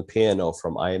chord on the piano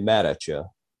from "I Am Mad at You,"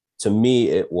 to me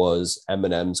it was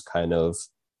Eminem's kind of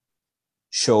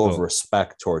show of Well,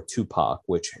 respect toward Tupac,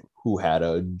 who had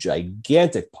a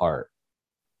gigantic part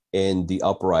in the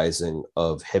uprising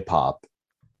of hip hop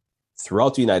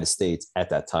throughout the United States at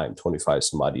that time, 25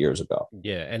 some odd years ago.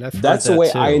 yeah, and I've heard That's the that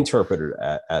way I too. interpreted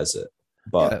it as it.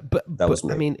 But Yeah, but that was I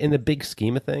me. mean, in the big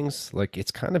scheme of things, like,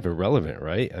 it's kind of irrelevant,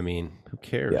 right? I mean, who Yeah.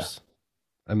 cares?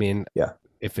 I mean, Yeah.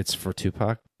 if it's for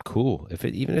Tupac, cool. If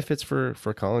it even if it's for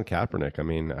Colin Kaepernick, I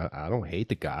mean, I don't hate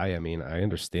the guy. I mean, I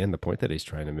understand the point that he's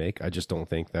trying to make. I just don't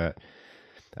think that.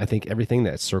 I think everything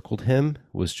that circled him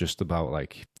was just about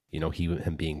like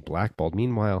him being blackballed.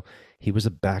 Meanwhile, he was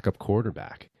a backup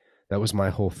quarterback. That was my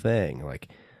whole thing. Like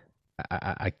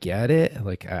I get it.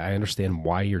 Like I understand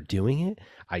why you're doing it.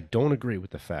 I don't agree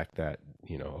with the fact that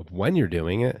of when you're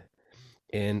doing it.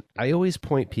 And I always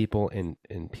point people, and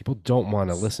people don't want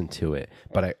to listen to it,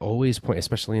 but I always point,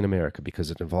 especially in America,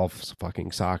 because it involves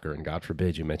fucking soccer, and God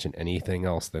forbid you mention anything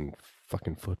else than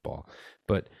fucking football.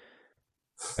 But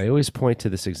I always point to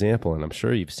this example, and I'm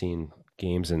sure you've seen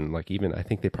games, and like even I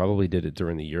think they probably did it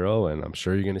during the Euro, and I'm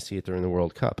sure you're going to see it during the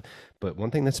World Cup. But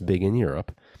one thing that's big in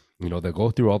Europe, they'll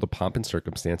go through all the pomp and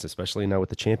circumstance, especially now with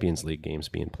the Champions League games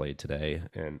being played today,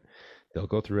 and they'll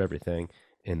go through everything.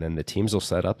 And then the teams will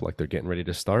set up like they're getting ready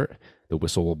to start. The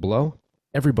whistle will blow.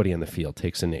 Everybody on the field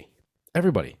takes a knee.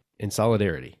 Everybody in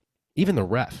solidarity. Even the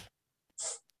ref.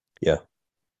 Yeah.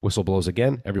 Whistle blows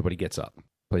again. Everybody gets up,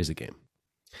 plays the game.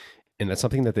 And that's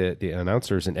something that the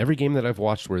announcers in every game that I've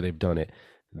watched where they've done it,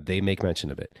 they make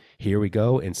mention of it. Here we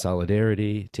go in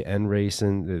solidarity to end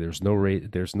racing. There's no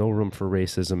room for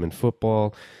racism in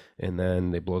football. And then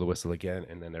they blow the whistle again,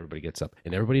 and then everybody gets up,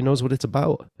 and everybody knows what it's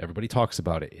about. Everybody talks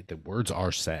about it. The words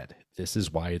are said. This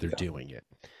is why they're doing it.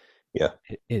 Yeah.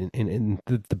 And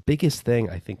the biggest thing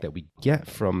I think that we get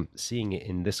from seeing it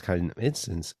in this kind of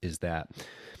instance is that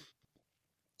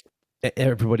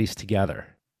everybody's together,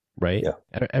 right?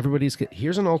 Yeah.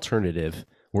 Here's an alternative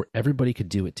where everybody could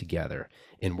do it together,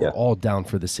 and we're all down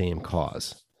for the same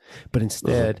cause. But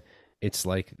instead, it's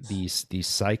like these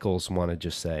cycles want to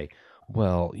just say,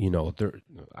 well,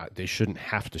 they shouldn't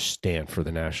have to stand for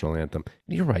the national anthem.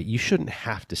 You're right. You shouldn't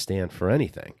have to stand for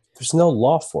anything. There's no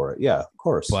law for it. Yeah, of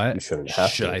course. But you shouldn't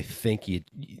have to. I think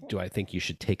you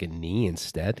should take a knee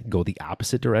instead? Go the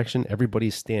opposite direction?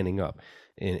 Everybody's standing up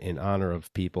in honor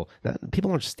of people.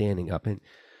 People aren't standing up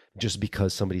just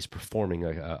because somebody's performing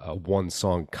a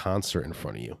one-song concert in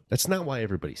front of you. That's not why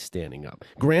everybody's standing up.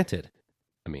 Granted,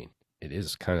 I mean, it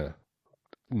is kind of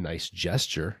nice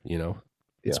gesture,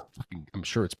 It's I'm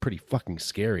sure it's pretty fucking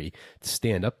scary to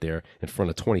stand up there in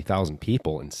front of 20,000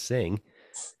 people and sing.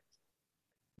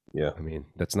 Yeah. I mean,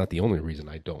 that's not the only reason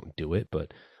I don't do it,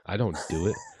 but I don't do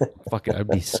it. Fucking, I'd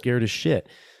be scared as shit.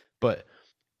 But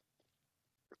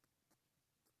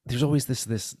there's always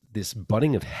this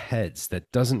butting of heads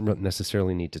that doesn't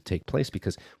necessarily need to take place,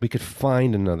 because we could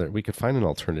find an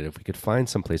alternative. We could find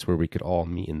some place where we could all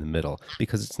meet in the middle,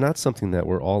 because it's not something that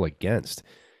we're all against.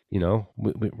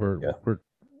 We're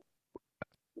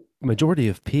majority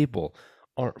of people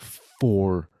aren't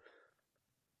for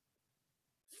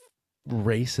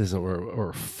racism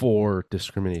or for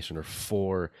discrimination or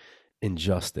for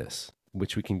injustice,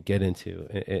 which we can get into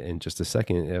in just a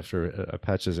second after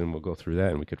Patches, and we'll go through that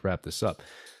and we could wrap this up.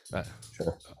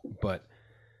 Sure. But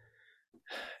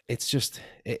it's just,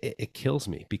 it kills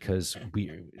me, because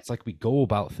it's like we go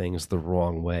about things the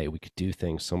wrong way. We could do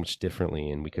things so much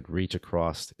differently, and we could reach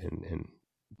across and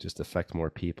just affect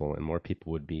more people, and more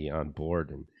people would be on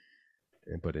board.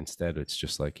 But instead it's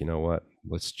just like, you know what,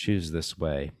 let's choose this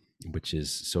way, which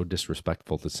is so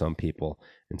disrespectful to some people,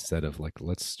 instead of like,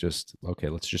 let's just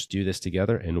do this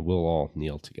together and we'll all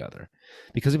kneel together.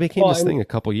 Because it became this thing a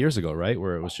couple years ago, right,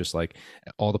 where it was just like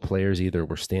all the players either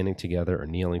were standing together or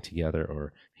kneeling together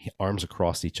or arms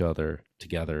across each other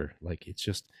together. Like, it's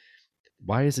just,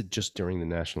 why is it just during the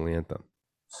national anthem?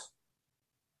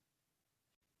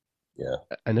 Yeah,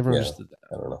 I never understood that.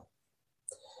 I don't know.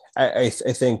 I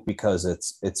think because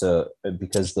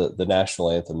because the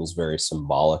national anthem is very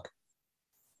symbolic,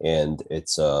 and it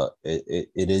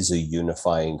is a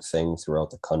unifying thing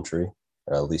throughout the country,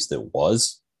 or at least it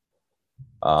was.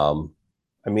 I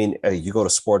mean, you go to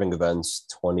sporting events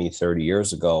 20, 30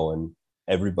 years ago, and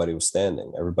everybody was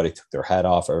standing. Everybody took their hat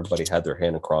off. Everybody had their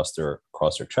hand across their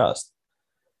chest,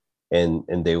 and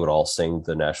they would all sing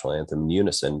the national anthem in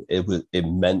unison. It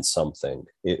meant something.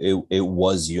 It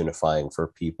was unifying for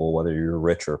people, whether you're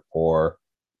rich or poor,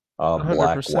 black,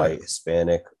 100%. white,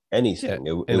 Hispanic, anything.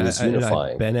 Yeah. It was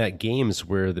unifying. I've been at games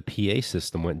where the PA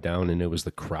system went down, and it was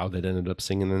the crowd that ended up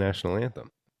singing the national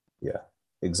anthem. Yeah,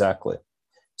 exactly.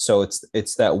 So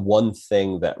it's that one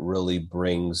thing that really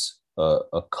brings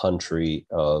a country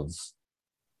of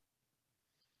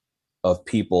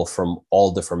people from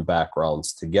all different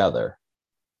backgrounds together.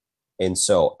 And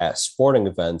so at sporting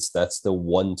events, that's the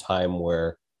one time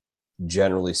where,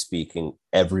 generally speaking,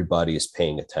 everybody is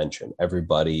paying attention.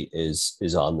 Everybody is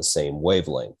on the same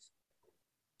wavelength.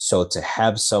 So to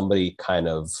have somebody kind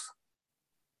of,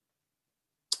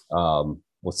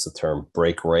 what's the term,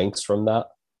 break ranks from that,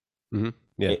 mm-hmm.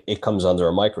 Yeah, it comes under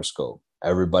a microscope.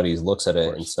 Everybody looks at of it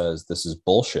and course. says, this is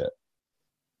bullshit.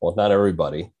 Well, not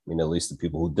everybody. I mean, at least the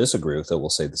people who disagree with it will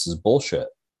say this is bullshit.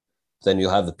 Then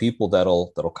you'll have the people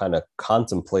that'll kind of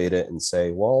contemplate it and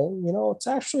say, well, it's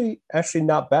actually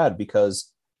not bad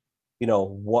because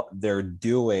what they're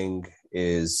doing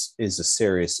is a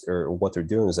serious, or what they're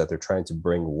doing is that they're trying to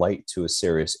bring light to a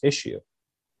serious issue.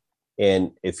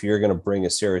 And if you're going to bring a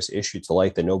serious issue to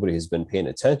light that nobody has been paying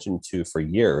attention to for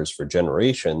years, for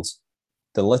generations,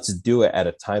 then let's do it at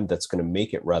a time that's going to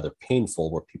make it rather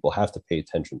painful, where people have to pay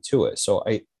attention to it. So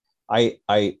I, I,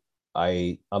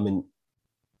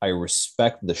 I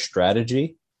respect the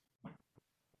strategy.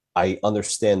 I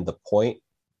understand the point.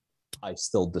 I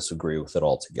still disagree with it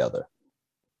altogether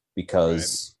Right.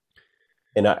 because,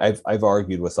 and I've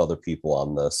argued with other people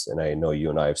on this, and I know you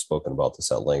and I have spoken about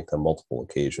this at length on multiple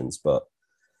occasions. But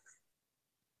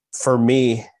for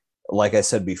me, like I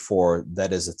said before,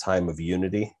 that is a time of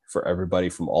unity for everybody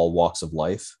from all walks of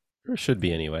life. Or should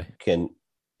be anyway. Can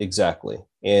exactly,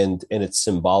 and it's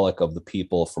symbolic of the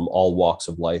people from all walks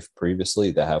of life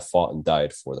previously that have fought and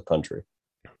died for the country.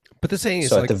 But the saying is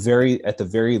So like, at the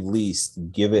very least,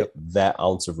 give yep, it that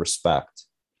ounce of respect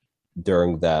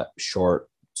during that short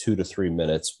 2 to 3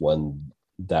 minutes when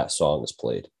that song is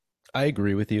played. I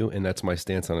agree with you, and that's my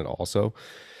stance on it also.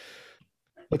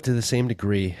 But to the same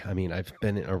degree, I mean, I've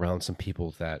been around some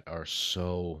people that are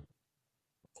so,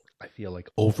 I feel like,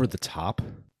 over the top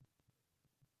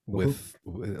Mm-hmm. with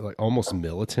like almost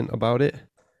militant about it.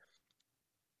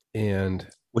 And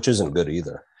Which isn't good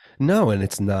either. no, and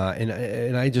it's not.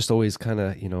 And I just always kind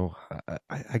of,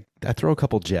 I throw a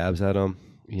couple jabs at them,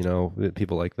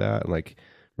 people like that. Like,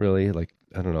 really, like,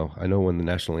 I don't know. I know when the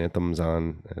national anthem's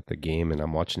on at the game and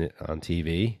I'm watching it on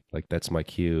TV, like that's my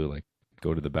cue. Like,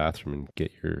 go to the bathroom and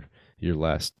get your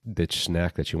last ditch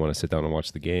snack that you want to sit down and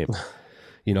watch the game.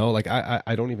 Like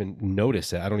I don't even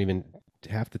notice it. I don't even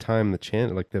half the time the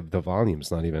chant like the volume's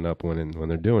not even up when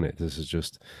they're doing it. This is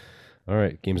just all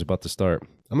right. Game's about to start.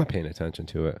 I'm not paying attention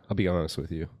to it. I'll be honest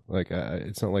with you. Like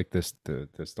it's not like the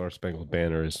Star Spangled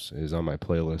Banner is on my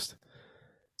playlist.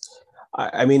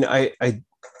 I mean, I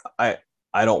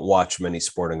I don't watch many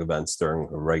sporting events during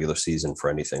a regular season for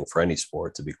anything, for any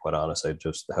sport. To be quite honest, I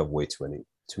just have way too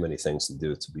many things to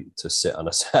do to sit on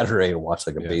a Saturday and watch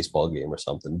like a Yeah. baseball game or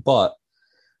something. But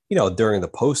during the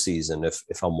postseason,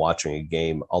 if I'm watching a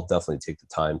game, I'll definitely take the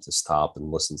time to stop and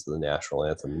listen to the national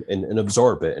anthem and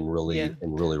absorb it and Yeah.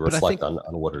 really But I reflect think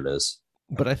on what it is.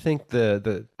 but I think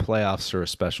the playoffs are a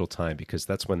special time because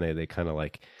that's when they kind of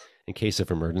like in case of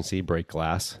emergency break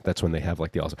glass. That's when they have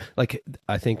like the also like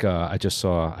I think I just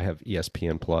saw I have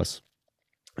ESPN Plus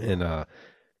and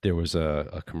there was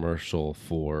a commercial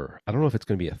for I don't know if it's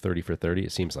going to be a 30 for 30.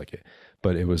 It seems like it,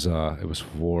 but it was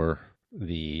for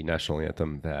the national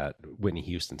anthem that Whitney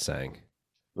Houston sang.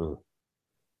 Mm.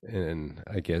 And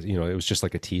I guess it was just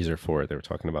like a teaser for it. They were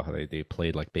talking about how they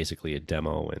played like basically a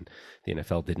demo, and the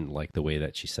NFL didn't like the way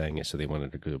that she sang it, so they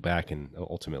wanted to go back, and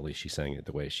ultimately she sang it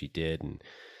the way she did. And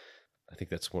I think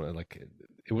that's one of like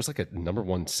it was like a number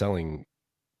one selling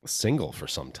single for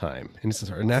some time, and it's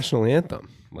our national anthem.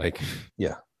 Like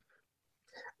Yeah,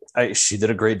 she did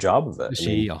a great job of it. I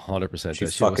she mean, 100% she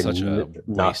does. She was such a fucking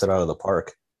knocked waste. it out of the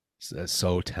park.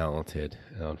 So talented.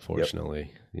 Yep,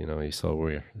 Unfortunately, you saw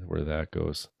where that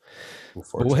goes. But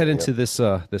we'll head unfortunately,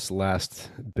 into yep. this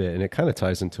last bit, and it kind of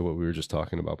ties into what we were just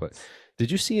talking about. But did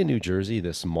you see in New Jersey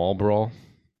this mall brawl?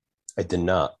 I did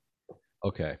not.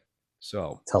 Okay,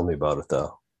 so Tell me about it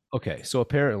though.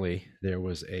 apparently there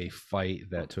was a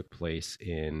fight that took place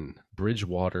in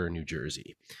Bridgewater, New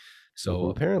Jersey. So Mm-hmm.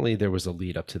 apparently there was a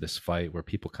lead up to this fight where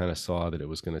people kind of saw that it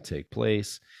was going to take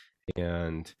place,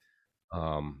 and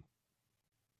um,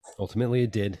 ultimately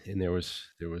it did, and there was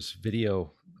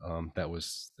video that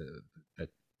was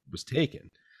taken.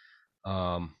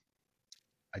 Um,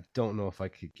 I don't know if I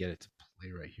could get it to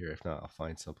play right here. If not, I'll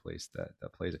find some place that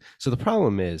plays it. So the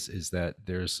problem is that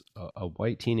there's a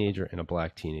white teenager and a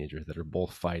black teenager that are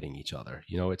both fighting each other.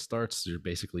 It starts they're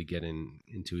basically getting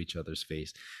into each other's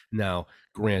face. Now,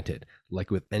 granted,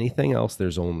 like with anything else,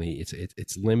 there's only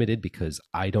it's limited because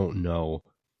I don't know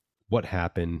what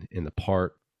happened in the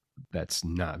part that's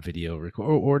not video record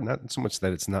or not so much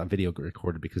that it's not video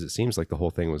recorded because it seems like the whole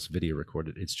thing was video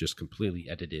recorded. It's just completely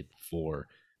edited for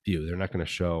view. They're not going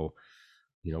to show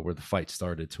where the fight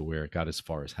started to where it got as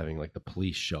far as having like the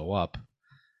police show up.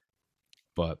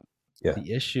 But Yeah,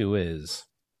 the issue is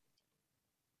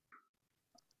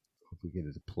if we get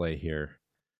it to play here,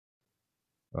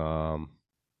 um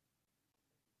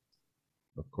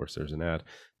of course there's an ad,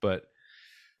 but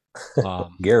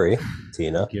um Gary,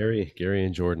 Tina. Gary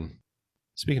and Jordan.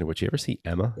 Speaking of which, you ever see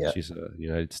Emma? Yeah. She's a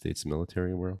United States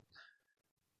military world.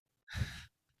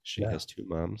 She Yeah. has two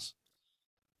moms.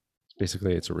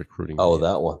 Basically, it's a recruiting Oh, video.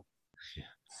 that one. Yeah.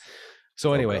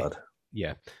 So Oh anyway, God.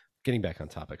 yeah, getting back on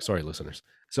topic. Sorry, listeners.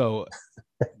 So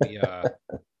the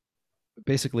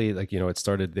basically, like, it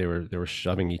started. They were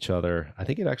shoving each other. I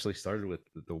think it actually started with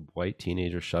the white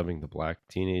teenager shoving the black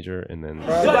teenager, and then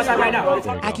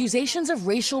Accusations of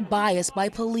racial bias by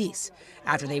police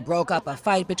after they broke up a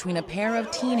fight between a pair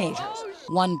of teenagers,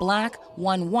 one black,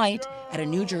 one white, at a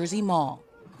New Jersey mall.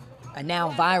 A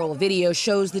now viral video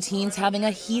shows the teens having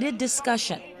a heated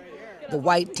discussion. The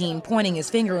white teen pointing his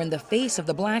finger in the face of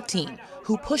the black teen,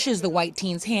 who pushes the white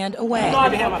teen's hand away.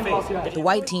 The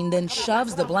white teen then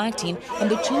shoves the black teen, and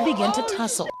the two begin to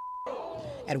tussle.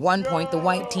 At one point, the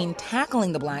white teen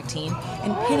tackling the black teen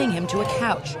and pinning him to a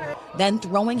couch, then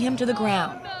throwing him to the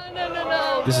ground.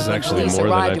 this is actually Police more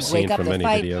than arrive I've to break seen up from the any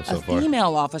fight. video so A far.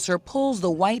 female officer pulls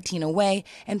the white teen away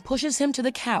and pushes him to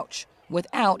the couch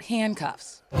without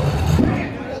handcuffs,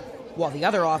 while the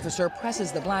other officer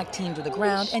presses the black teen to the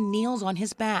ground and kneels on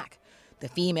his back. The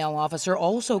female officer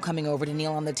also coming over to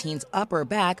kneel on the teen's upper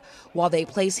back while they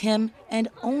place him, and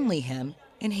only him,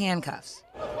 in handcuffs.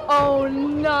 Oh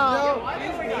no.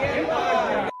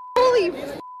 Holy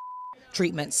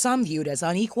Treatment some viewed as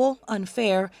unequal,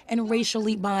 unfair, and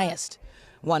racially biased.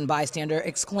 One bystander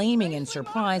exclaiming in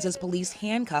surprise as police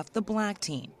handcuffed the black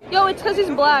teen. Yo, it's because he's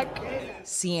black.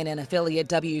 CNN affiliate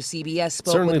WCBS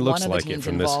spoke Certainly with one looks of the like it teens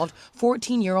from this. involved,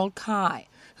 14-year-old Kai,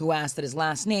 who asked that his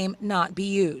last name not be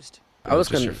used. I was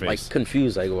Just your face.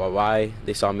 confused, why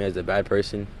they saw me as a bad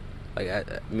person,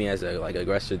 me as a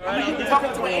aggressor.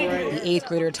 The 8th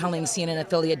grader telling CNN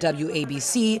affiliate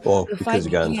WABC Well, the because fight he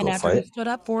got began into a after he fight? stood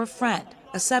up for a friend,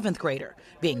 a 7th grader,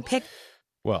 being picked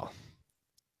Well,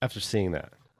 after seeing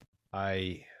that,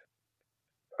 I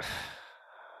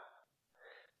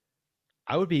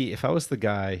would be, if I was the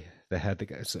guy that had the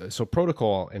guy. So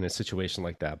protocol in a situation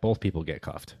like that, both people get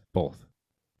cuffed, both,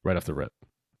 right off the rip.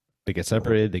 They get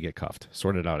separated, they get cuffed,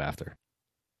 sorted out after.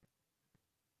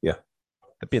 Yeah.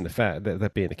 That being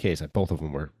that being the case, that both of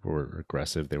them were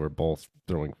aggressive. They were both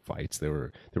throwing fights.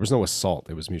 There was no assault.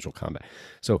 It was mutual combat.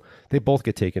 So they both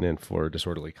get taken in for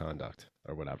disorderly conduct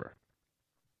or whatever.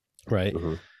 Right.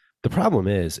 Mhm. The problem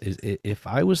is if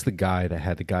I was the guy that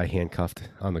had the guy handcuffed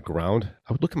on the ground,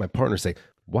 I would look at my partner and say,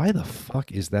 why the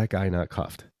fuck is that guy not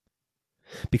cuffed?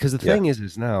 Because the thing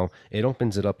is now it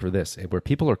opens it up for this, where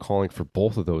people are calling for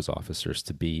both of those officers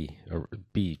to be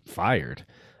fired.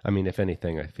 I mean, if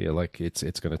anything, I feel like it's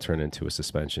going to turn into a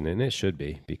suspension, and it should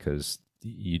be, because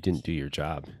you didn't do your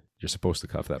job. You're supposed to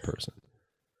cuff that person.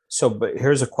 So, but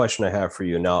here's a question I have for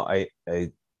you. Now, I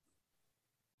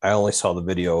only saw the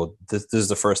video. This is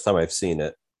the first time I've seen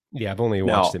it. Yeah, I've only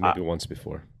watched it maybe once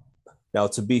before. Now,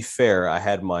 to be fair, I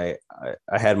had my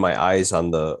eyes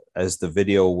on as the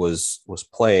video was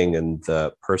playing and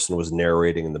the person was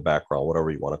narrating in the background, whatever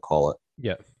you want to call it.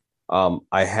 Yeah.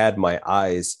 I had my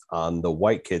eyes on the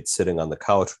white kid sitting on the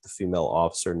couch with the female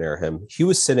officer near him. He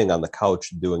was sitting on the couch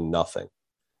doing nothing.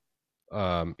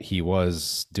 He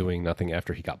was doing nothing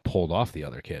after he got pulled off the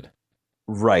other kid.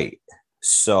 Right.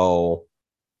 So,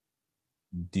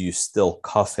 do you still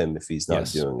cuff him if he's not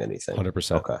Yes. doing anything?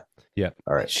 100%. Okay. Yeah.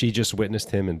 All right. She just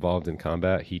witnessed him involved in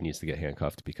combat. He needs to get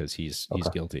handcuffed because he's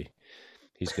guilty.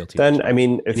 He's guilty. Then, I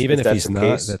mean, And even if that's he's the not,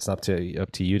 case, that's up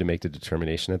to you to make the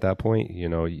determination at that point.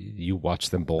 You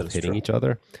watch them That both is hitting true. each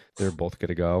other. They're both going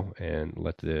to go, and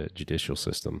let the judicial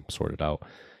system sort it out.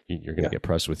 You're going to get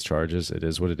pressed with charges. It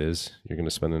is what it is. You're going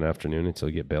to spend an afternoon until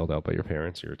you get bailed out by your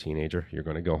parents. You're a teenager. You're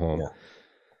going to go home. Yeah.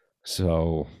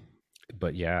 So,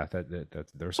 but yeah, that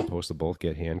they're supposed to both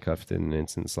get handcuffed in an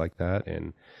instance like that,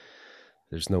 and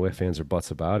there's no ifs, ands, or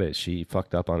buts about it. She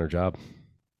fucked up on her job.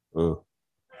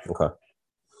 Okay.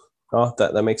 Oh,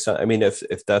 that makes sense. I mean, if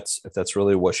that's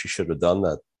really what she should have done,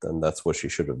 then that's what she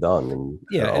should have done. And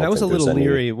Yeah, don't and I was a think there's little any-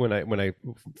 leery when I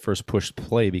first pushed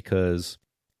play, because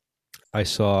I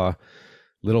saw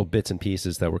little bits and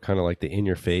pieces that were kind of like the in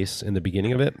your face in the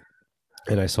beginning of it,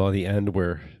 and I saw the end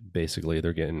where basically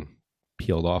they're getting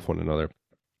peeled off one another.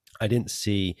 I didn't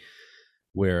see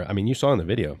where, I mean, you saw in the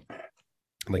video,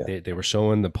 like they were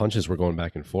showing the punches were going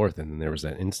back and forth, and then there was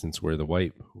that instance where the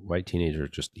white teenager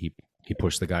just he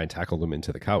pushed the guy and tackled him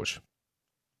into the couch.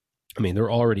 I mean,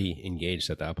 they're already engaged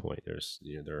at that point. They're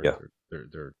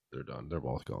done. They're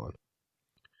both gone.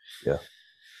 Yeah.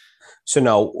 So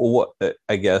now, what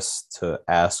I guess to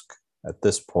ask at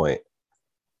this point,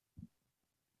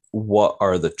 what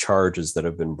are the charges that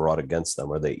have been brought against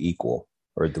them? Are they equal,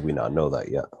 or do we not know that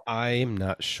yet? I'm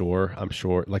not sure. I'm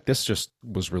sure, like, this just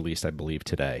was released, I believe,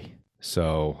 today.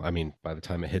 So, I mean, by the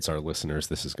time it hits our listeners,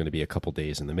 this is going to be a couple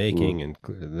days in the making, and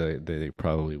they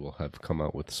probably will have come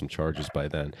out with some charges by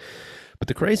then. But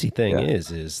the crazy thing Yeah.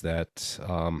 is that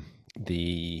the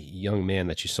young man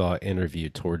that you saw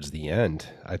interviewed towards the end,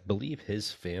 I believe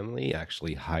his family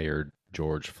actually hired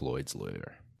George Floyd's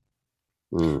lawyer.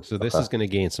 So this is going to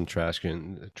gain some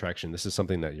traction. This is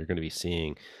something that you're going to be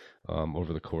seeing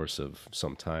over the course of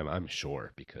some time, I'm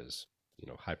sure, because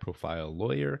high profile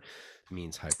lawyer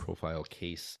means high profile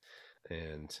case.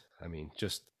 And I mean,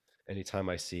 just anytime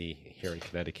I see here in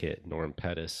Connecticut Norm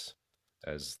Pettis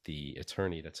as the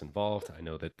attorney that's involved, I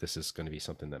know that this is going to be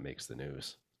something that makes the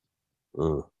news.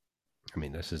 I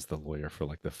mean, this is the lawyer for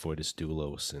like the Fotis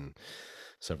Dulos and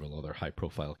several other high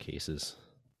profile cases.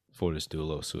 Fotis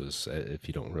Dulos was, if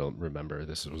you don't remember,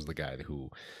 this was the guy who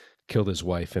killed his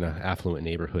wife in an affluent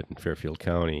neighborhood in Fairfield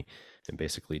County and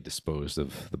basically disposed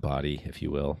of the body, if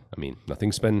you will. I mean,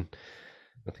 nothing's been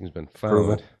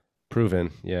found.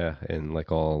 Proven, yeah, and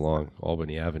like all along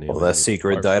Albany Avenue. Well, that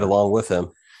secret died along with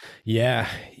him. Yeah.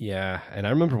 And I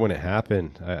remember when it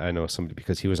happened, I know somebody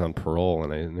because he was on parole,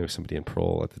 and I knew somebody in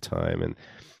parole at the time, and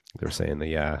they were saying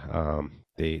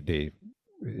that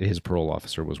his parole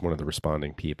officer was one of the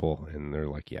responding people, and they're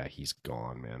like, yeah, he's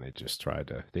gone, man. They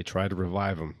tried to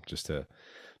revive him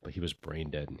but he was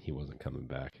brain dead and he wasn't coming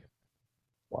back.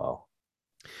 Wow,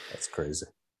 that's crazy.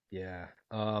 Yeah.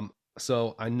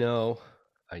 So I know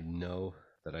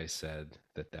that I said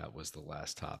that was the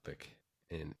last topic,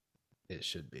 and it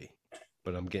should be,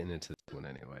 but I'm getting into this one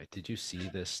anyway. Did you see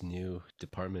this new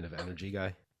Department of Energy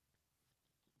guy?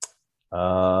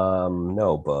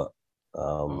 No, but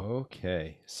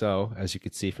okay. So as you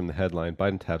can see from the headline,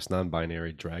 Biden taps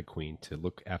non-binary drag queen to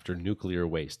look after nuclear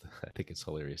waste. I think it's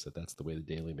hilarious that's the way the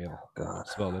Daily Mail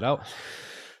spelled it out.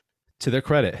 To their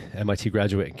credit, MIT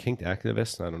graduate and kink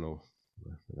activist. I don't know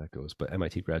where that goes, but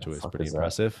MIT graduate is pretty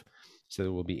impressive. So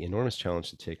there will be enormous challenge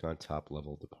to take on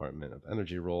top-level Department of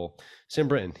Energy role. Sam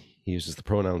Britton, he uses the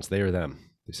pronouns they or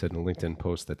them. They said in a LinkedIn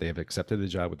post that they have accepted the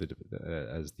job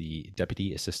as the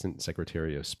Deputy Assistant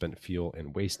Secretary of Spent Fuel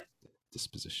and Waste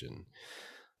Disposition.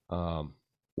 Hold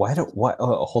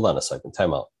on a second.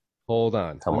 Time out. Hold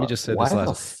on. Let me just say this. Why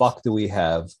the fuck do we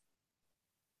have?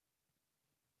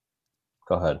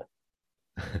 Go ahead.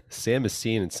 Sam is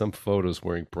seen in some photos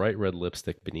wearing bright red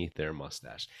lipstick beneath their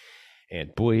mustache.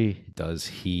 And boy, does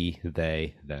he,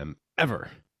 they, them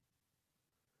ever.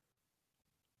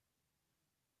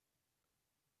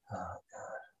 Oh,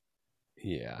 God.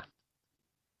 Yeah.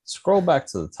 Scroll back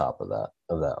to the top of that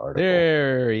article.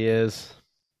 There he is.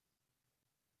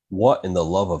 What in the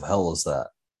love of hell is that?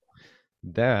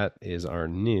 That is our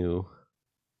new.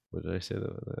 What did I say?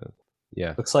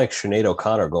 Yeah. Looks like Sinead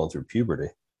O'Connor going through puberty.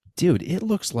 Dude, it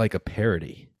looks like a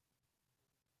parody.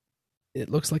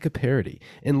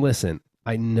 And listen,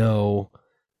 I know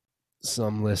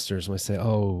some listeners might say,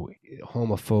 oh,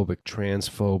 homophobic,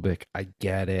 transphobic. I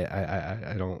get it.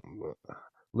 I don't.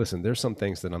 Listen, there's some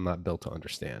things that I'm not built to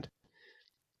understand.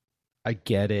 I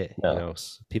get it. No.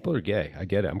 People are gay. I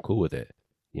get it. I'm cool with it.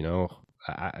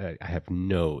 I have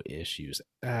no issues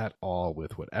at all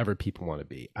with whatever people want to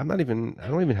be. I don't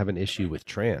even have an issue with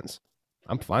trans.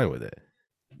 I'm fine with it.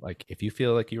 Like, if you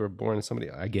feel like you were born in somebody,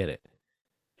 I get it.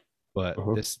 But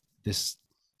this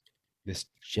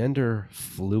gender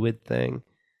fluid thing,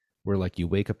 where like you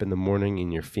wake up in the morning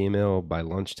and you're female, by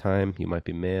lunchtime you might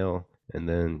be male, and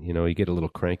then you get a little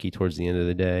cranky towards the end of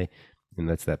the day, and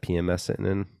that's that PMS sitting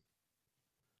in.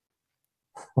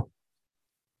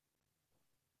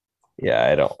 Yeah,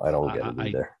 I don't get it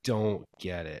either. I don't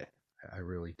get it. I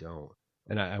really don't,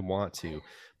 and I want to.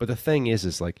 But the thing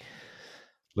is like,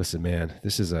 listen, man,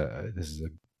 this is a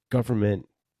government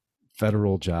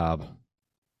federal job.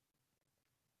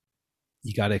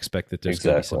 You got to expect that there's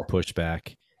going to be some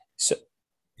pushback.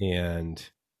 And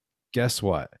guess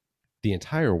what? The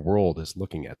entire world is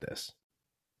looking at this.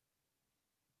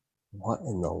 What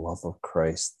in the love of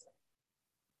Christ?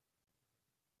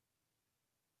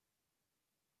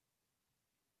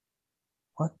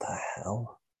 What the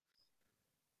hell?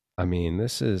 I mean,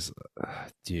 this is,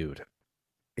 dude,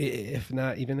 if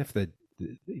the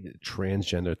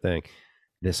transgender thing,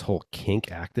 this whole kink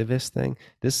activist thing,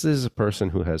 this is a person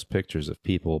who has pictures of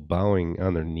people bowing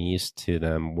on their knees to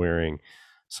them wearing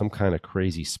some kind of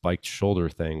crazy spiked shoulder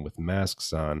thing with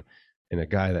masks on, and a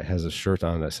guy that has a shirt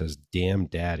on that says "Damn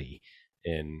Daddy,"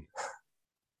 and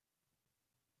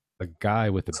a guy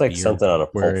with a beard, like something out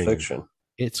of Pulp Fiction.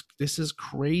 This is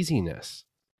craziness.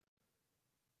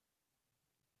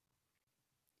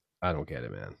 I don't get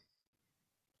it, man.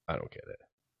 I don't get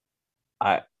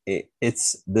it.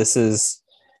 This is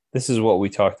This is what we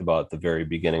talked about at the very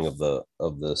beginning of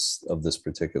this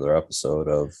particular episode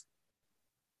of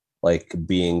like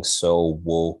being so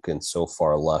woke and so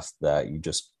far left that you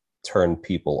just turn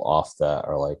people off that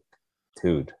are like,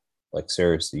 dude, like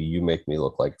seriously, you make me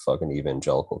look like a fucking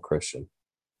evangelical Christian.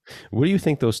 What do you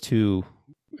think those two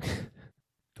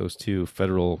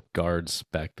federal guards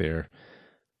back there,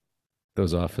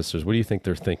 those officers, what do you think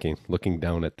they're thinking looking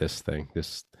down at this thing,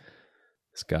 this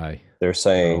guy? They're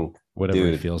saying, whatever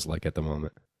dude, it feels like at the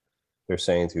moment. They're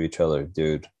saying to each other,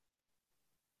 dude,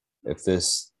 if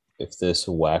this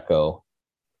wacko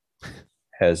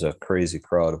has a crazy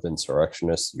crowd of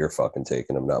insurrectionists, you're fucking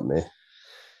taking them, not me.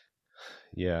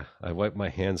 Yeah, I wiped my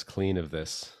hands clean of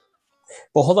this.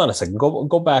 Well, hold on a second.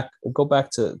 Go back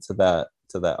to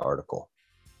that article.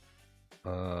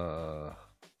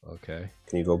 Okay.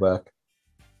 Can you go back?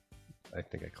 I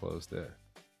think I closed it.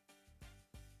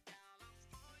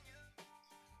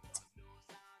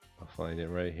 I'll find it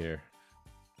right here.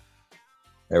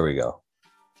 There we go.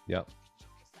 Yep.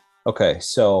 Okay,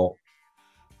 so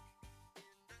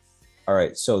all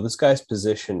right, so this guy's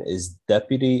position is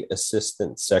Deputy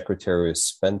Assistant Secretary of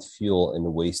Spent Fuel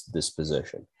and Waste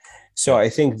Disposition. So I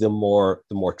think the more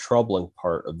troubling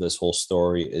part of this whole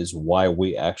story is why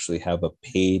we actually have a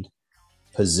paid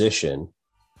position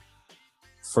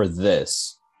for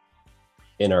this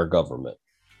in our government.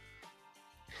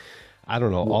 I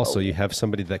don't know. Also, you have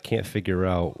somebody that can't figure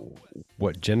out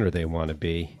what gender they want to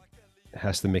be,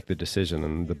 has to make the decision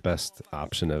on the best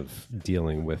option of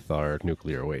dealing with our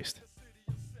nuclear waste.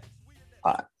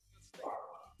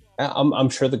 I'm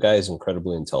sure the guy is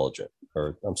incredibly intelligent.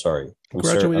 Or I'm sorry,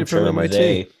 graduated from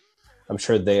MIT. I'm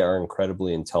sure they are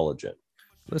incredibly intelligent.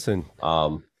 Listen,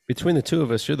 between the two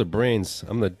of us, you're the brains.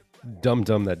 I'm the dumb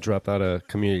that dropped out of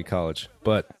community college.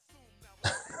 But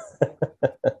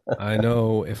I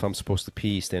know if I'm supposed to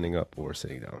pee standing up or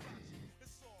sitting down.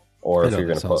 Or if you're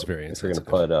going to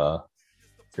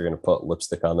put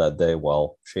lipstick on that day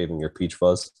while shaving your peach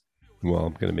fuzz. Well,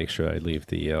 I'm going to make sure I leave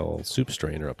the old soup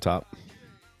strainer up top.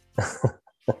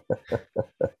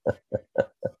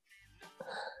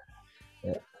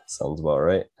 Yeah, sounds about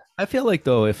right. I feel like,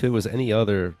 though, if it was any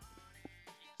other,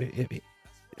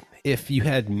 if you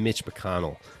had Mitch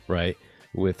McConnell, right,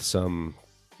 with some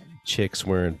chicks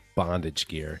wearing bondage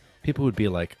gear, people would be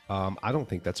like, I don't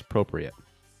think that's appropriate.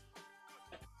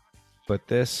 But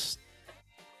this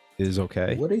is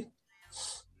okay. Would he?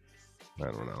 I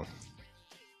don't know.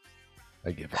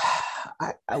 I give it.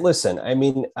 I listen. I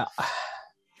mean,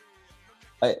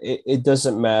 it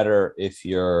doesn't matter if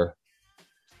you're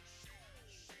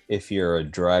a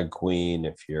drag queen,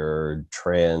 if you're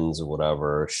trans or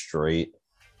whatever, straight.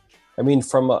 I mean,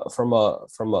 from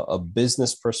a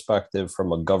business perspective,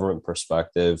 from a government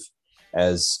perspective,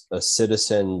 as a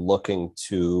citizen looking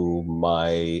to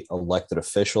my elected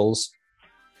officials,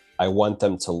 I want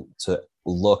them to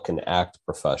look and act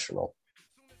professional.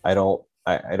 I don't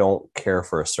care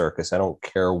for a circus. I don't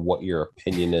care what your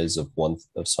opinion is of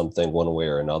something one way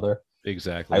or another.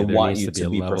 Exactly. I want you to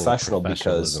be professional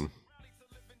because,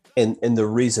 and the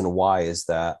reason why is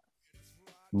that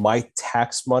my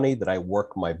tax money that I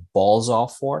work my balls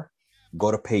off for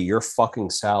go to pay your fucking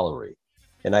salary.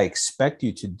 And I expect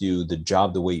you to do the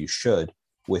job the way you should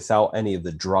without any of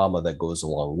the drama that goes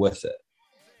along with it.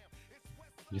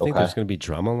 You think there's going to be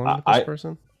drama along with this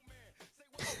person?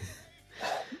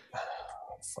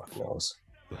 Fuck knows.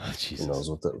 Oh, who knows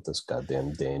with this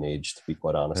goddamn day and age, to be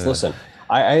quite honest. Listen,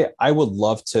 I would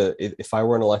love to, if I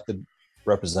were an elected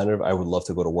representative, I would love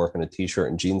to go to work in a t-shirt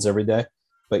and jeans every day.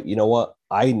 But you know what?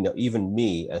 I know, even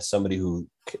me, as somebody who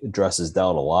dresses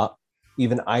down a lot,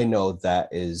 even I know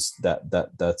that's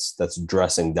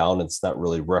dressing down. It's not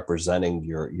really representing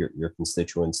your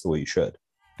constituents the way you should.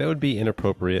 That would be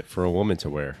inappropriate for a woman to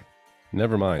wear.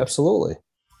 Never mind. Absolutely.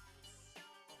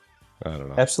 I don't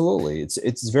know. Absolutely.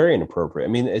 It's very inappropriate.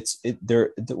 I mean,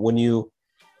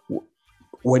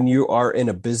 when you are in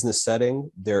a business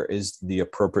setting, there is the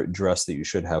appropriate dress that you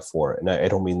should have for it. And I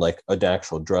don't mean like an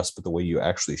actual dress, but the way you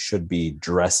actually should be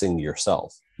dressing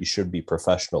yourself. You should be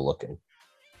professional looking.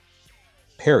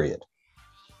 Period.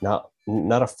 Not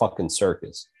a fucking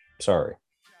circus. Sorry.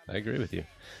 I agree with you.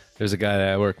 There's a guy that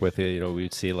I work with,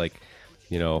 we'd see like,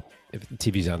 if the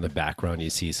TV's on in the background, you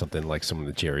see something like some of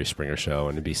the Jerry Springer show,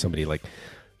 and it'd be somebody like,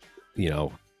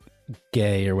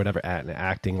 gay or whatever,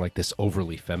 acting like this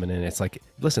overly feminine. It's like,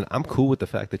 listen, I'm cool with the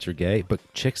fact that you're gay, but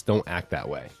chicks don't act that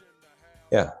way.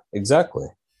 Yeah, exactly.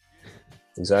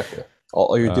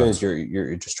 All you're doing is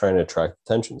you're just trying to attract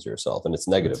attention to yourself, and it's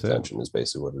negative attention is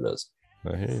basically what it is.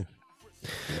 I hear you.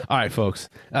 All right, folks,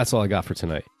 that's all I got for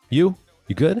tonight. You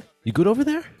good? You good over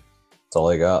there? That's all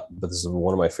I got. But this is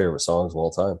one of my favorite songs of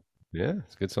all time. Yeah,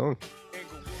 it's a good song.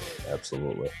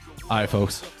 Absolutely. All right,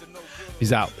 folks.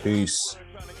 He's out. Peace.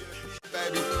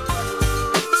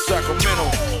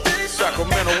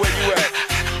 Sacramento, where you at?